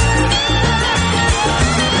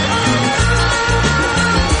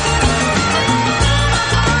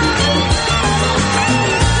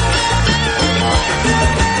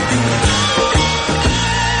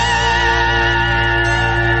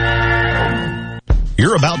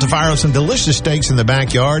 You're about to fire up some delicious steaks in the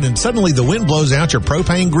backyard, and suddenly the wind blows out your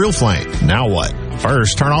propane grill flame. Now what?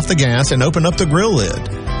 First, turn off the gas and open up the grill lid.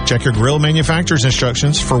 Check your grill manufacturer's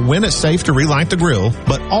instructions for when it's safe to relight the grill,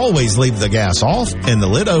 but always leave the gas off and the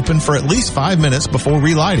lid open for at least 5 minutes before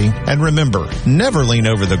relighting. And remember, never lean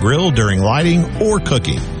over the grill during lighting or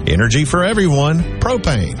cooking. Energy for everyone,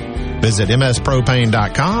 propane. Visit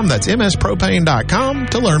mspropane.com. That's mspropane.com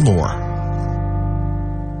to learn more.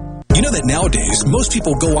 You know that nowadays, most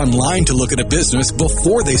people go online to look at a business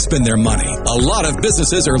before they spend their money. A lot of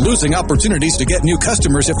businesses are losing opportunities to get new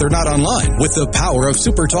customers if they're not online. With the power of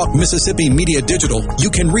SuperTalk Mississippi Media Digital, you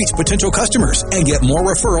can reach potential customers and get more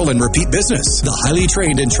referral and repeat business. The highly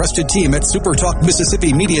trained and trusted team at SuperTalk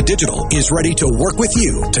Mississippi Media Digital is ready to work with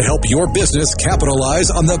you to help your business capitalize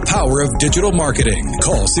on the power of digital marketing.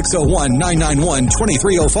 Call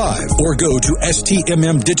 601-991-2305 or go to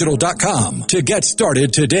stmmdigital.com to get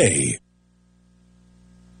started today.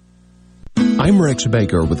 I'm Rex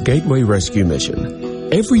Baker with Gateway Rescue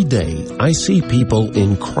Mission. Every day, I see people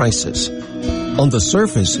in crisis. On the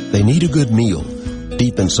surface, they need a good meal.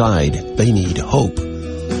 Deep inside, they need hope.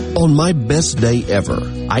 On my best day ever,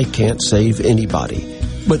 I can't save anybody,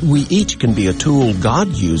 but we each can be a tool God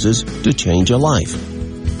uses to change a life.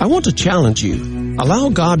 I want to challenge you. Allow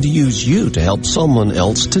God to use you to help someone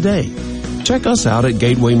else today. Check us out at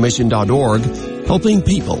gatewaymission.org, helping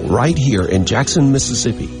people right here in Jackson,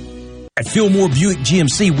 Mississippi. At Fillmore Buick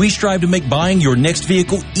GMC, we strive to make buying your next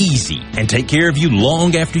vehicle easy and take care of you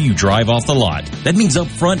long after you drive off the lot. That means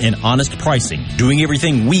upfront and honest pricing, doing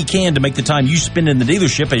everything we can to make the time you spend in the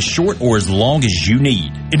dealership as short or as long as you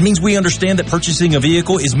need. It means we understand that purchasing a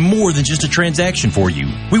vehicle is more than just a transaction for you.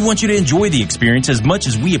 We want you to enjoy the experience as much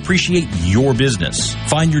as we appreciate your business.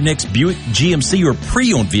 Find your next Buick, GMC, or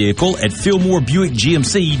pre-owned vehicle at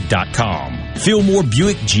FillmoreBuickGMC.com. Fillmore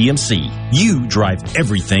Buick GMC. You drive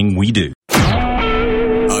everything we do.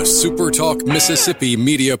 A SuperTalk Mississippi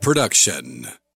media production.